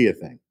Sunni Shia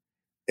thing,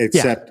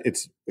 except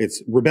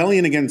it's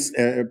rebellion against,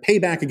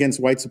 payback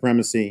against white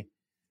supremacy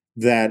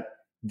that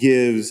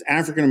gives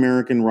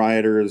African-American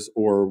rioters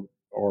or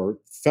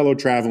fellow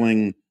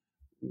traveling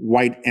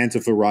white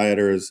Antifa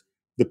rioters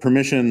the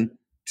permission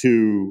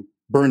to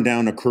burn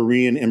down a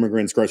Korean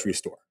immigrant's grocery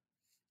store.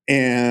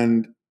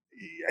 And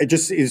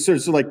it's sort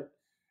of like,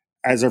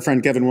 as our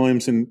friend Kevin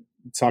Williamson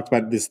talked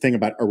about this thing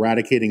about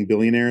eradicating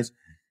billionaires.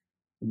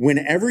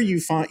 Whenever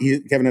you find,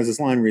 Kevin has this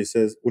line where he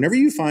says, whenever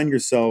you find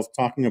yourself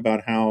talking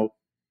about how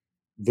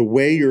the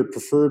way your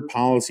preferred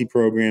policy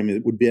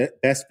program would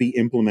best be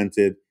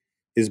implemented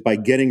is by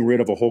getting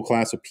rid of a whole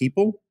class of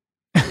people,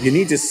 you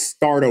need to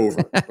start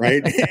over,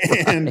 right?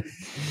 And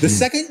the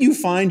second you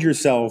find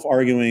yourself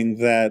arguing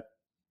that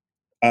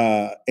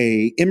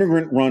a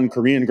immigrant-run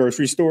Korean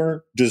grocery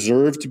store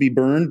deserved to be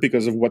burned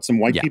because of what some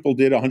white people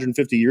did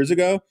 150 years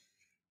ago,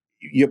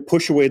 you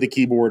push away the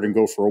keyboard and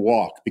go for a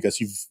walk because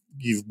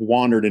you've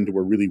wandered into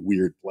a really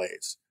weird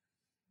place.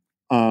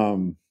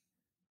 I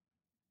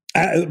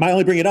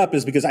only bring it up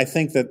is because I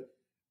think that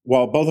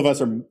while both of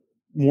us are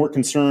more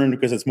concerned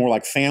because it's more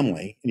like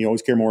family, and you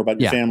always care more about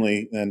your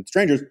family than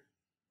strangers,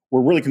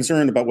 we're really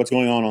concerned about what's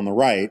going on the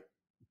right.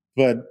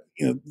 But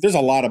there's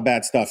a lot of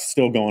bad stuff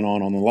still going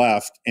on the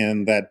left,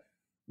 and that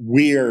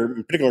we're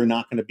in particular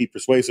not going to be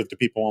persuasive to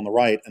people on the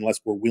right unless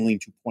we're willing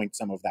to point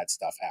some of that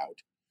stuff out.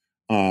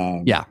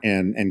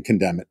 And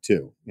condemn it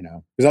too,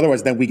 because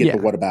otherwise then we get the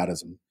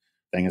whataboutism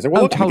thing. I say,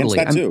 well, look, totally.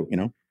 I'm against that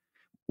too,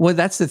 Well,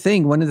 that's the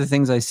thing. One of the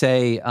things I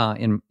say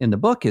in the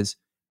book is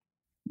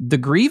the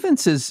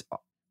grievances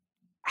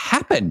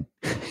happen.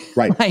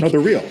 Right. No, they're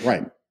real.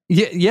 Right.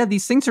 Yeah,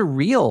 these things are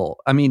real.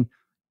 I mean,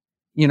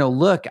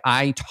 look,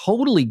 I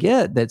totally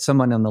get that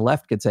someone on the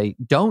left could say,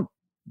 don't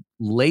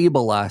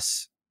label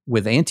us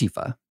with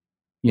Antifa,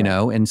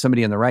 and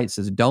somebody on the right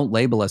says, don't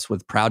label us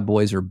with Proud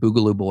Boys or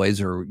Boogaloo Boys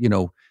or,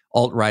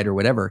 alt-right or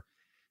whatever.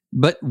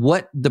 But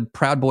what the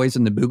Proud Boys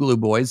and the Boogaloo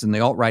Boys and the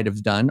alt-right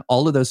have done,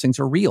 all of those things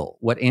are real.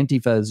 What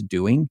Antifa is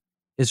doing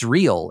is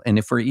real. And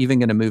if we're even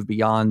going to move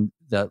beyond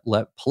the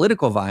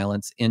political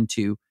violence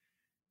into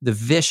the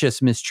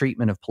vicious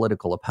mistreatment of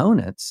political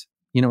opponents,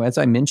 as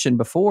I mentioned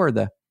before,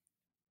 the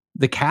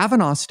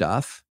Kavanaugh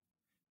stuff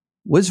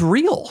was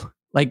real.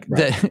 Like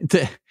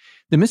the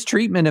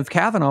mistreatment of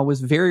Kavanaugh was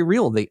very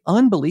real. The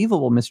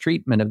unbelievable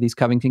mistreatment of these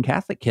Covington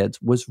Catholic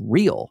kids was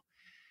real.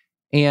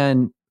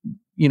 And,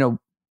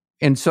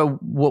 and so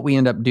what we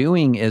end up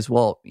doing is,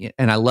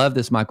 and I love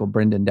this Michael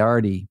Brendan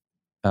Dougherty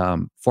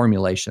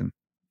formulation.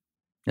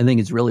 I think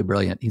it's really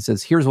brilliant. He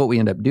says, here's what we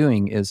end up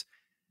doing is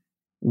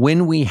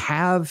when we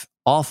have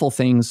awful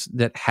things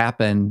that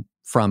happen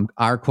from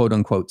our quote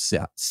unquote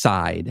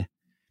side,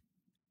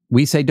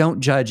 we say,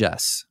 don't judge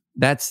us.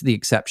 That's the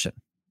exception.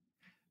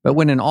 But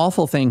when an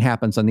awful thing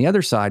happens on the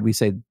other side, we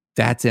say,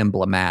 that's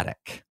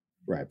emblematic.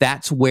 Right.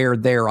 That's where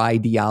their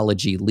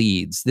ideology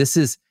leads. This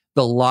is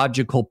the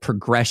logical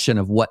progression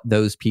of what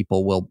those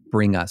people will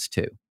bring us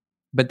to.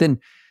 But then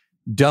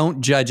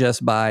don't judge us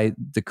by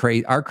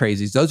our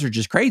crazies. Those are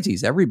just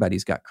crazies.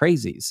 Everybody's got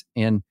crazies.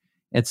 And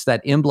it's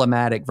that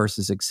emblematic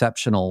versus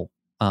exceptional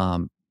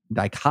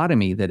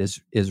dichotomy that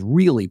is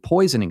really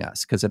poisoning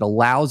us, because it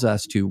allows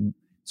us to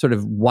sort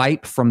of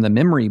wipe from the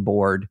memory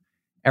board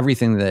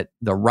everything that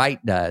the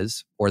right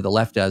does or the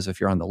left does if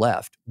you're on the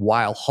left,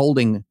 while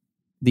holding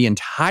the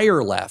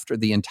entire left or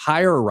the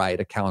entire right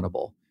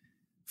accountable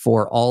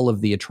for all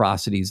of the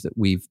atrocities that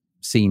we've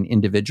seen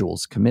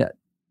individuals commit.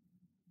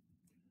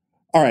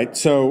 All right.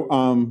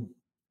 So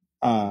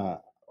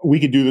we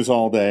could do this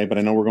all day, but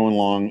I know we're going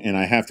long, and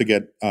I have to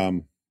get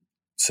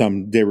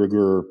some de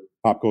rigueur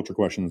pop culture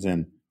questions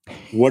in.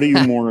 What are you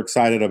more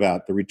excited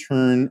about, the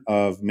return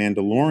of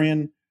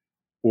Mandalorian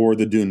or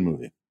the Dune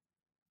movie?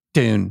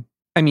 Dune.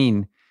 I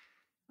mean,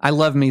 I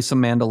love me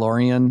some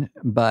Mandalorian,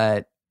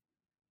 but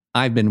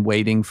I've been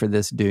waiting for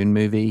this Dune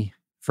movie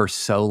for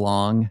so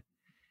long.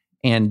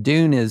 And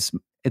Dune it's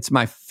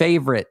my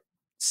favorite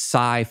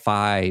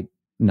sci-fi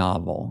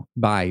novel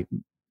by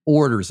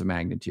orders of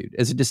magnitude.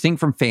 As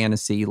distinct from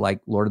fantasy like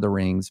Lord of the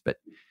Rings, but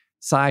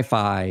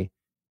sci-fi,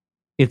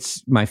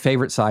 it's my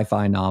favorite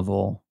sci-fi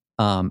novel.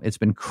 It's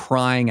been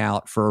crying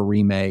out for a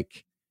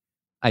remake.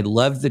 I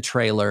love the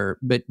trailer,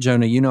 but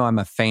Jonah, I'm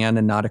a fan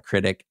and not a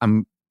critic.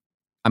 I'm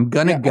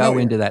going to go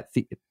into that.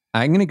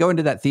 I'm going to go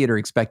into that theater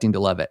expecting to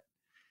love it.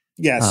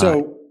 Yeah.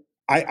 So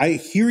I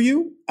hear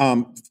you.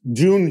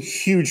 Dune,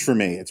 huge for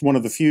me. It's one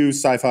of the few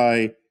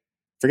sci-fi,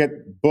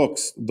 forget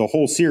books, the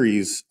whole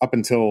series up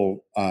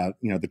until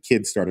the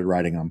kids started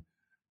writing them.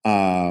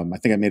 I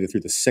think I made it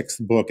through the 6th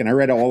book, and I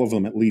read all of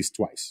them at least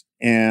twice,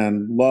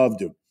 and loved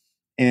Dune,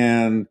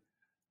 and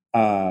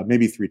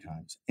maybe 3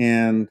 times.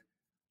 And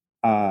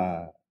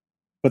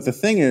but the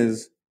thing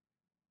is,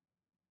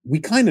 we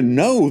kind of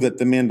know that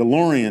the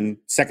Mandalorian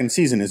 2nd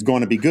season is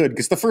going to be good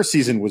because the 1st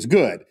season was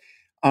good,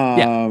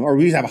 or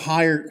we have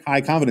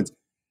high confidence.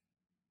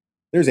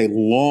 There's a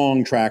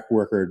long track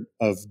record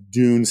of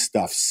Dune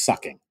stuff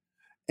sucking,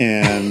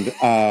 and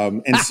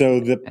so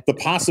the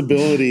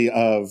possibility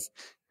of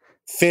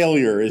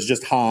failure is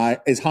just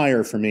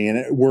higher for me, and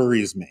it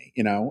worries me.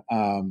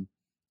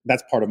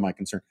 That's part of my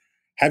concern.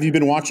 Have you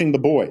been watching The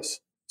Boys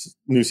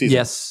new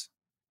season?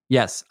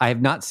 Yes. I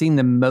have not seen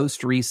the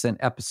most recent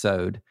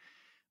episode,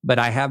 but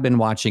I have been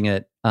watching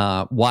it.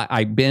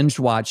 I binge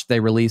watched. They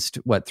released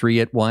 3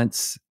 at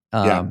once,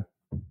 and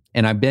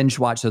I binge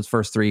watched those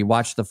first 3.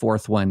 Watched the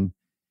 4th one.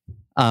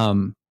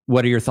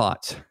 What are your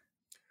thoughts?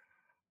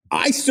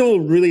 I still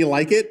really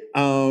like it.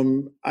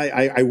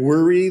 I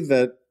worry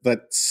that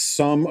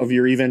some of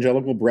your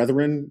evangelical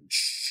brethren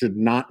should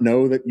not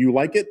know that you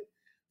like it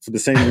for the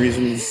same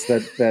reasons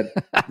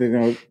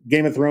that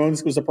Game of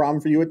Thrones was a problem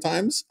for you at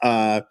times.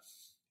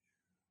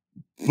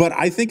 But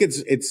I think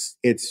it's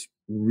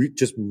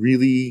just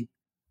really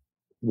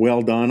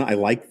well done. I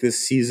like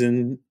this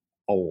season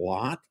a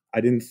lot. I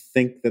didn't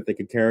think that they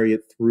could carry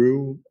it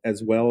through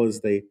as well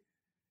as they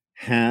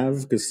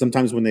have, because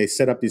sometimes when they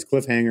set up these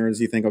cliffhangers,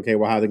 you think, okay,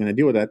 well, how are they going to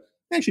deal with that?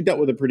 They actually dealt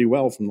with it pretty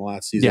well from the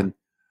last season.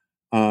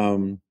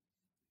 Yeah.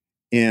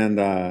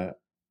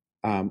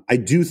 I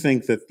do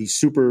think that the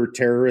super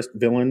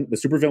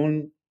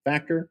villain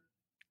factor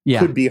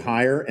could be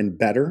higher and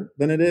better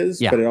than it is,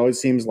 but it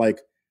always seems like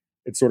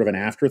it's sort of an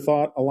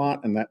afterthought a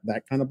lot, and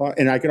that kind of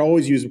and I could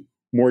always use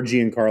more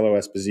Giancarlo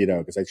Esposito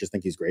because I just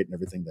think he's great in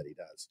everything that he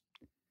does.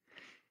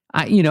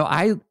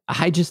 I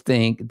just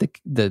think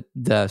the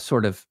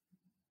sort of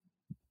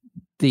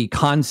the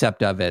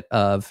concept of it,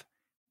 of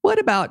what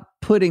about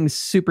putting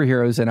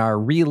superheroes in our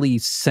really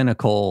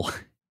cynical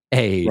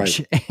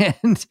age?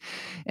 Right.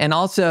 And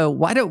also,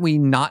 why don't we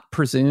not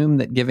presume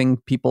that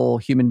giving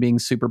human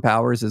beings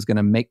superpowers is going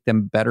to make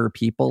them better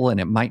people, and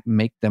it might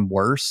make them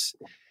worse?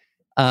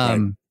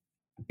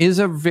 It's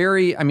a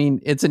very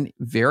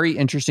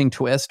interesting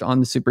twist on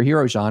the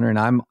superhero genre, and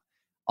I'm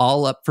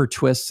all up for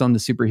twists on the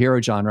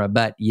superhero genre.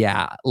 But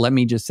yeah, let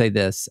me just say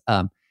this.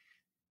 If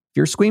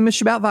you're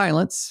squeamish about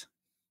violence,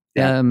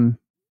 no,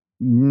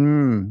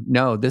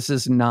 this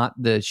is not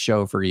the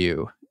show for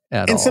you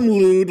at all. And some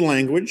lewd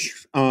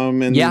language,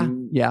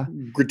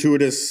 and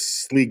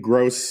gratuitously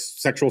gross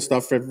sexual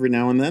stuff every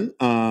now and then.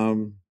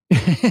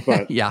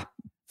 But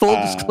full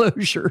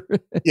disclosure.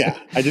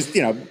 I just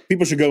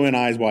people should go in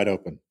eyes wide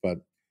open. But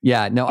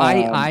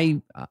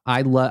I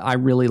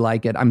really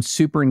like it. I'm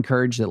super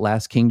encouraged that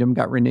Last Kingdom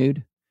got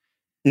renewed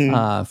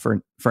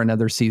for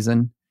another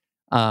season.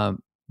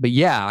 But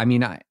yeah,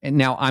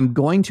 now I'm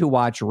going to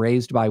watch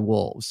Raised by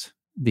Wolves,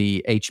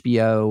 the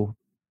HBO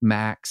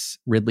Max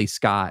Ridley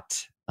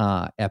Scott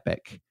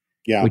epic,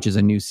 which is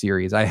a new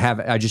series.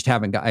 I just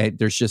haven't got.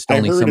 There's just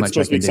only so much. It's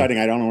supposed to be exciting.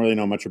 I don't really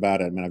know much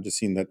about it. I've just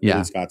seen that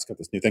Ridley Scott's got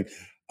this new thing.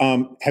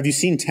 Have you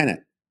seen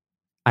Tenet?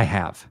 I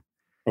have.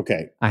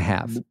 Okay, I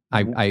have.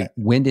 I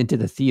went into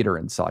the theater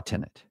and saw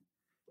Tenet.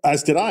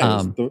 As did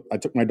I. I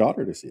took my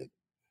daughter to see it.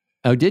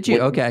 Oh, did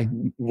you? Okay.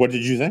 What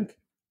did you think?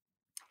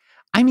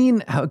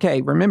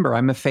 Remember,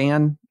 I'm a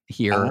fan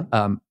here.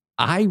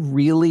 I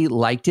really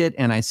liked it,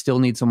 and I still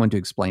need someone to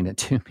explain it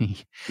to me.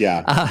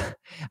 Yeah.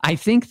 I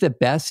think the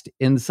best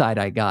insight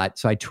I got,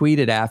 so I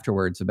tweeted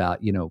afterwards about,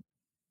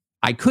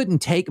 I couldn't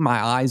take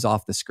my eyes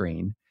off the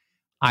screen.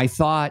 I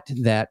thought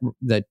that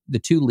the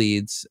 2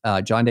 leads,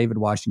 John David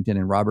Washington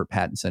and Robert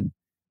Pattinson,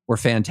 were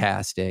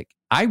fantastic.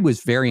 I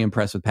was very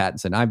impressed with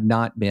Pattinson.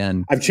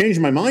 I've changed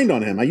my mind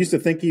on him. I used to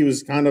think he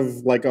was kind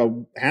of like a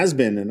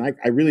has-been, and I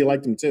really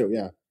liked him too.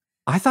 Yeah.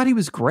 I thought he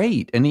was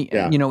great. And he,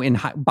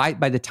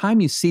 by the time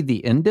you see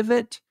the end of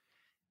it,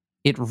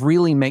 it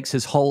really makes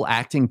his whole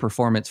acting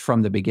performance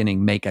from the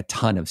beginning make a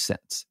ton of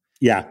sense.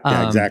 Yeah,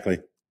 exactly.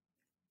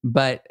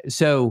 But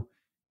so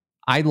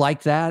I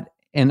liked that.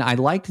 And I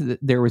liked that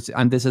there was,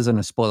 this isn't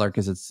a spoiler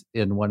because it's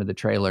in one of the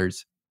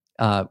trailers,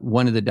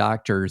 one of the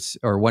doctors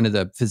or one of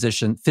the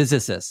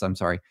physicists, at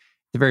the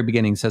very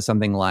beginning says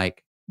something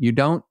like, you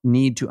don't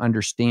need to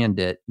understand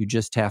it. You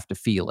just have to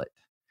feel it.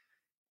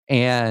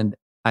 And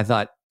I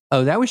thought,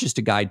 oh, that was just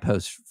a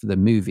guidepost for the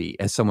movie,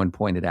 as someone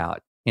pointed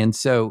out. And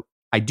so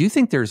I do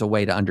think there's a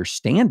way to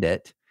understand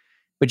it,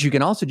 but you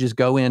can also just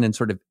go in and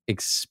sort of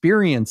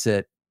experience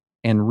it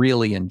and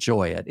really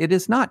enjoy it. It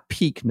is not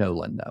peak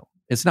Nolan, though.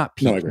 It's not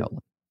peak Nolan.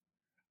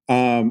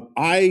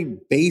 I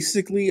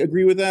basically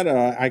agree with that.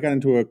 I got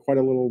into quite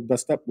a little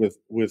dust up with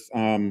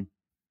John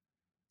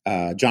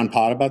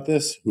Pott about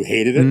this, who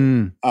hated it.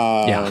 And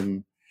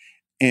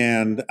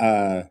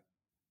I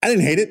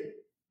didn't hate it.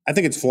 I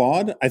think it's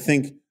flawed. I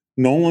think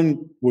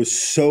Nolan was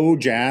so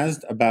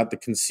jazzed about the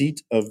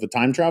conceit of the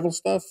time travel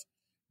stuff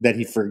that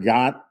he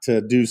forgot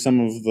to do some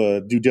of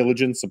the due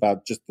diligence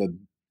about just the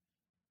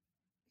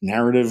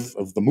narrative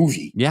of the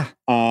movie. Yeah.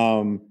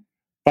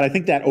 But I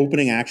think that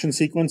opening action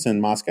sequence in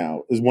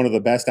Moscow is one of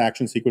the best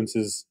action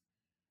sequences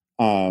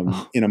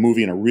in a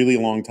movie in a really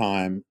long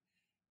time.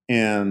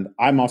 And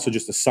I'm also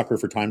just a sucker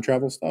for time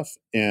travel stuff.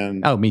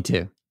 And me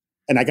too.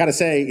 And I got to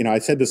say, I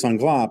said this on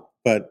Glop,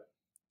 but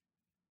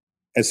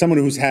as someone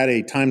who's had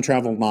a time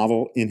travel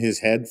novel in his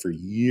head for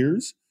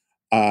years,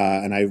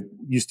 and I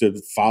used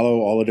to follow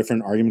all the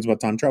different arguments about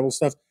time travel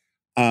stuff,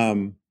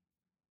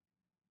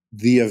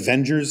 the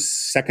Avengers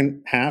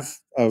second half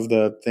of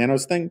the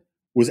Thanos thing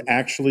was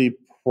actually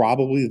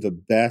probably the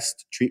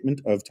best treatment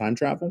of time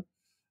travel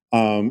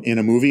in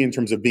a movie in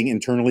terms of being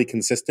internally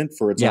consistent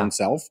for its own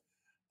self.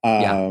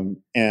 But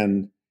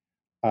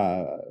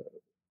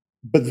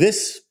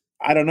this,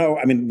 I don't know.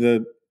 I mean,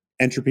 the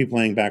entropy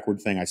playing backward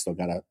thing, I still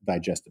got to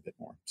digest a bit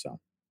more. So.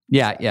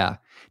 Yeah.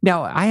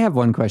 Now I have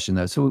one question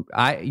though. So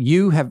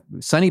you have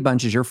Sonny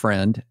Bunch is your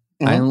friend.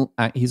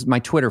 He's my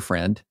Twitter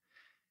friend.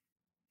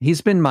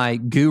 He's been my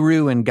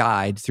guru and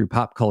guide through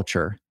pop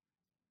culture.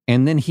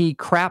 And then he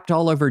crapped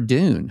all over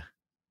Dune.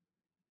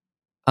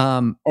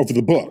 For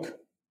the book.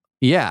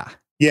 Yeah.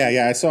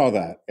 Yeah. I saw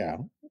that.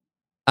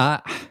 Yeah.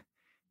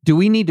 Do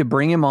we need to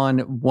bring him on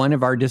one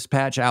of our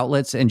dispatch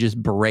outlets and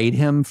just berate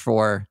him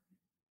for,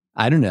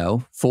 I don't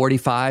know,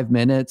 45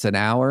 minutes, an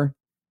hour?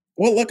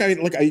 Well, look,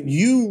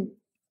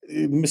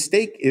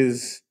 mistake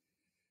is,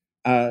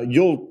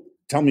 you'll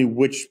tell me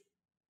which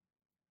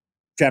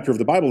chapter of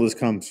the Bible this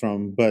comes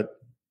from, but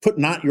put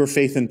not your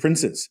faith in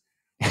princes.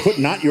 Put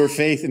not your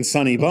faith in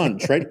Sonny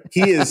Bunch, right?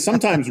 He is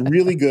sometimes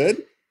really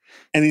good,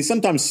 and he's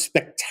sometimes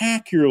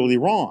spectacularly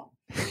wrong.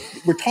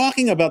 We're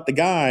talking about the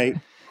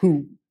guy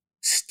who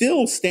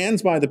still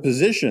stands by the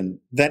position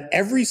that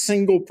every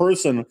single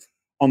person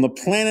on the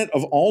planet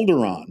of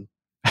Alderaan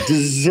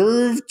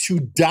deserved to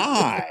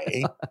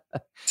die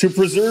to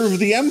preserve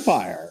the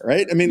empire,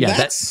 right? I mean,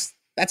 that's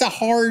a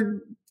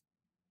hard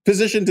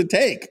position to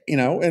take,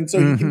 and so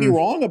you can be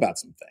wrong about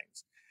some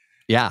things.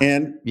 Yeah.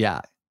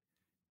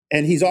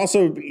 And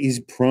he's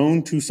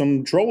prone to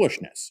some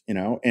trollishness,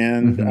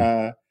 and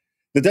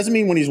that doesn't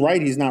mean when he's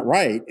right, he's not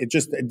right. It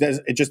just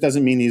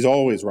doesn't mean he's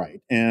always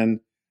right. And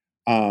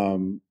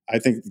I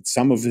think that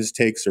some of his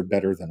takes are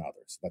better than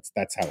others.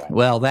 That's how I.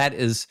 Well, that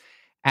is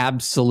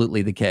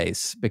absolutely the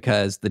case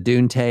because the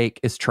Dune take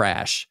is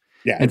trash.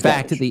 Yeah. In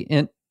fact,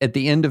 garbage. at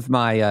the end of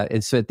my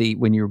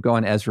when you were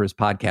going Ezra's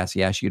podcast,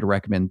 he asked you to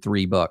recommend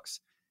 3 books,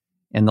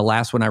 and the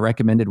last one I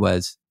recommended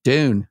was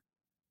Dune.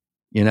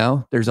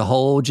 There's a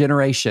whole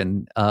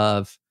generation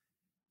of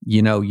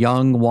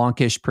young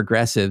wonkish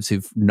progressives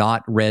who've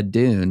not read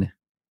Dune.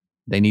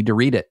 They need to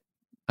read it.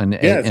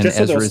 It's just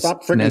so they'll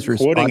stop freaking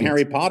quoting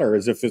Harry Potter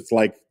as if it's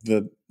like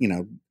the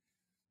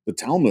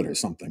Talmud or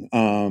something.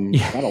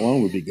 That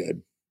alone would be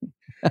good.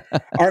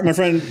 All right, my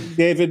friend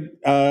David,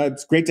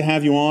 it's great to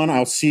have you on.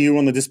 I'll see you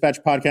on the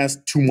Dispatch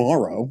podcast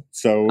tomorrow.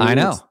 So I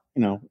know,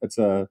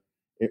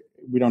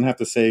 we don't have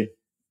to say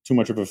too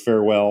much of a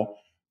farewell,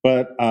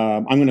 but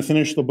I'm going to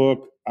finish the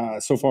book.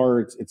 So far,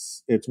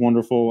 it's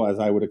wonderful, as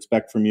I would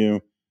expect from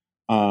you.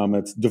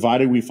 It's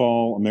Divided We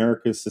Fall,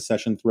 America's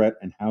Secession Threat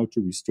and How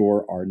to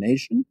Restore Our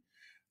Nation.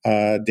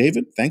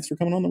 David, thanks for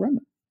coming on The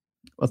Remnant.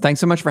 Well,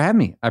 thanks so much for having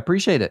me. I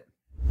appreciate it.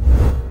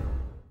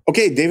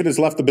 Okay, David has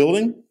left the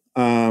building,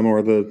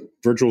 or the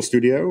virtual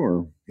studio,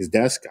 or his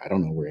desk. I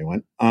don't know where he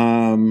went.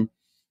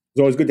 It's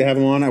always good to have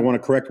him on. I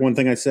want to correct one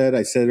thing I said.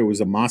 I said it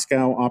was a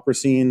Moscow opera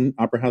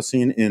house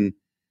scene in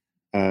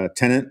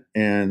Tenet,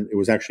 and it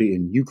was actually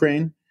in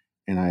Ukraine,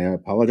 and I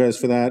apologize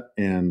for that.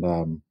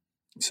 And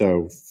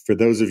so for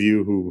those of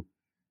you who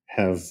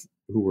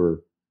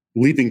were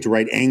leaping to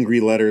write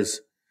angry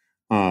letters,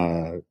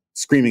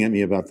 screaming at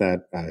me about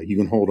that, you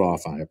can hold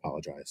off. I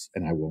apologize,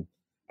 and I will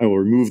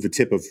remove the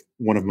tip of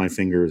one of my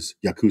fingers,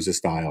 Yakuza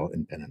style,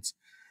 in penance.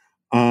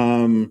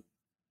 I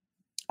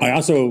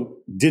also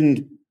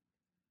didn't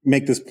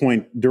make this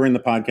point during the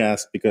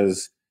podcast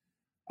because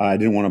I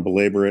didn't want to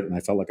belabor it, and I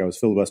felt like I was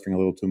filibustering a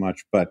little too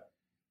much. But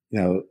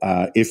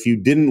if you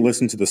didn't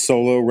listen to the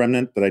solo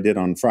Remnant that I did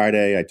on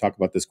Friday, I talk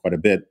about this quite a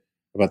bit,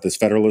 about this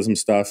federalism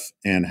stuff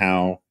and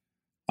how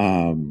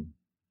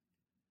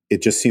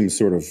it just seems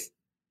sort of,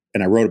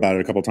 and I wrote about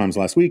it a couple of times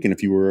last week. And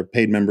if you were a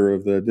paid member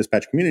of the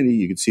Dispatch community,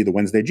 you could see the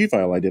Wednesday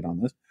G-file I did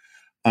on this.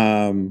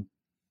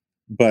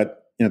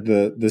 But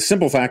the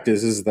simple fact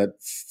is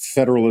that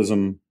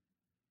federalism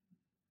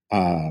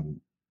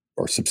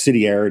or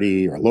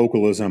subsidiarity or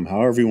localism,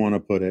 however you want to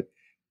put it,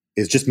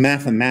 is just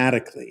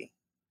mathematically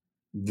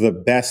the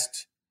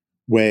best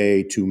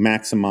way to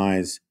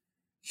maximize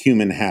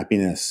human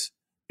happiness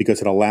because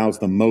it allows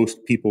the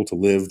most people to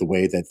live the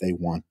way that they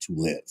want to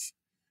live.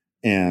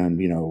 And,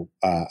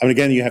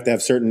 again, you have to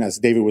have certain, as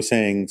David was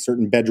saying,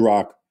 certain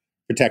bedrock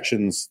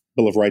protections,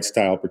 Bill of Rights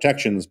style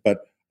protections. But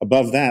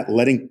above that,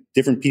 letting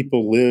different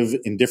people live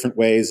in different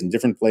ways in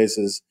different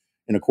places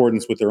in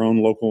accordance with their own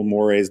local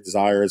mores,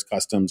 desires,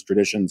 customs,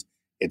 traditions,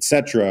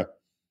 etc.,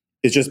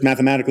 it's just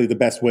mathematically the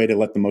best way to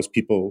let the most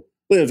people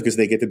live, because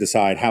they get to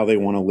decide how they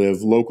want to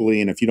live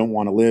locally. And if you don't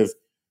want to live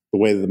the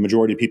way that the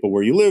majority of people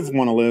where you live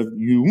want to live,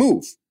 you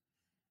move.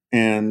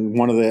 And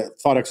one of the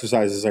thought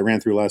exercises I ran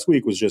through last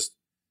week was just,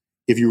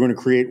 if you're going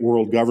to create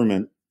world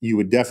government, you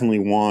would definitely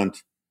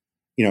want,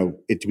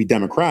 it to be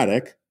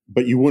democratic,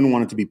 but you wouldn't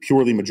want it to be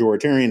purely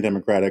majoritarian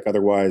democratic.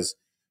 Otherwise,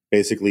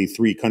 basically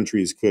 3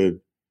 countries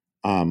could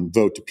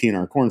vote to pee in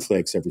our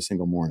cornflakes every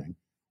single morning.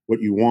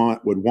 What you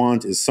would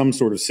want is some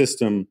sort of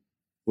system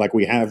like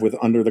we have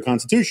under the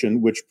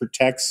Constitution, which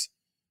protects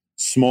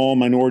small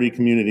minority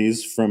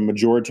communities from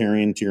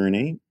majoritarian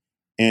tyranny,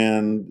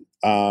 and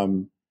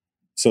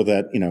so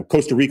that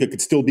Costa Rica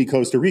could still be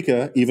Costa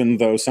Rica, even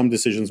though some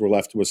decisions were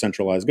left to a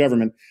centralized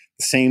government.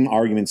 The same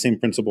argument, same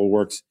principle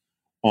works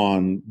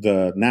on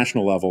the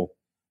national level.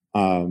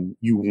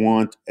 You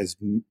want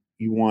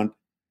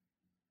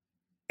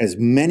as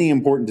many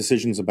important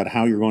decisions about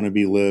how you're going to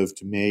be lived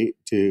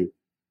to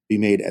be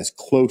made as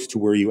close to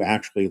where you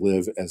actually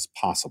live as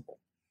possible.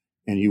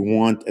 And you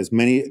want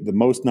the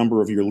most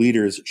number of your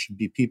leaders should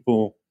be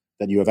people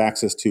that you have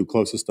access to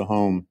closest to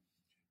home,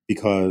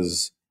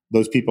 because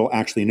those people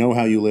actually know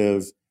how you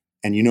live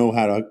and you know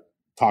how to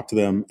talk to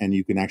them, and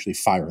you can actually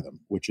fire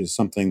them, which is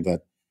something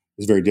that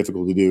is very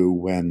difficult to do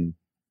when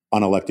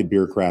unelected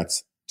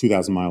bureaucrats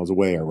 2,000 miles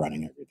away are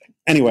running everything.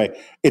 Anyway,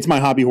 it's my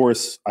hobby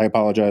horse. I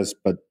apologize,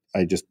 but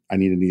I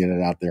needed to get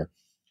it out there.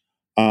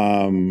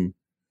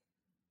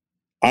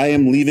 I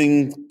am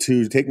leaving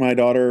to take my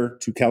daughter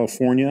to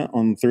California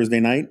on Thursday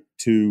night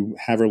to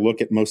have her look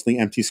at mostly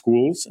empty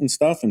schools and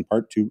stuff, in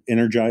part to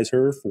energize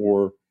her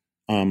for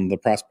the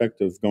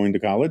prospect of going to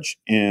college.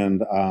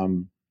 And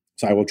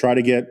so I will try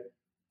to get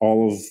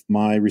all of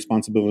my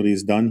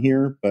responsibilities done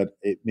here, but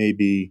it may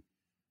be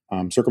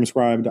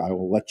circumscribed. I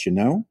will let you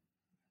know.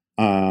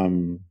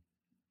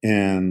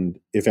 And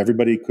if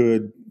everybody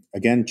could,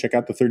 again, check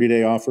out the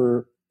 30-day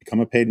offer,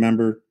 become a paid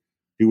member,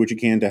 do what you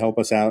can to help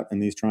us out in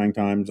these trying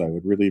times, I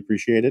would really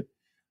appreciate it.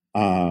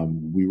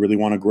 We really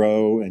want to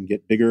grow and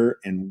get bigger,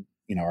 and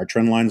our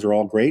trend lines are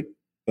all great,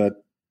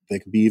 but they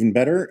could be even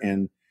better.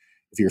 And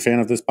if you're a fan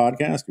of this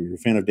podcast, or you're a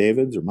fan of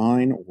David's or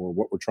mine, or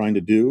what we're trying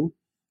to do,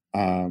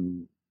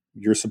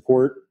 your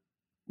support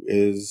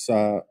is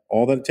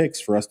all that it takes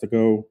for us to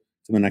go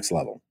to the next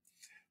level.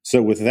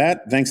 So with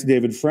that, thanks to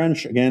David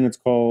French. Again, it's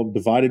called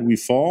Divided We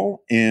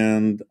Fall,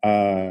 and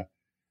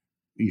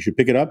you should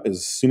pick it up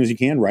as soon as you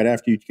can, right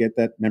after you get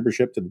that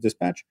membership to the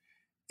Dispatch.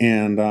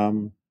 And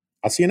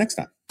I'll see you next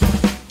time.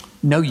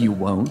 No, you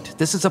won't.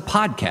 This is a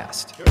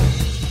podcast.